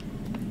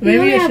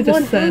 Maybe I should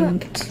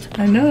ascend.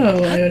 I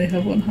know I only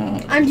have 1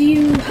 heart. And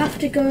you have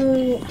to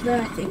go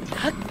there, I think.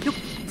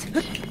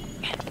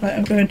 Right,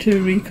 I'm going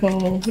to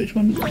recall which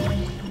one.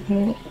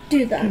 Oh,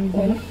 Do that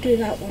one. Do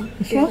that one.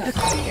 This Do one? that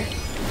one, yeah.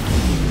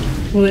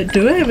 will it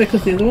do it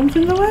because the other one's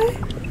in the way?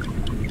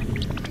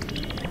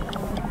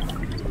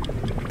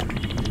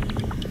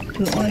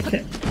 Doesn't like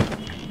it.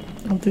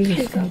 I'll do Do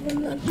this that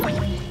one. one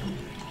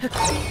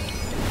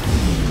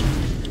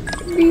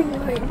then.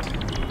 Rewind.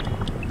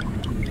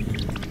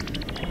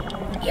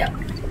 Yep.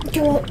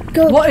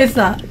 Go. What is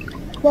that?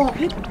 What?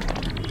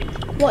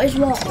 What is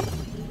what?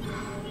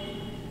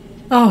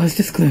 Oh, it's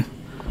just glue.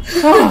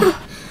 Oh,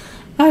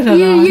 I don't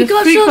know. I You just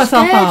got freaked so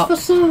myself scared out.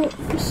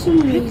 for some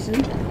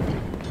reason.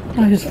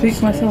 I just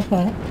freaked myself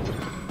out.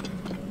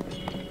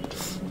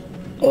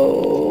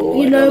 Oh,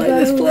 You I know don't like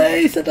this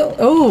place. I don't.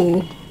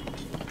 Oh,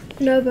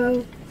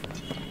 Nobo.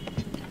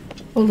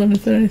 hold on.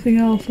 Is there anything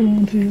else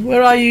around here?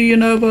 Where are you,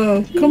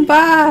 Yonobo? Come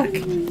back.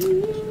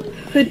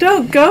 They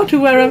don't go to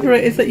wherever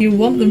it is that you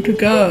want them to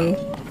go.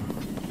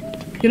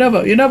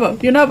 Yonobo, Yonobo,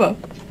 Yonobo.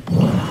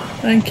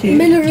 Thank you.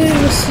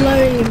 Minaru was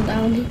slowing him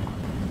down.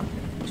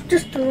 It's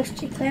just a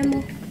rusty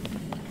claymore.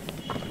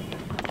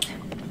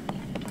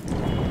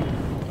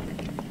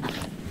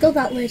 Go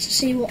that way to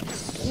see what.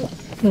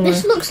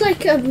 This looks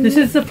like a. This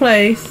is the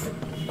place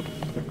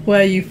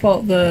where you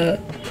fought the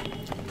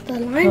the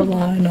line.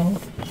 Lionel.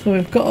 So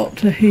we've got up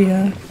to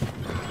here.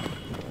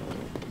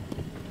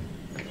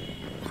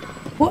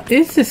 What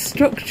is this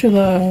structure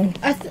though?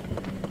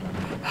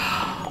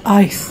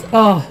 Ice.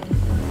 Oh.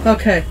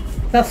 Okay.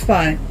 That's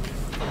fine.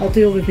 I'll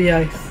deal with the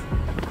ice.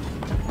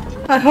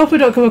 I hope we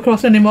don't come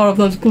across any more of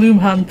those gloom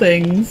hand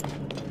things.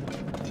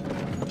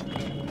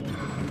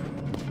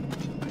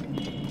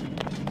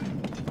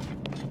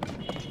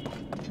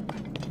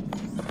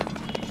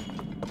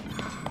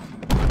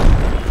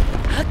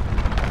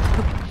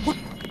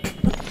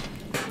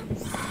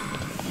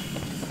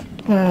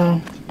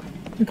 Well,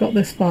 we got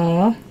this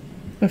far.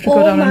 We have to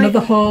go down another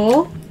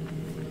hole.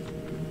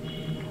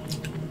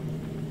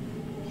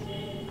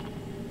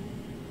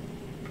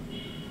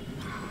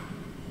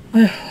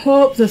 I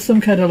hope there's some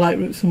kind of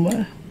Lightroot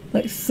somewhere.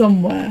 Like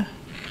somewhere.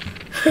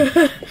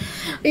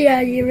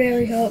 Yeah, you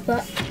really hope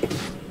that.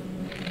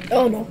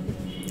 Oh no.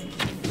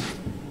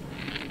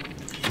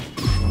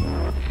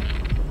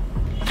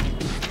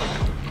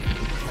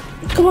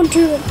 Come on,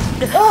 do it.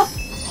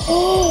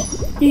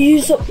 Oh, you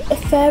used up a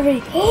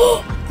fairy.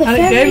 Oh, the And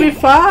fairy. it gave me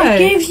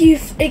 5.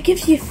 It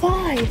gives you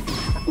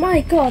 5.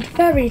 My God,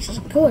 fairies is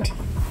good.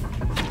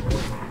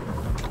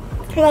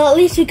 Well, at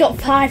least we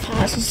got 5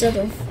 hearts instead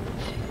of.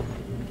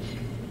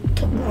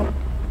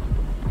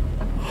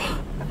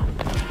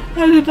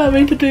 I did not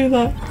mean to do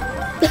that.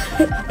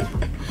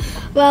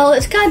 Well,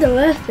 it's kind of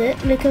worth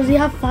it because you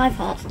have 5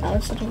 hearts now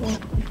instead of 1.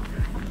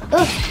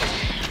 Oh,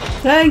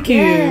 Thank you.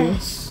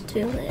 yes,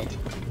 Tulin.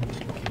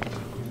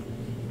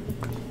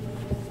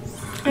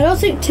 I don't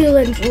think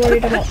Tulin's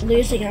worried about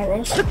losing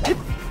arrows. I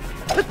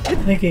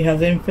think he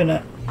has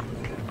infinite.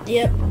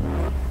 Yep.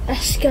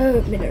 Let's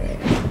go, mineral.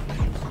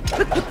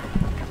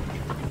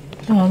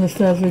 On the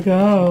stairs we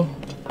go.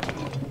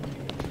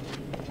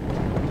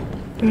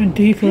 Going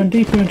deeper and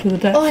deeper into the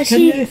depths. Oh, I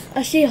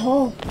see a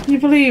hole. Can you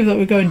believe that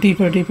we're going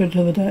deeper and deeper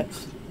into the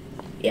depths?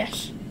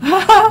 Yes.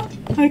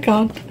 I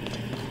can't.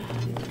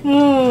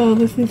 Oh,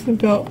 this needs to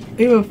go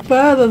even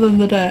further than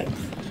the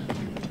depths.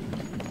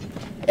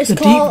 It's The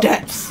called, deep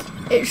depths.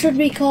 It should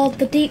be called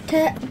the deep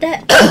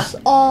depths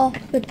or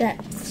the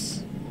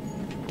depths.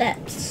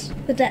 Depths.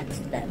 The depths.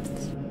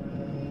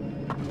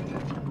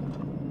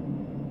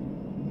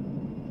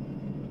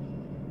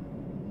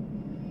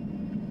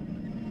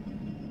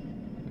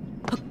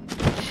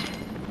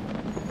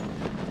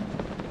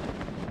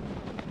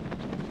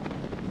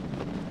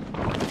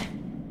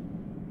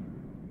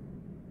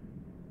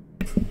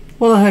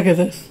 What the heck is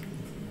this?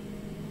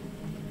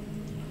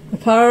 The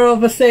power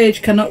of a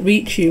sage cannot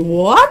reach you.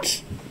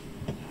 What?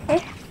 Huh?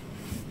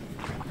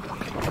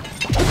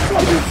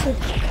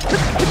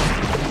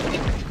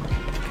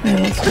 Yeah,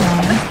 that's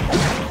fine.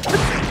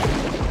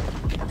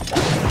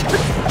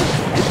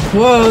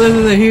 Whoa, this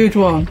is a huge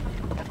one.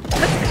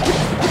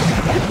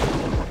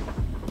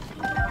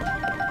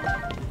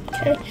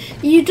 Okay.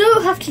 You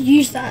don't have to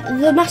use that.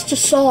 The Master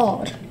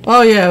Sword.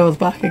 Oh yeah, I was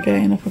back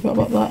again. I forgot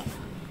about that.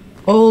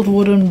 Old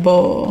wooden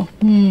bow.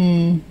 I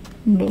don't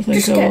think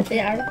Just I get will. the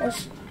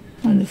arrows.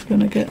 I'm just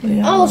gonna get the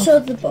arrows. Also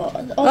the bow.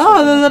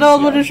 Oh, there's an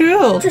old wooden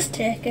shield. Just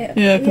take it.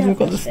 Yeah, because We we've have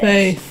got the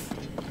space.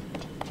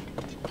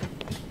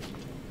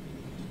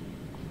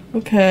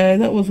 Okay,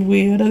 that was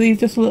weird. Are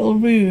these just little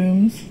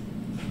rooms?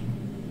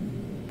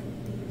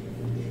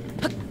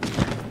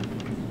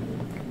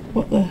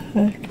 What the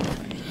heck?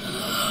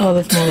 Oh,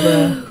 there's more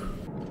there.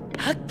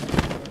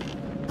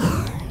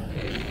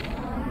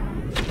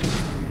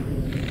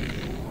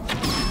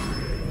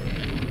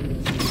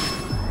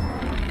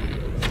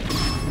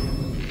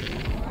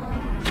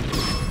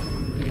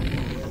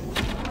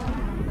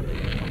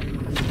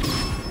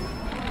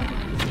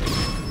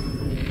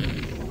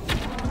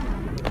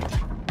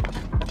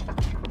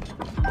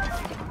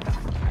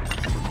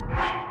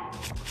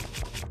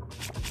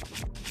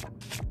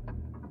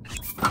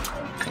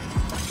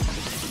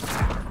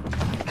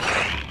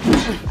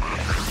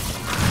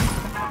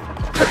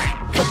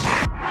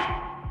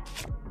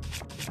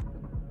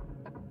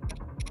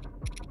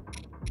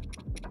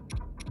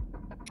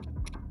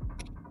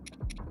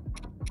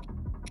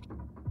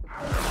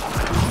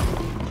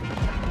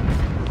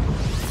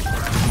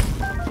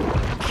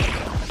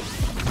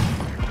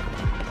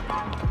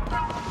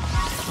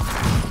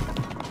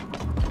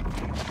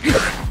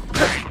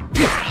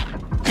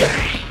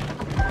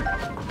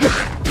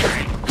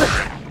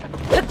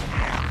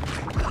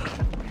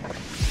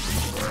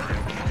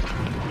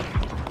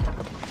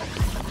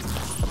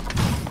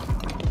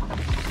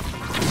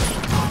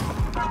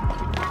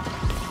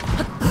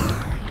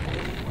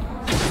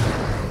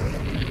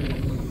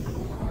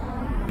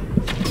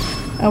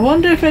 I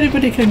wonder if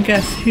anybody can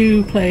guess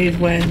who plays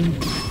when.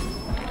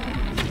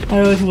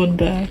 I always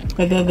wonder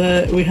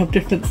whether we have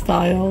different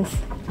styles.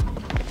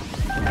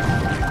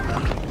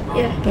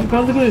 Yeah. Don't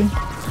grab the glue.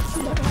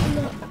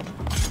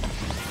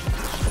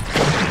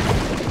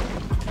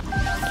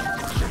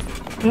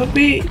 Don't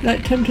be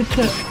like tempted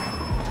to.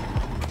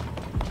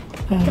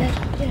 Oh,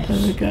 Yes.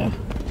 there we go.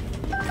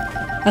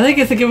 I think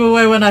it's a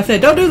giveaway when I say,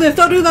 "Don't do this,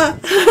 don't do that."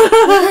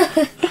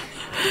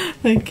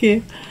 Thank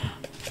you.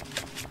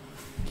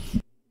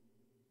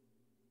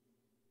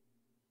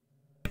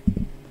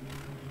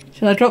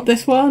 Shall I drop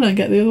this one and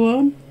get the other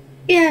one?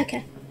 Yeah,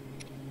 okay.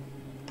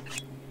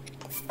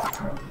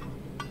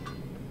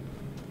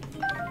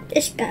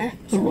 It's better.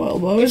 The royal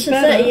bow It's is a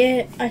better.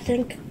 38, I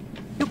think.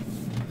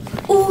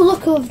 Oh,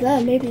 look over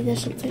there. Maybe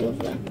there's something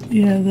over there.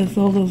 Yeah, there's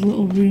all those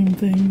little room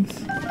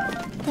things.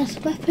 There's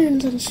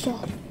weapons and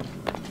stuff.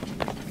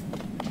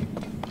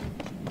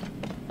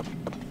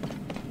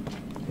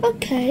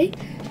 Okay.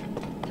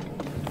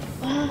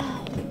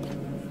 Wow.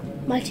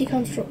 Mighty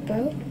construct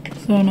bow.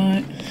 So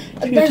nice.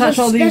 Should we There's attach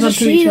a- all these there's a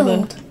onto each other?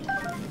 shield.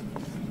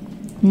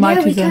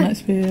 Mighty we Zone can.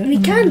 Spear. We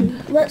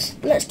can. Let's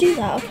do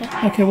that.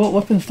 Okay. Okay, what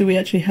weapons do we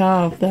actually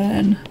have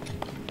then?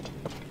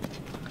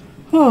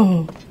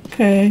 Oh,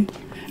 okay.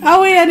 Are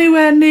we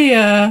anywhere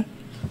near?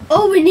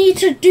 Oh, we need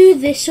to do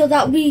this so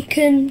that we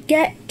can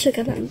get to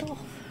Ganondorf.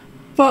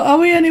 But are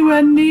we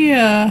anywhere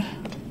near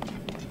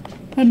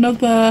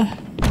another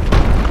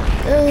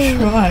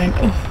shrine?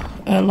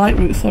 Oh,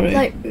 Lightroot, sorry.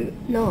 Lightroot.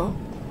 No,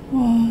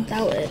 What?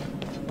 doubt it.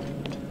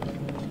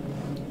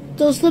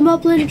 Does the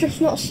moblin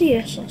just not see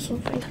us or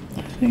something?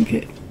 I think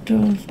it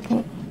does,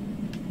 but...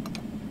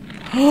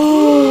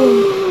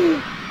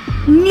 Oh!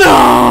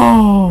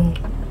 No!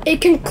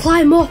 It can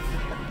climb up.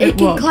 It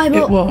can won't, climb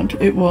it up.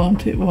 It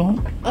won't.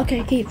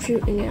 Okay, keep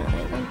shooting it at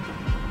it then.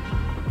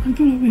 I'm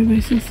gonna be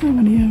wasting so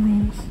many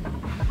arrows.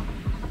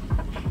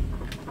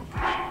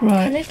 Can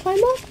Right. it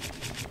climb up?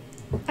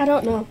 I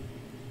don't know.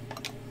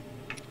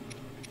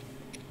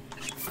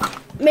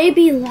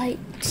 Maybe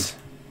light.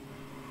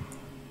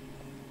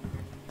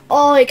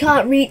 Oh, it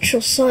can't reach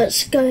us, so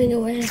it's going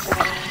away.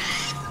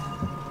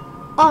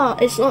 Oh,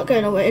 it's not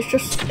going away, it's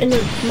just in a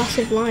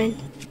massive line.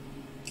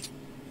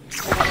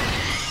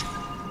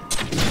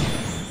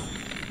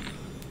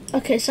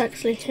 Okay, it's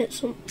actually hit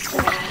something.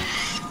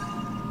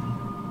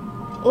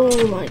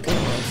 Oh my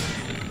god.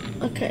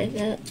 Okay,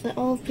 they're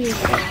all being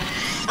hit.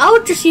 I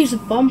would just use a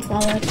bomb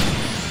flower.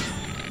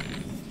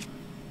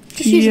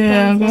 Just use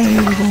Yeah, a I'm bomb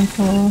gonna flower. use a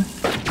bonfire.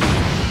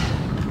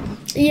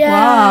 Yeah,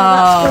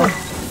 Wow. that's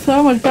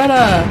So much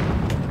better. good.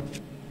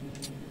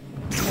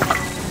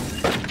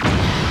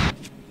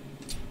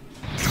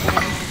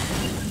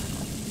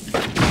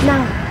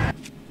 Now.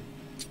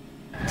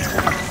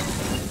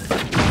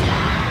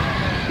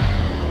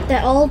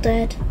 They're all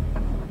dead.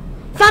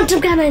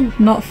 Phantom cannon!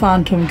 Not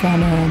phantom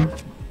cannon.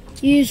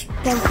 Use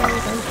bomb flower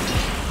then.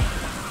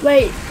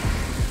 Wait.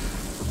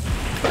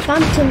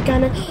 Phantom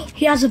cannon.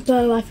 He has a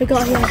bow. I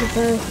forgot he has a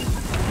bow.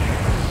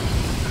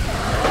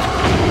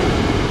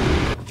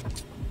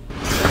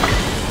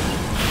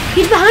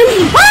 He's behind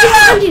you! He's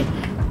behind you!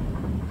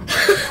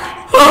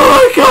 Oh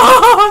my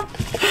god!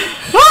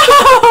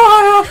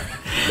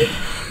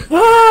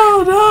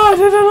 Oh no, I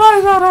didn't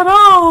like that at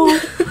all.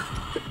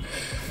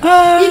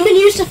 You can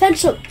use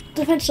defense up.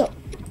 Defense up.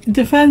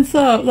 Defense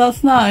up,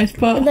 that's nice,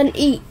 but And then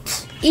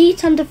eat.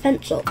 Eat and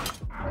defense up.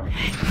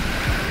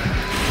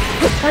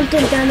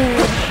 Phantom cannon.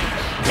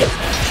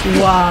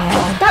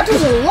 wow. That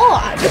does a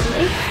lot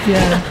actually.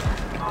 Yeah.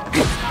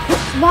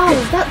 Wow,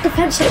 that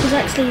defense up is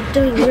actually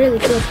doing really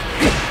good.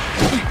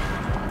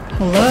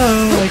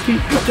 Hello, I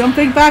keep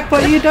jumping back,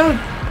 but you don't.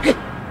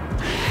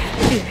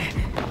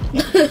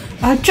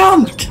 I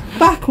jumped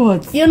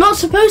backwards. You're not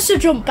supposed to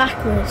jump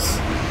backwards.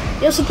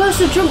 You're supposed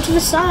to jump to the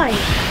side.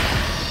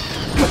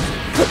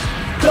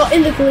 Not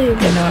in the gloom.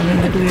 I know, I'm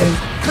in the gloom.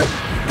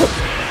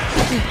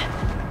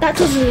 That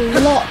does a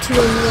lot to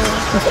him there.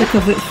 That's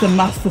because it's the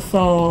Master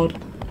Sword.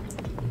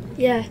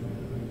 Yeah,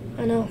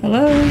 I know.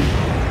 Hello?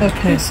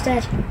 Okay.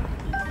 Instead.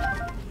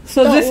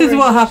 So Don't this is worry.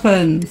 what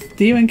happens.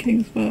 Demon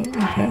King's bow.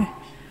 Okay.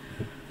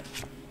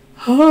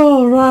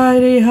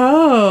 Alrighty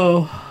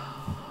ho.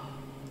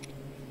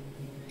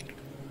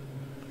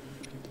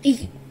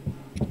 Eat.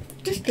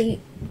 Just eat.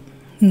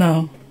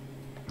 No.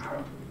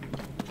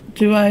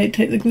 Do I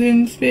take the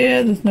gloom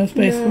sphere? There's no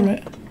space No. for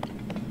it.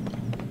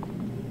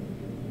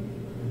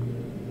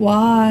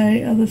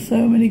 Why are there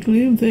so many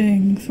gloom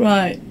things?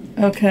 Right.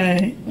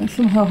 Okay. I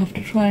somehow have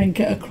to try and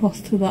get across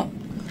to that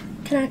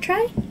Can I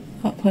try?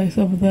 place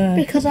over there.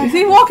 Because I Is he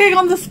have- walking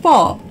on the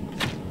spot?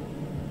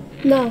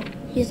 No,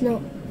 he's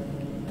not.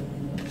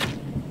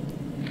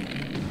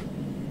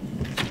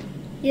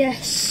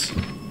 Yes,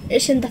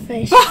 it's in the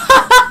face. That's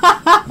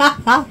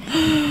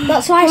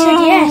why I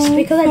said yes,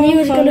 because I knew it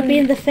was going to be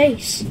in the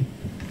face.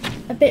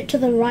 A bit to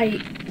the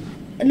right.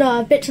 No,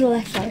 a bit to the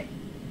left, sorry.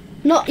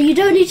 Not, you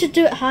don't need to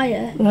do it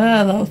higher.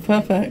 There, that was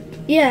perfect.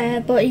 Yeah,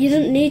 but you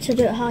didn't need to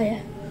do it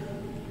higher.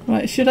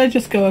 Right, should I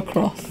just go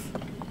across?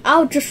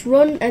 I'll just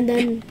run and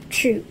then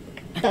shoot.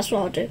 That's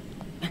what I'll do.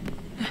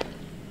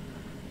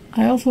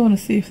 I also want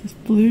to see if there's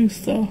blue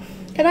stuff.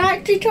 Can I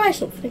actually try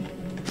something?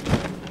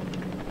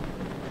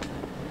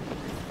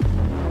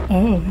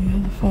 Oh, he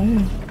has a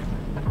fire.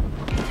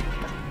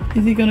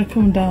 Is he going to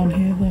come down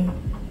here though?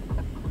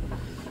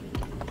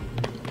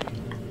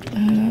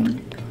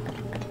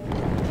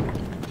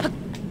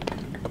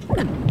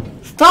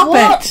 Stop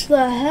What it!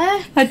 the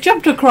heck? I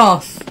jumped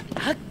across.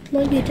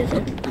 No, you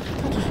didn't.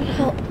 That doesn't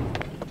help.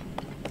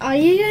 Are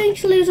you going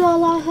to lose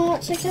all our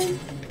hearts again?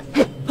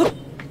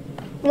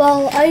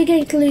 Well, are you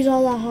going to lose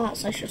all our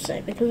hearts, I should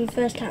say, because the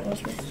first time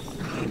was me.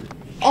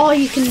 Or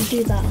you can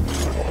do that.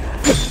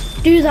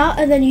 Do that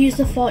and then use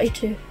the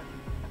 42.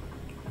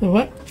 The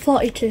what?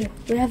 42.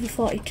 We have a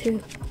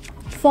 42.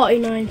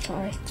 49,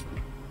 sorry.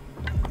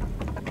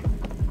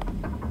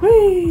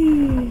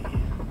 Whee!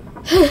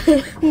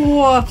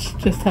 What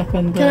just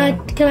happened there?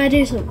 Can I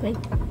do something?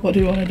 What do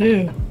you want to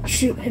do?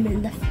 Shoot him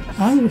in the face.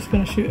 I'm just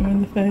going to shoot him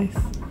in the face.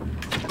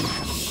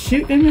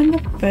 Shoot him in the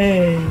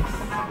face.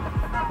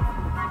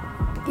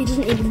 He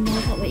doesn't even know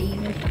that we're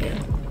even here.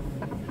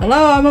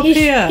 Hello, I'm up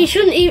here. He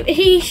shouldn't.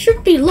 He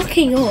should be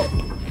looking up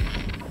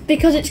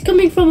because it's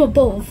coming from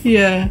above.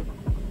 Yeah.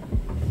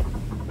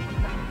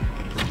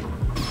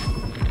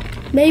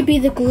 Maybe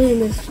the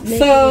gloom is.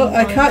 So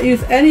I can't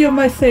use any of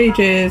my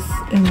sages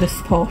in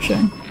this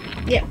portion.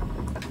 Yep.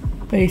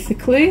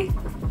 Basically.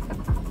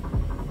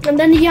 And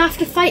then you have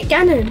to fight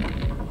Ganon.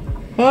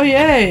 Oh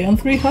yay! On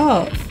 3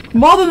 hearts.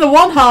 More than the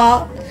 1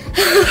 heart.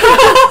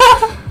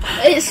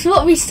 It's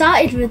what we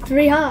started with,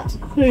 3 hearts.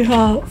 3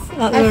 hearts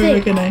at the very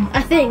beginning.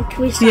 I think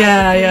we started.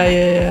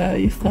 Yeah.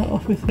 You start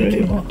off with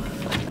 3 more.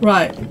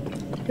 Right.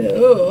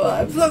 Oh,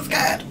 I'm so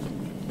scared.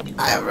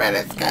 I'm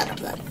really scared of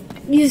this.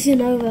 Use your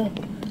Nova.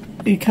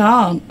 You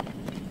can't.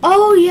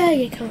 Oh yeah,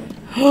 you can.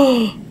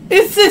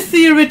 Is this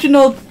the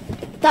original?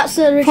 That's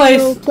the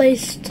original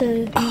place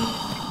to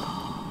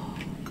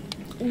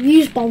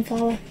use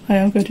Bonfire. I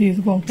am going to use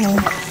a bonfire.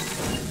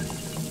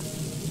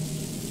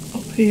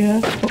 Up here,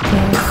 up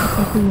there, up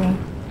everywhere.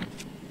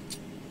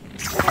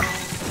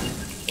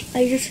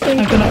 Are you just going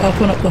I'm going to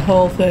open up the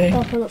whole thing.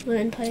 open up the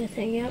entire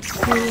thing? Yep.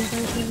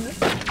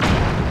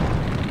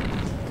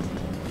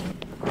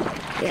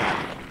 Yeah.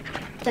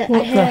 What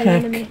the heck?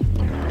 Enemy.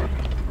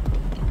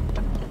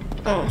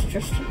 Oh, it's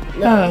just a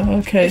little, Oh,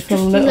 okay, it's a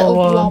just little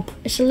one. blob.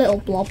 It's a little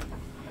blob.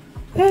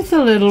 It's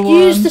a little one.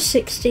 Use the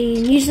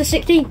 16. Use the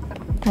 16.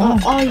 Oh.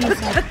 I'll use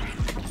that.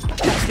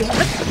 That's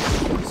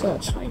one. So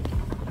that's fine.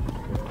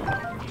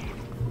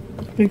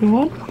 Bigger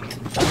one.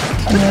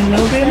 And then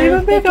there'll be an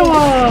even bigger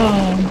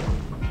one.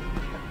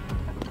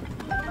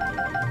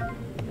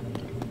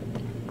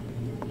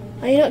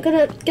 Are you not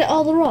gonna get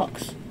all the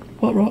rocks?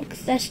 What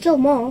rocks? There's still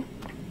more.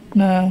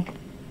 No.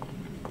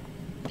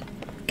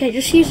 Okay,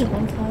 just use a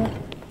bonfire.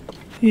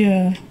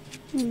 Yeah.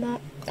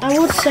 I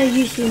would say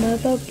use your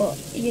Nova, but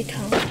you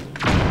can't.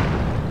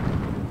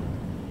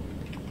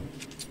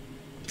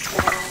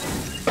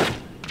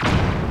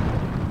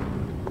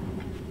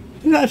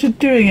 Is that actually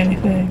doing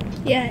anything?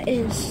 Yeah, it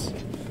is.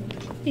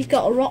 You've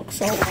got a rock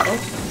salt though.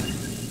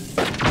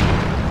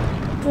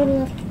 Go to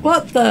left.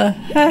 What the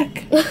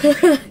heck?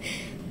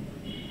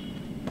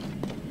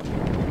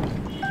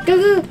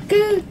 Go.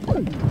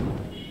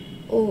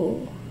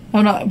 Oh.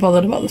 I'm not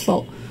bothered about the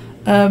salt.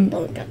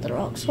 Don't get the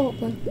rock salt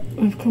then.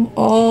 We've come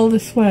all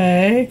this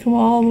way, come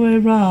all the way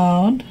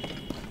round.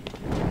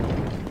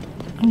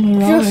 And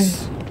where are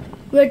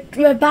we?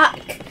 We're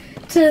back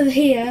to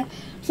here.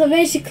 So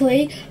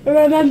basically,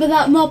 remember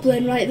that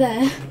moblin right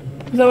there?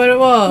 Is that where it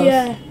was?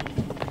 Yeah.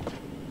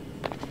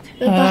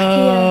 We're back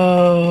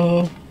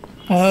Oh,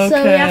 okay.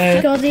 So we have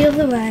to go the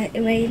other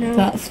way now.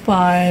 That's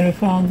fine, we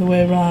found the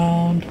way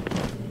round.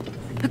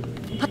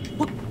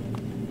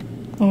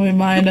 Oh, we're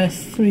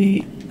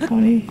 -3. How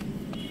many?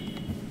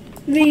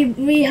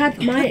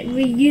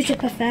 We used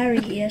up a fairy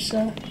here,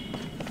 so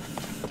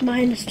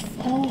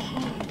 -4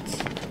 hearts.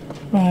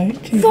 Right,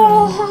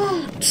 4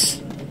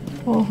 hearts!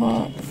 4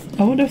 hearts.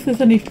 I wonder if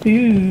there's any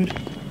food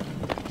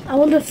I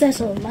wonder if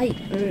there's a light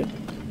route.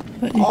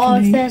 that you Or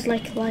can if eat. there's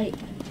like light.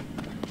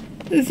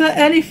 Is there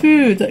any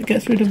food that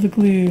gets rid of the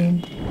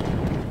gloom?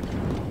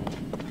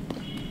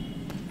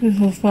 This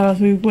is as far as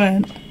we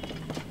went.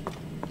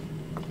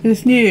 Is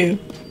this new?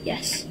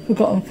 Yes.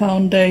 Forgotten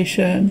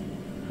Foundation.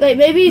 Wait,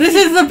 maybe if This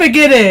is the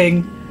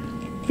beginning!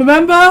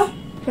 Remember?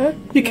 Huh?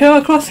 You came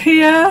across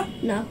here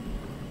No.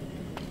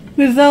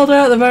 with Zelda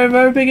at the very,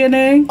 very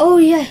beginning. Oh,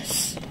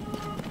 yes.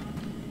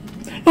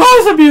 Oh,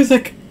 it's the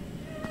music!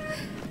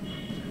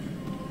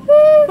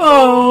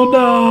 Oh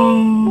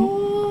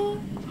no!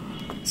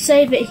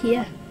 Save it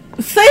here.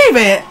 Save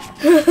it!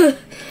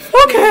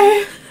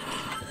 Okay!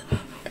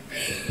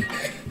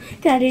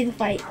 Can I do the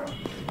fight?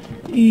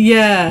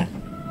 Yeah.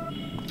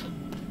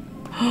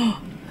 Oh.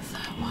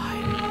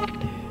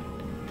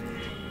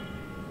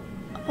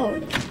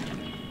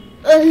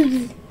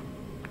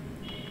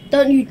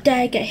 Don't you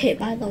dare get hit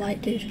by the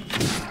light, dude.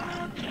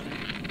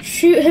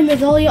 Shoot him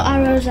with all your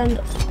arrows and...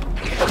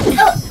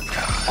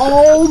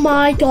 Oh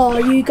my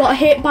god, you got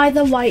hit by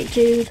the white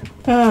dude.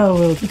 Oh,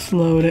 we'll just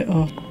load it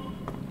up.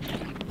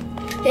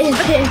 Hit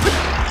him.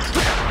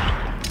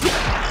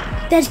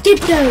 There's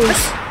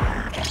Gibdos.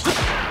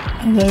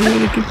 Are they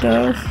really good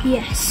those?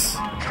 Yes.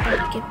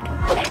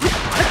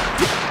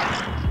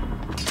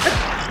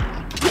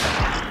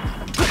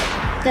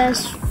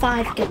 There's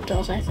 5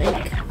 Gibdos, I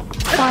think.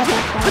 5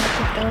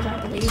 Gibdos, I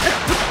believe.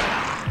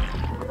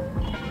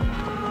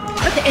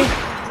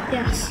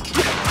 Yes.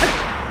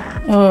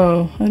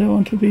 Oh, I don't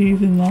want to be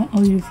using that.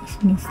 I'll use this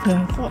one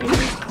instead.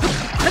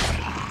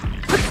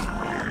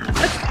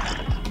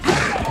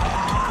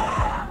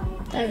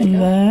 There we And go.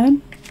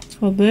 then,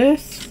 for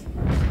this,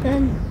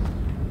 Then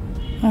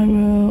I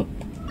will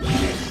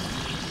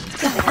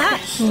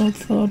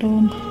Sword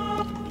on.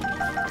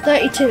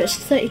 32, it's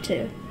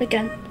 32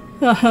 again.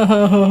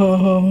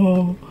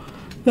 Oh,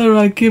 there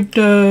I give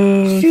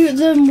those. Shoot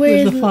them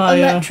with the fire.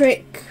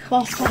 electric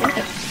or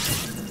fire.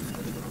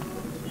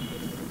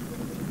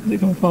 Is it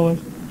coming forward?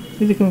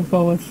 Is it coming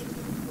forward?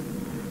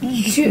 I'm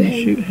just Shoot gonna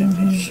him. shoot him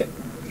here.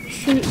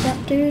 Shoot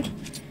that dude.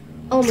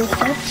 Almost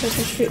dead, so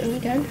just shoot him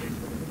again.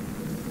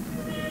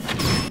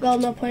 Well,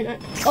 no point.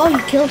 Oh, you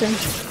killed him.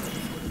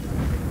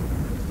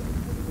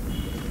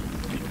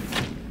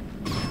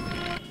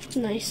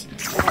 Nice.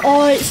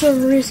 Oh, it's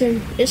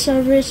arisen. It's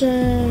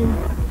arisen.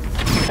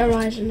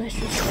 Horizon, I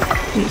should say.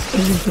 It's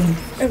arisen.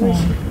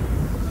 Arisen.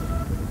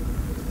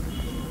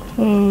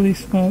 Holy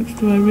smokes,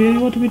 do I really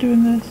want to be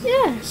doing this?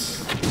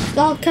 Yes.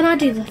 Well, can I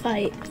do the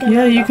fight?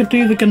 Yeah, you could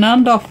do the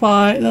Ganondorf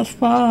fight, that's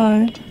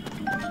fine.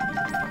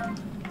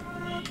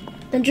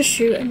 Then just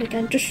shoot him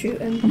again, just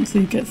shoot him. Once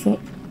he gets up.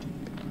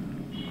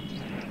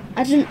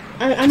 I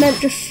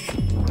meant just...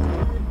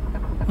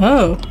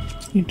 Oh,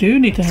 you do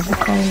need to have the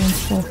fire and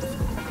stuff.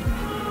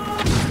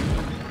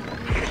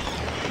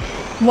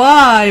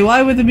 Why?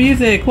 Why with the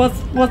music?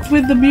 What's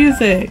with the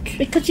music?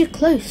 Because you're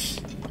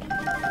close.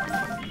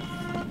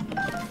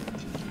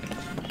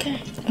 Okay.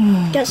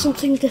 Get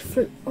something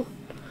different.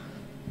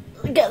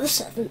 Get the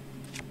 7.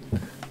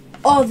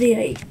 Or the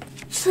 8.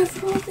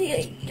 7 or the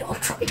 8, your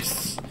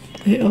choice.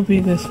 It'll be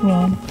this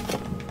one.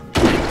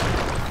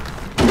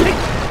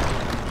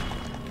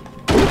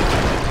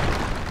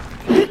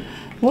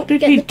 What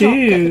did he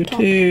do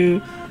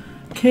to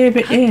cave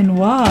it in?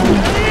 Why?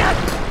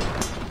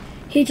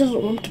 He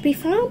doesn't want to be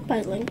found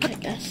by Link, I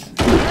guess.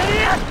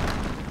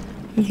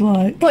 He's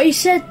like... But he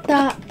said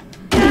that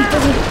he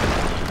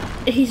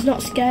doesn't... He's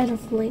not scared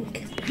of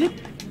Link.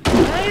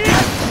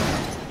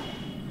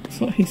 That's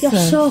what he said.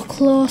 You're so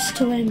close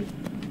to him.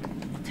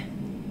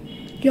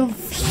 You're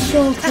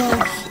so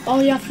close.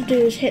 All you have to do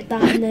is hit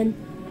that and then...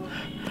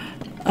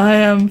 I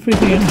am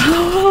freaking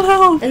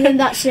out. And then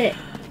that's it.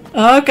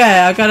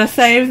 Okay, I gotta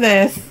save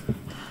this.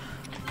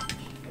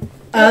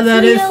 And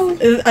then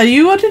are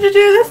you wanting to do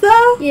this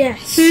now?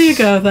 Yes. Here you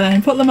go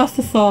then. Put the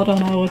Master Sword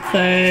on, I would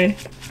say.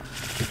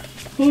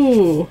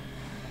 Ooh.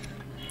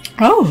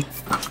 Oh,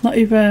 not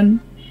even.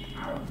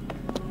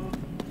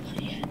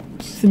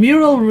 It's a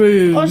mural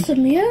room. Oh, it's a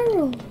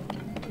mural.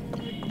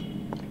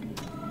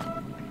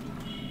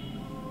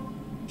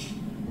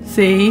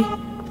 See?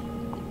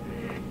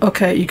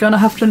 Okay, you're gonna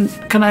have to.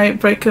 Can I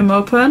break them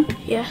open?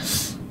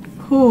 Yes.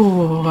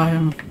 Ooh, I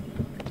am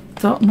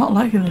not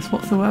liking this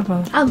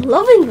whatsoever. I'm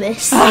loving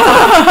this.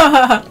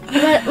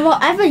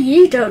 Whatever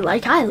you don't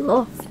like, I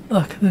love.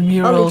 Look, the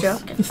murals,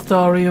 the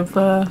story of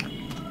the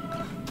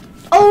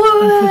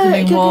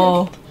imprisoning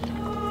wall.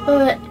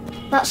 Wait,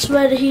 that's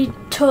where he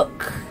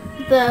took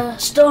the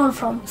stone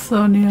from.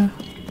 Sonia.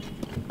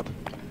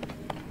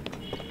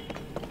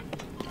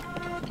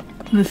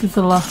 This is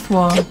the last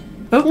one.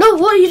 Oh, no,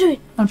 what are you doing?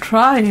 I'm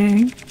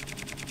trying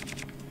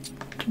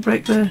to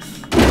break this.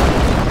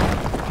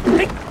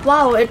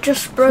 Wow, it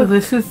just broke. So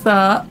this is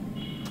that.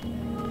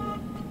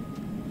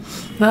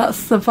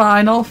 That's the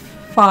final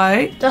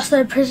fight. That's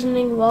the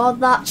imprisoning wall.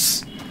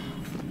 That's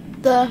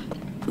the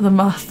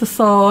Master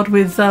Sword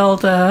with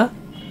Zelda.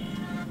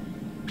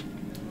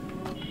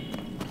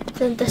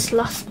 Then this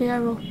last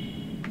mural.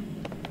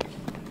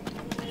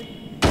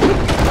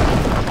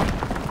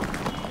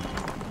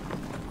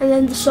 And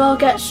then the sword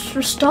gets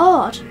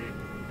restored.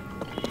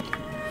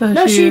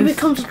 No, she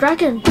becomes a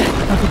dragon.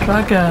 As a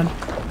dragon.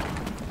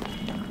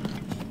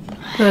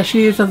 There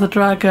she is as a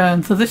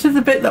dragon. So this is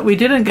the bit that we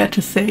didn't get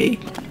to see.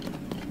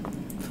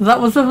 So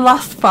that was the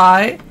last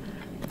fight.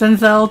 Then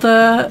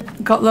Zelda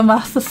got the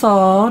Master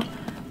Sword.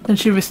 Then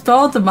she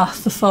restored the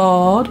Master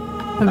Sword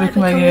by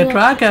becoming a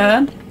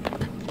dragon.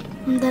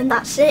 And then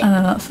that's it. And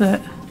then that's it.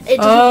 It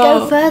doesn't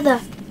go further.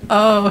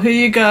 Oh, here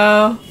you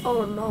go.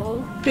 Oh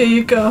no. Here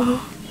you go.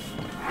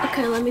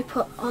 Okay, let me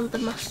put on the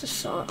Master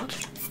Sword.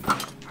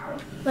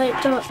 Wait,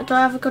 do I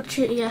have a good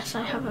shield? Yes,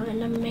 I have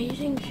an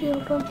amazing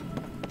shield on.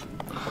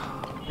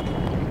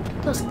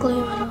 That's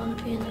Gloom, I don't want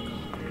to be in the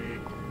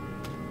Gloom.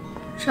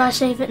 Should I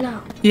save it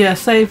now? Yeah,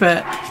 save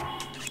it.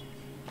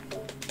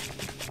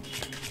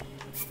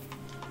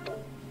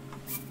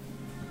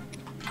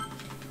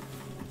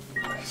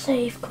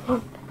 Save, come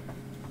on.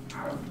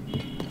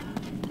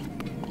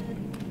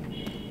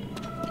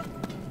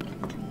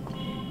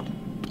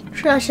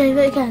 Should I save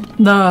it again?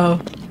 No.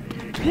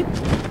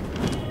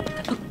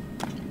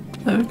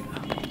 There we go.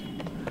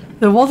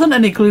 There wasn't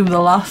any Gloom the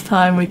last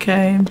time we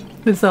came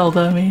with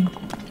Zelda, I mean.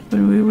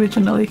 When we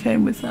originally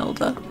came with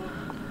Zelda.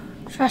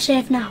 Should I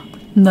save now?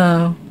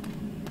 No.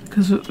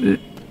 Because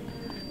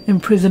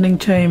imprisoning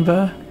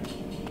chamber.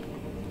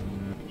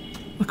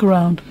 Look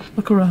around.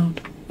 Look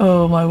around.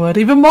 Oh my word.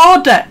 Even more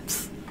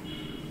depths!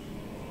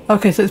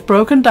 Okay, so it's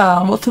broken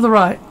down. What's to the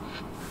right?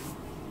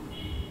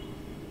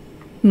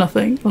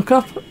 Nothing. Look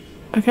up.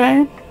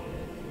 Okay.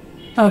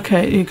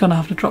 Okay, you're gonna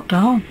have to drop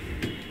down.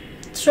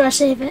 Should I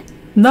save it?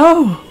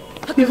 No!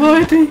 You've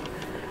already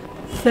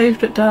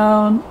saved it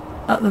down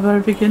at the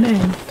very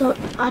beginning.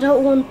 I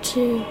don't want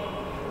to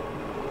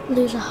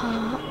Lose a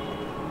heart.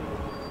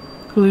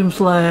 Gloom's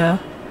Lair.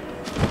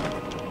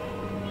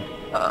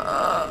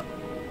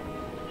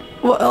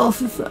 What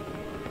else is there?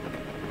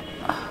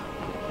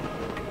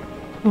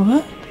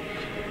 What?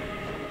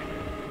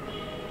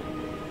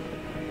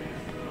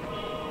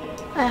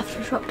 I have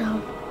to drop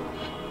down.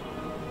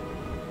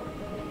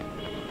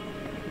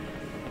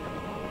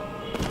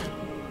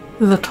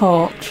 There's a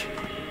torch.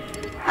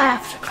 I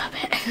have to grab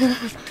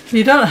it.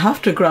 You don't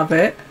have to grab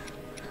it.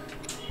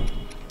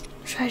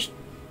 Should I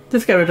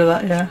Just get rid of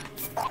that, yeah.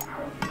 I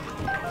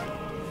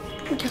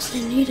guess I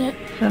need it.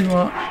 Then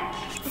what?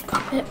 I've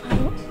got it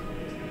out.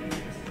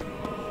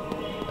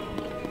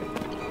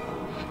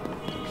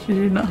 Should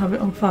you not have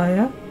it on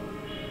fire?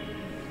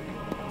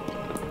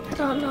 I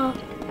don't know.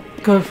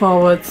 Go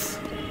forwards.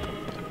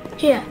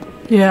 Here.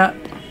 Yeah.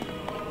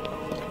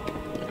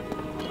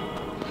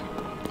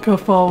 Go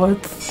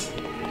forwards.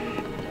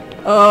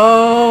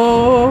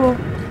 Oh!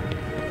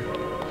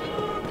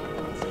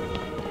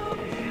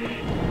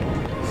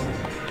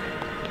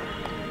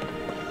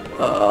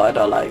 Oh, I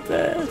don't like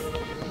this.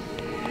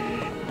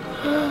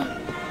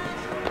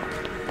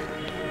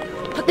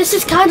 But this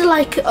is kind of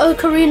like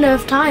Ocarina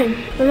of Time.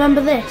 Remember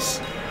this?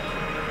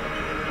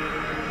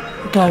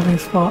 Diving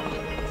spot.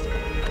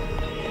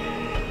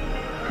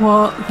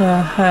 What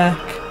the heck?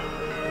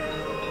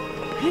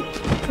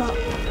 Drop.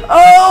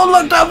 Oh,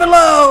 look down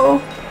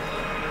below!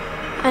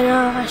 I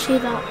know, I see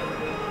that.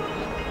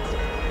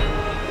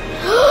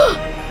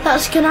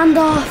 That's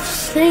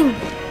Ganondorf's thing.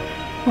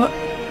 What?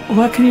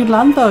 Where can you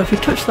land though? If you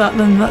touch that,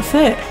 then that's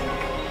it.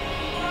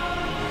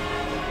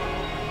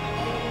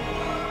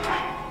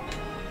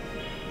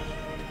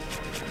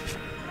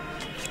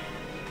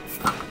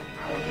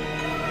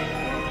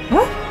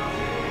 What?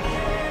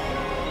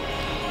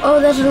 Oh,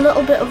 there's a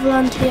little bit of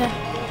land here.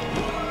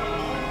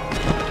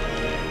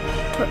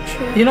 Touch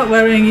here. You're not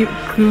wearing your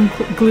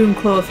gloom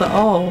clothes at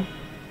all.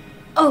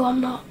 Oh,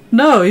 I'm not.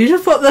 No, you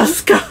just put the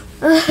sky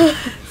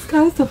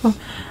stuff on.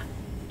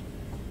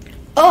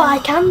 Oh, I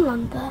can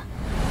land there.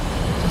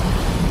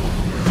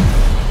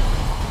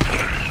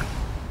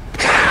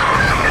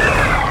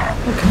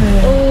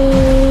 Okay.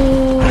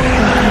 Oh,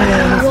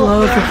 There's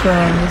loads of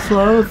them. There's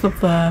loads of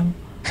them.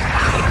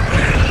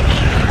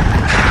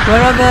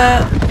 Where are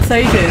the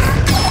sages?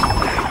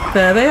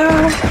 There they are. You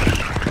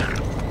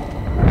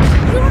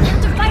don't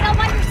have to fight all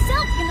by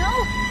yourself, you know?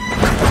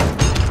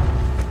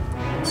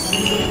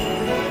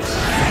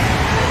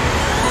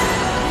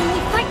 When we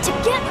fight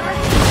together,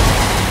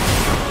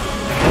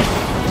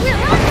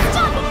 we're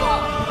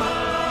unstoppable!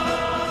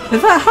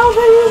 Is that how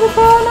they use a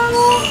bow and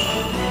arrow?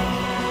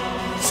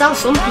 Sounds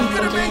some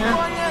people do,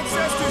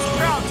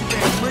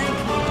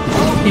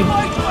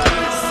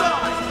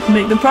 You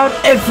make them proud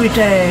every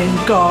day,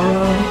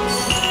 Goro.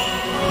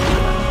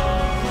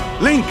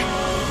 Link,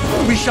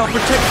 we shall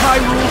protect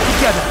Hyrule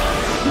together.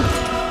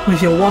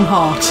 With your one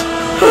heart.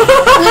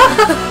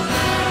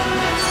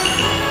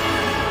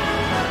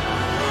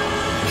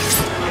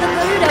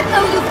 Naruto,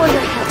 owe you for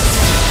your help.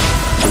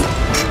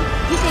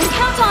 You can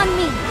count on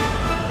me.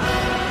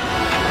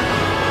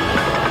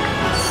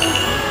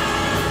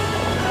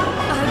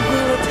 I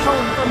will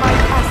atone for my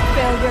past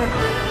failure.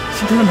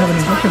 She doesn't have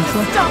any weapons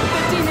left. Stop the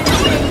demon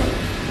king.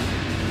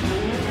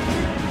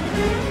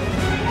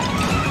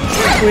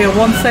 We are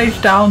one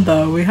sage down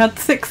though. We had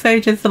 6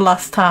 sages the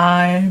last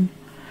time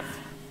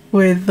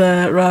with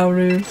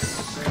Rauru.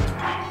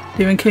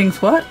 Demon King's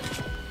what?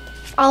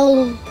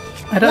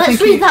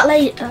 Let's read that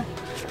later.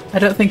 I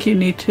don't think you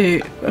need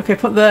to. Okay,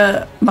 put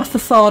the Master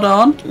Sword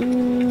on.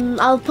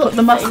 I'll put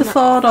the Master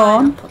Sword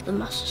on. Put the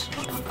Master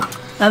Sword on.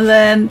 And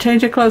then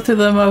change your clothes to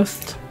the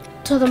most.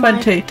 To the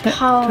 20,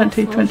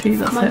 20, 20,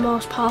 that's my it.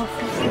 most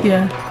powerful.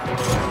 Yeah.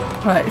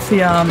 Right, it's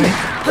the army.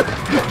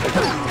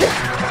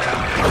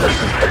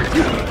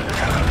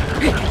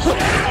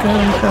 Go.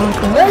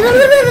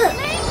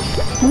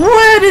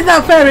 Where did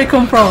that fairy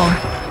come from?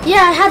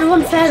 Yeah, I had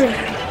one fairy.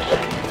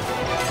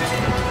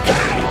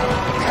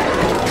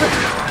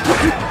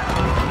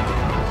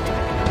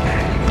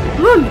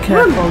 Run,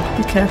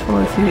 be careful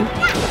as you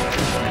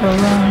go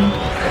around.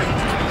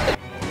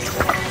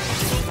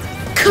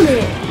 Come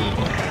here.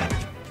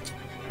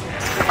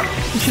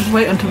 You should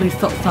wait until he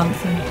stops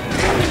dancing.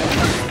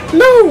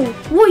 No!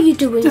 What are you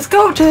doing? Just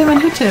go up to him and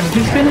hit him.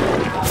 He's been...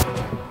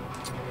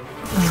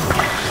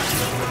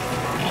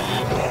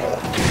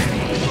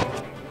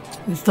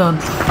 He's done.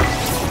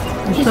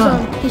 He's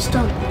done. He's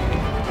done.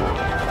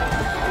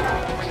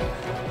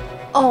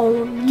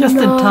 Oh, Just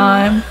in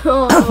time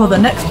for the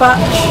next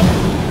batch.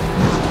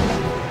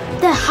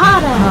 They're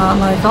harder.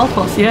 Like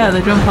Alphos, yeah,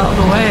 they jump out of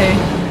the way.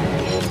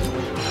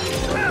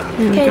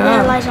 Here we Okay, go.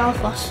 there lies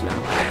Alphos now.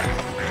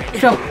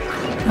 Jump.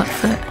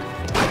 That's it.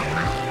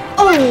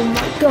 Oh my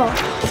god.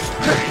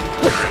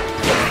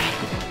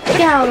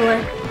 Get out of the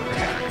way.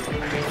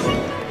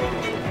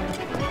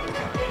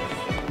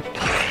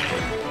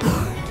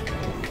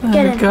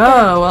 There we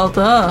go, well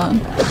done.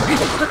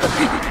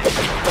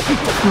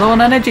 Low on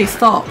energy,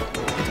 stop.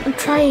 I'm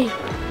trying.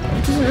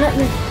 It doesn't let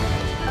me.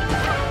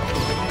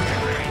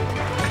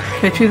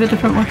 Okay, choose a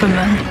different weapon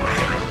then.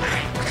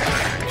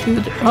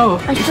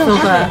 Oh, I it's still still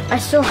have there. it. I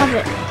still have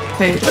it.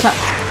 Okay,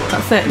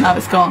 that's it. Now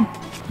it's gone.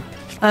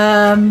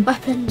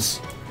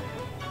 Weapons.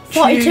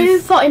 42,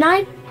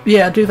 49.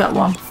 Yeah, do that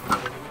one.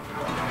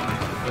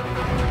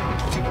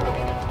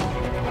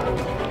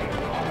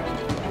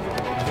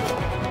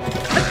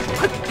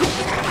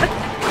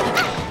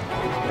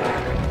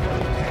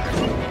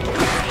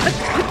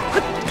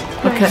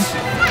 Okay. Nice.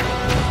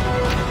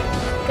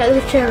 Get the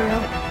material.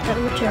 Get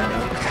the material.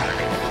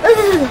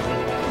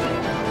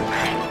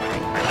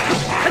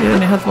 He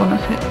only has one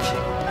hitch.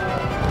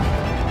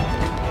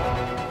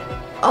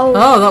 Oh.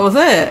 Oh, that was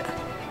it.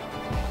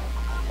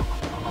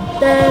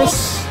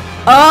 There's.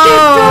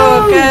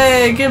 Oh,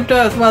 okay. Give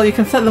those. Well, you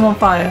can set them on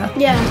fire.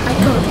 Yeah, I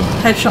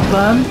could. Headshot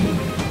them.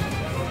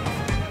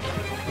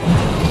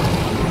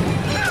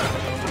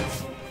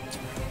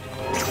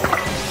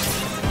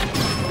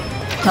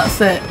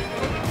 That's it.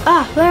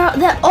 Ah,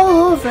 they're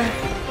all over.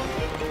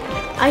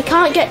 I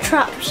can't get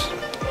trapped.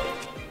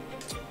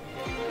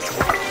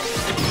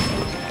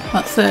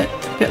 That's it.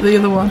 Get the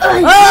other one.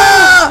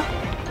 Ah!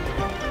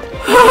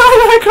 Oh,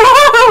 they're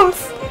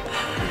gross!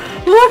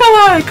 Look at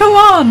that! Come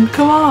on!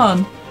 Come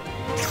on!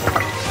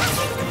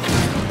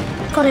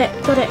 Got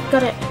it, got it,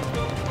 got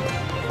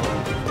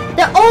it.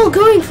 They're all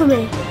going for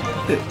me.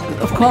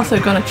 Of course they're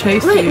gonna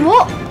chase Wait, you.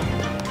 what?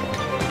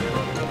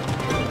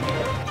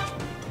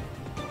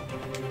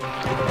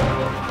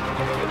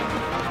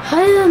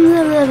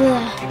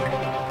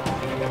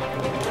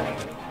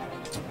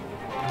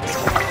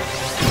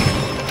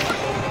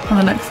 And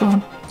the next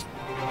one.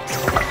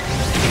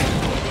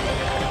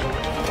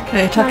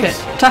 Okay, attack Nice.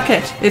 it. Attack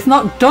it. It's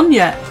not done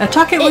yet.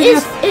 Attack it with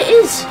It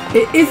is.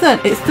 It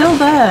isn't. It's still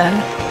there.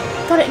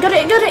 Got it, got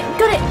it, got it,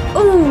 got it.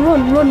 Oh,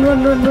 run, run,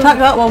 run, run, Attack run.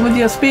 that one with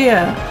your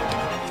spear.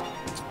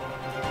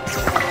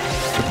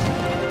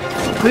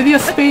 With your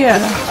spear.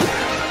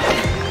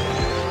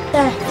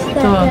 There,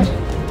 Come on. there.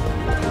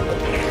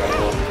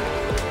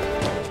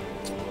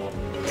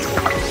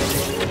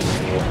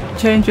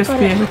 Change your Got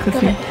spear it, because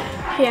got you. it.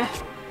 Here.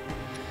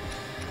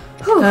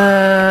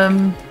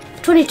 Whew.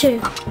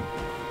 22.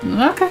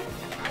 Okay.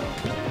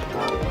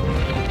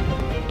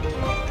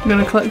 You're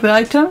gonna collect the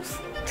items?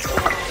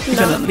 You're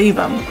No. gonna leave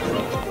them.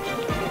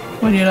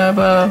 When you know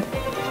about.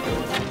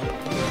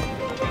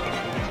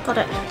 Got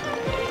it.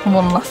 And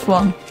one last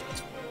one.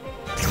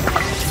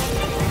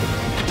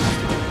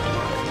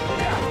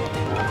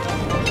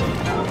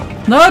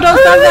 No, don't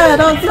stand there!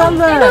 Don't stand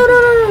there! No, no,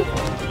 no, no.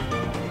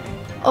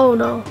 Oh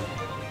no.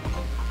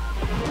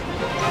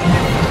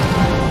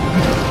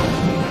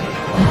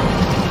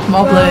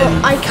 Moblin.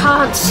 Well, I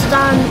can't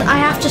stand. I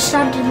have to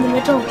stand in the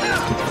middle.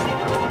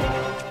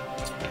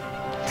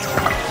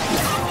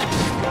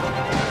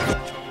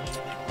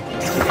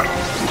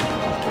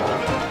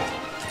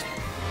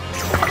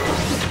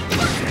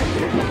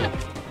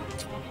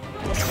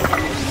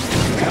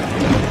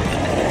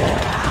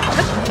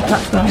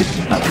 That's it.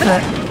 That's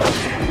it.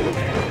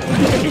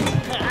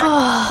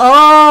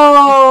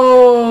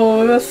 Oh,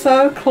 we were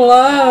so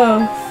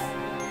close.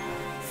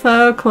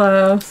 So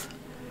close.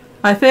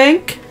 I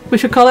think we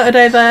should call it a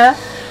day there.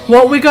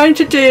 What we're going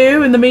to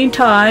do in the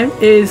meantime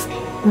is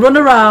run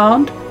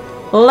around,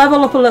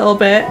 level up a little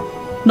bit,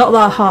 not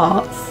our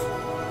hearts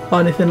or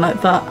anything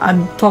like that.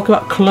 I'm talking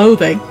about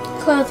clothing.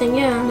 Clothing,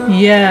 yeah. I know.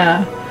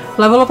 Yeah,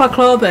 level up our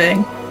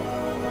clothing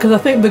because I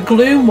think the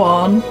Gloom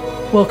one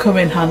will come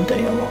in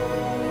handy a lot.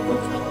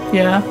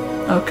 Yeah?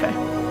 Okay.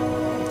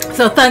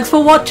 So thanks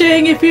for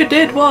watching if you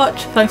did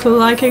watch. Thanks for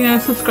liking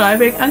and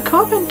subscribing and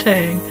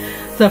commenting.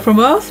 So from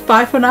us,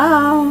 bye for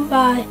now.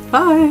 Bye.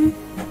 Bye.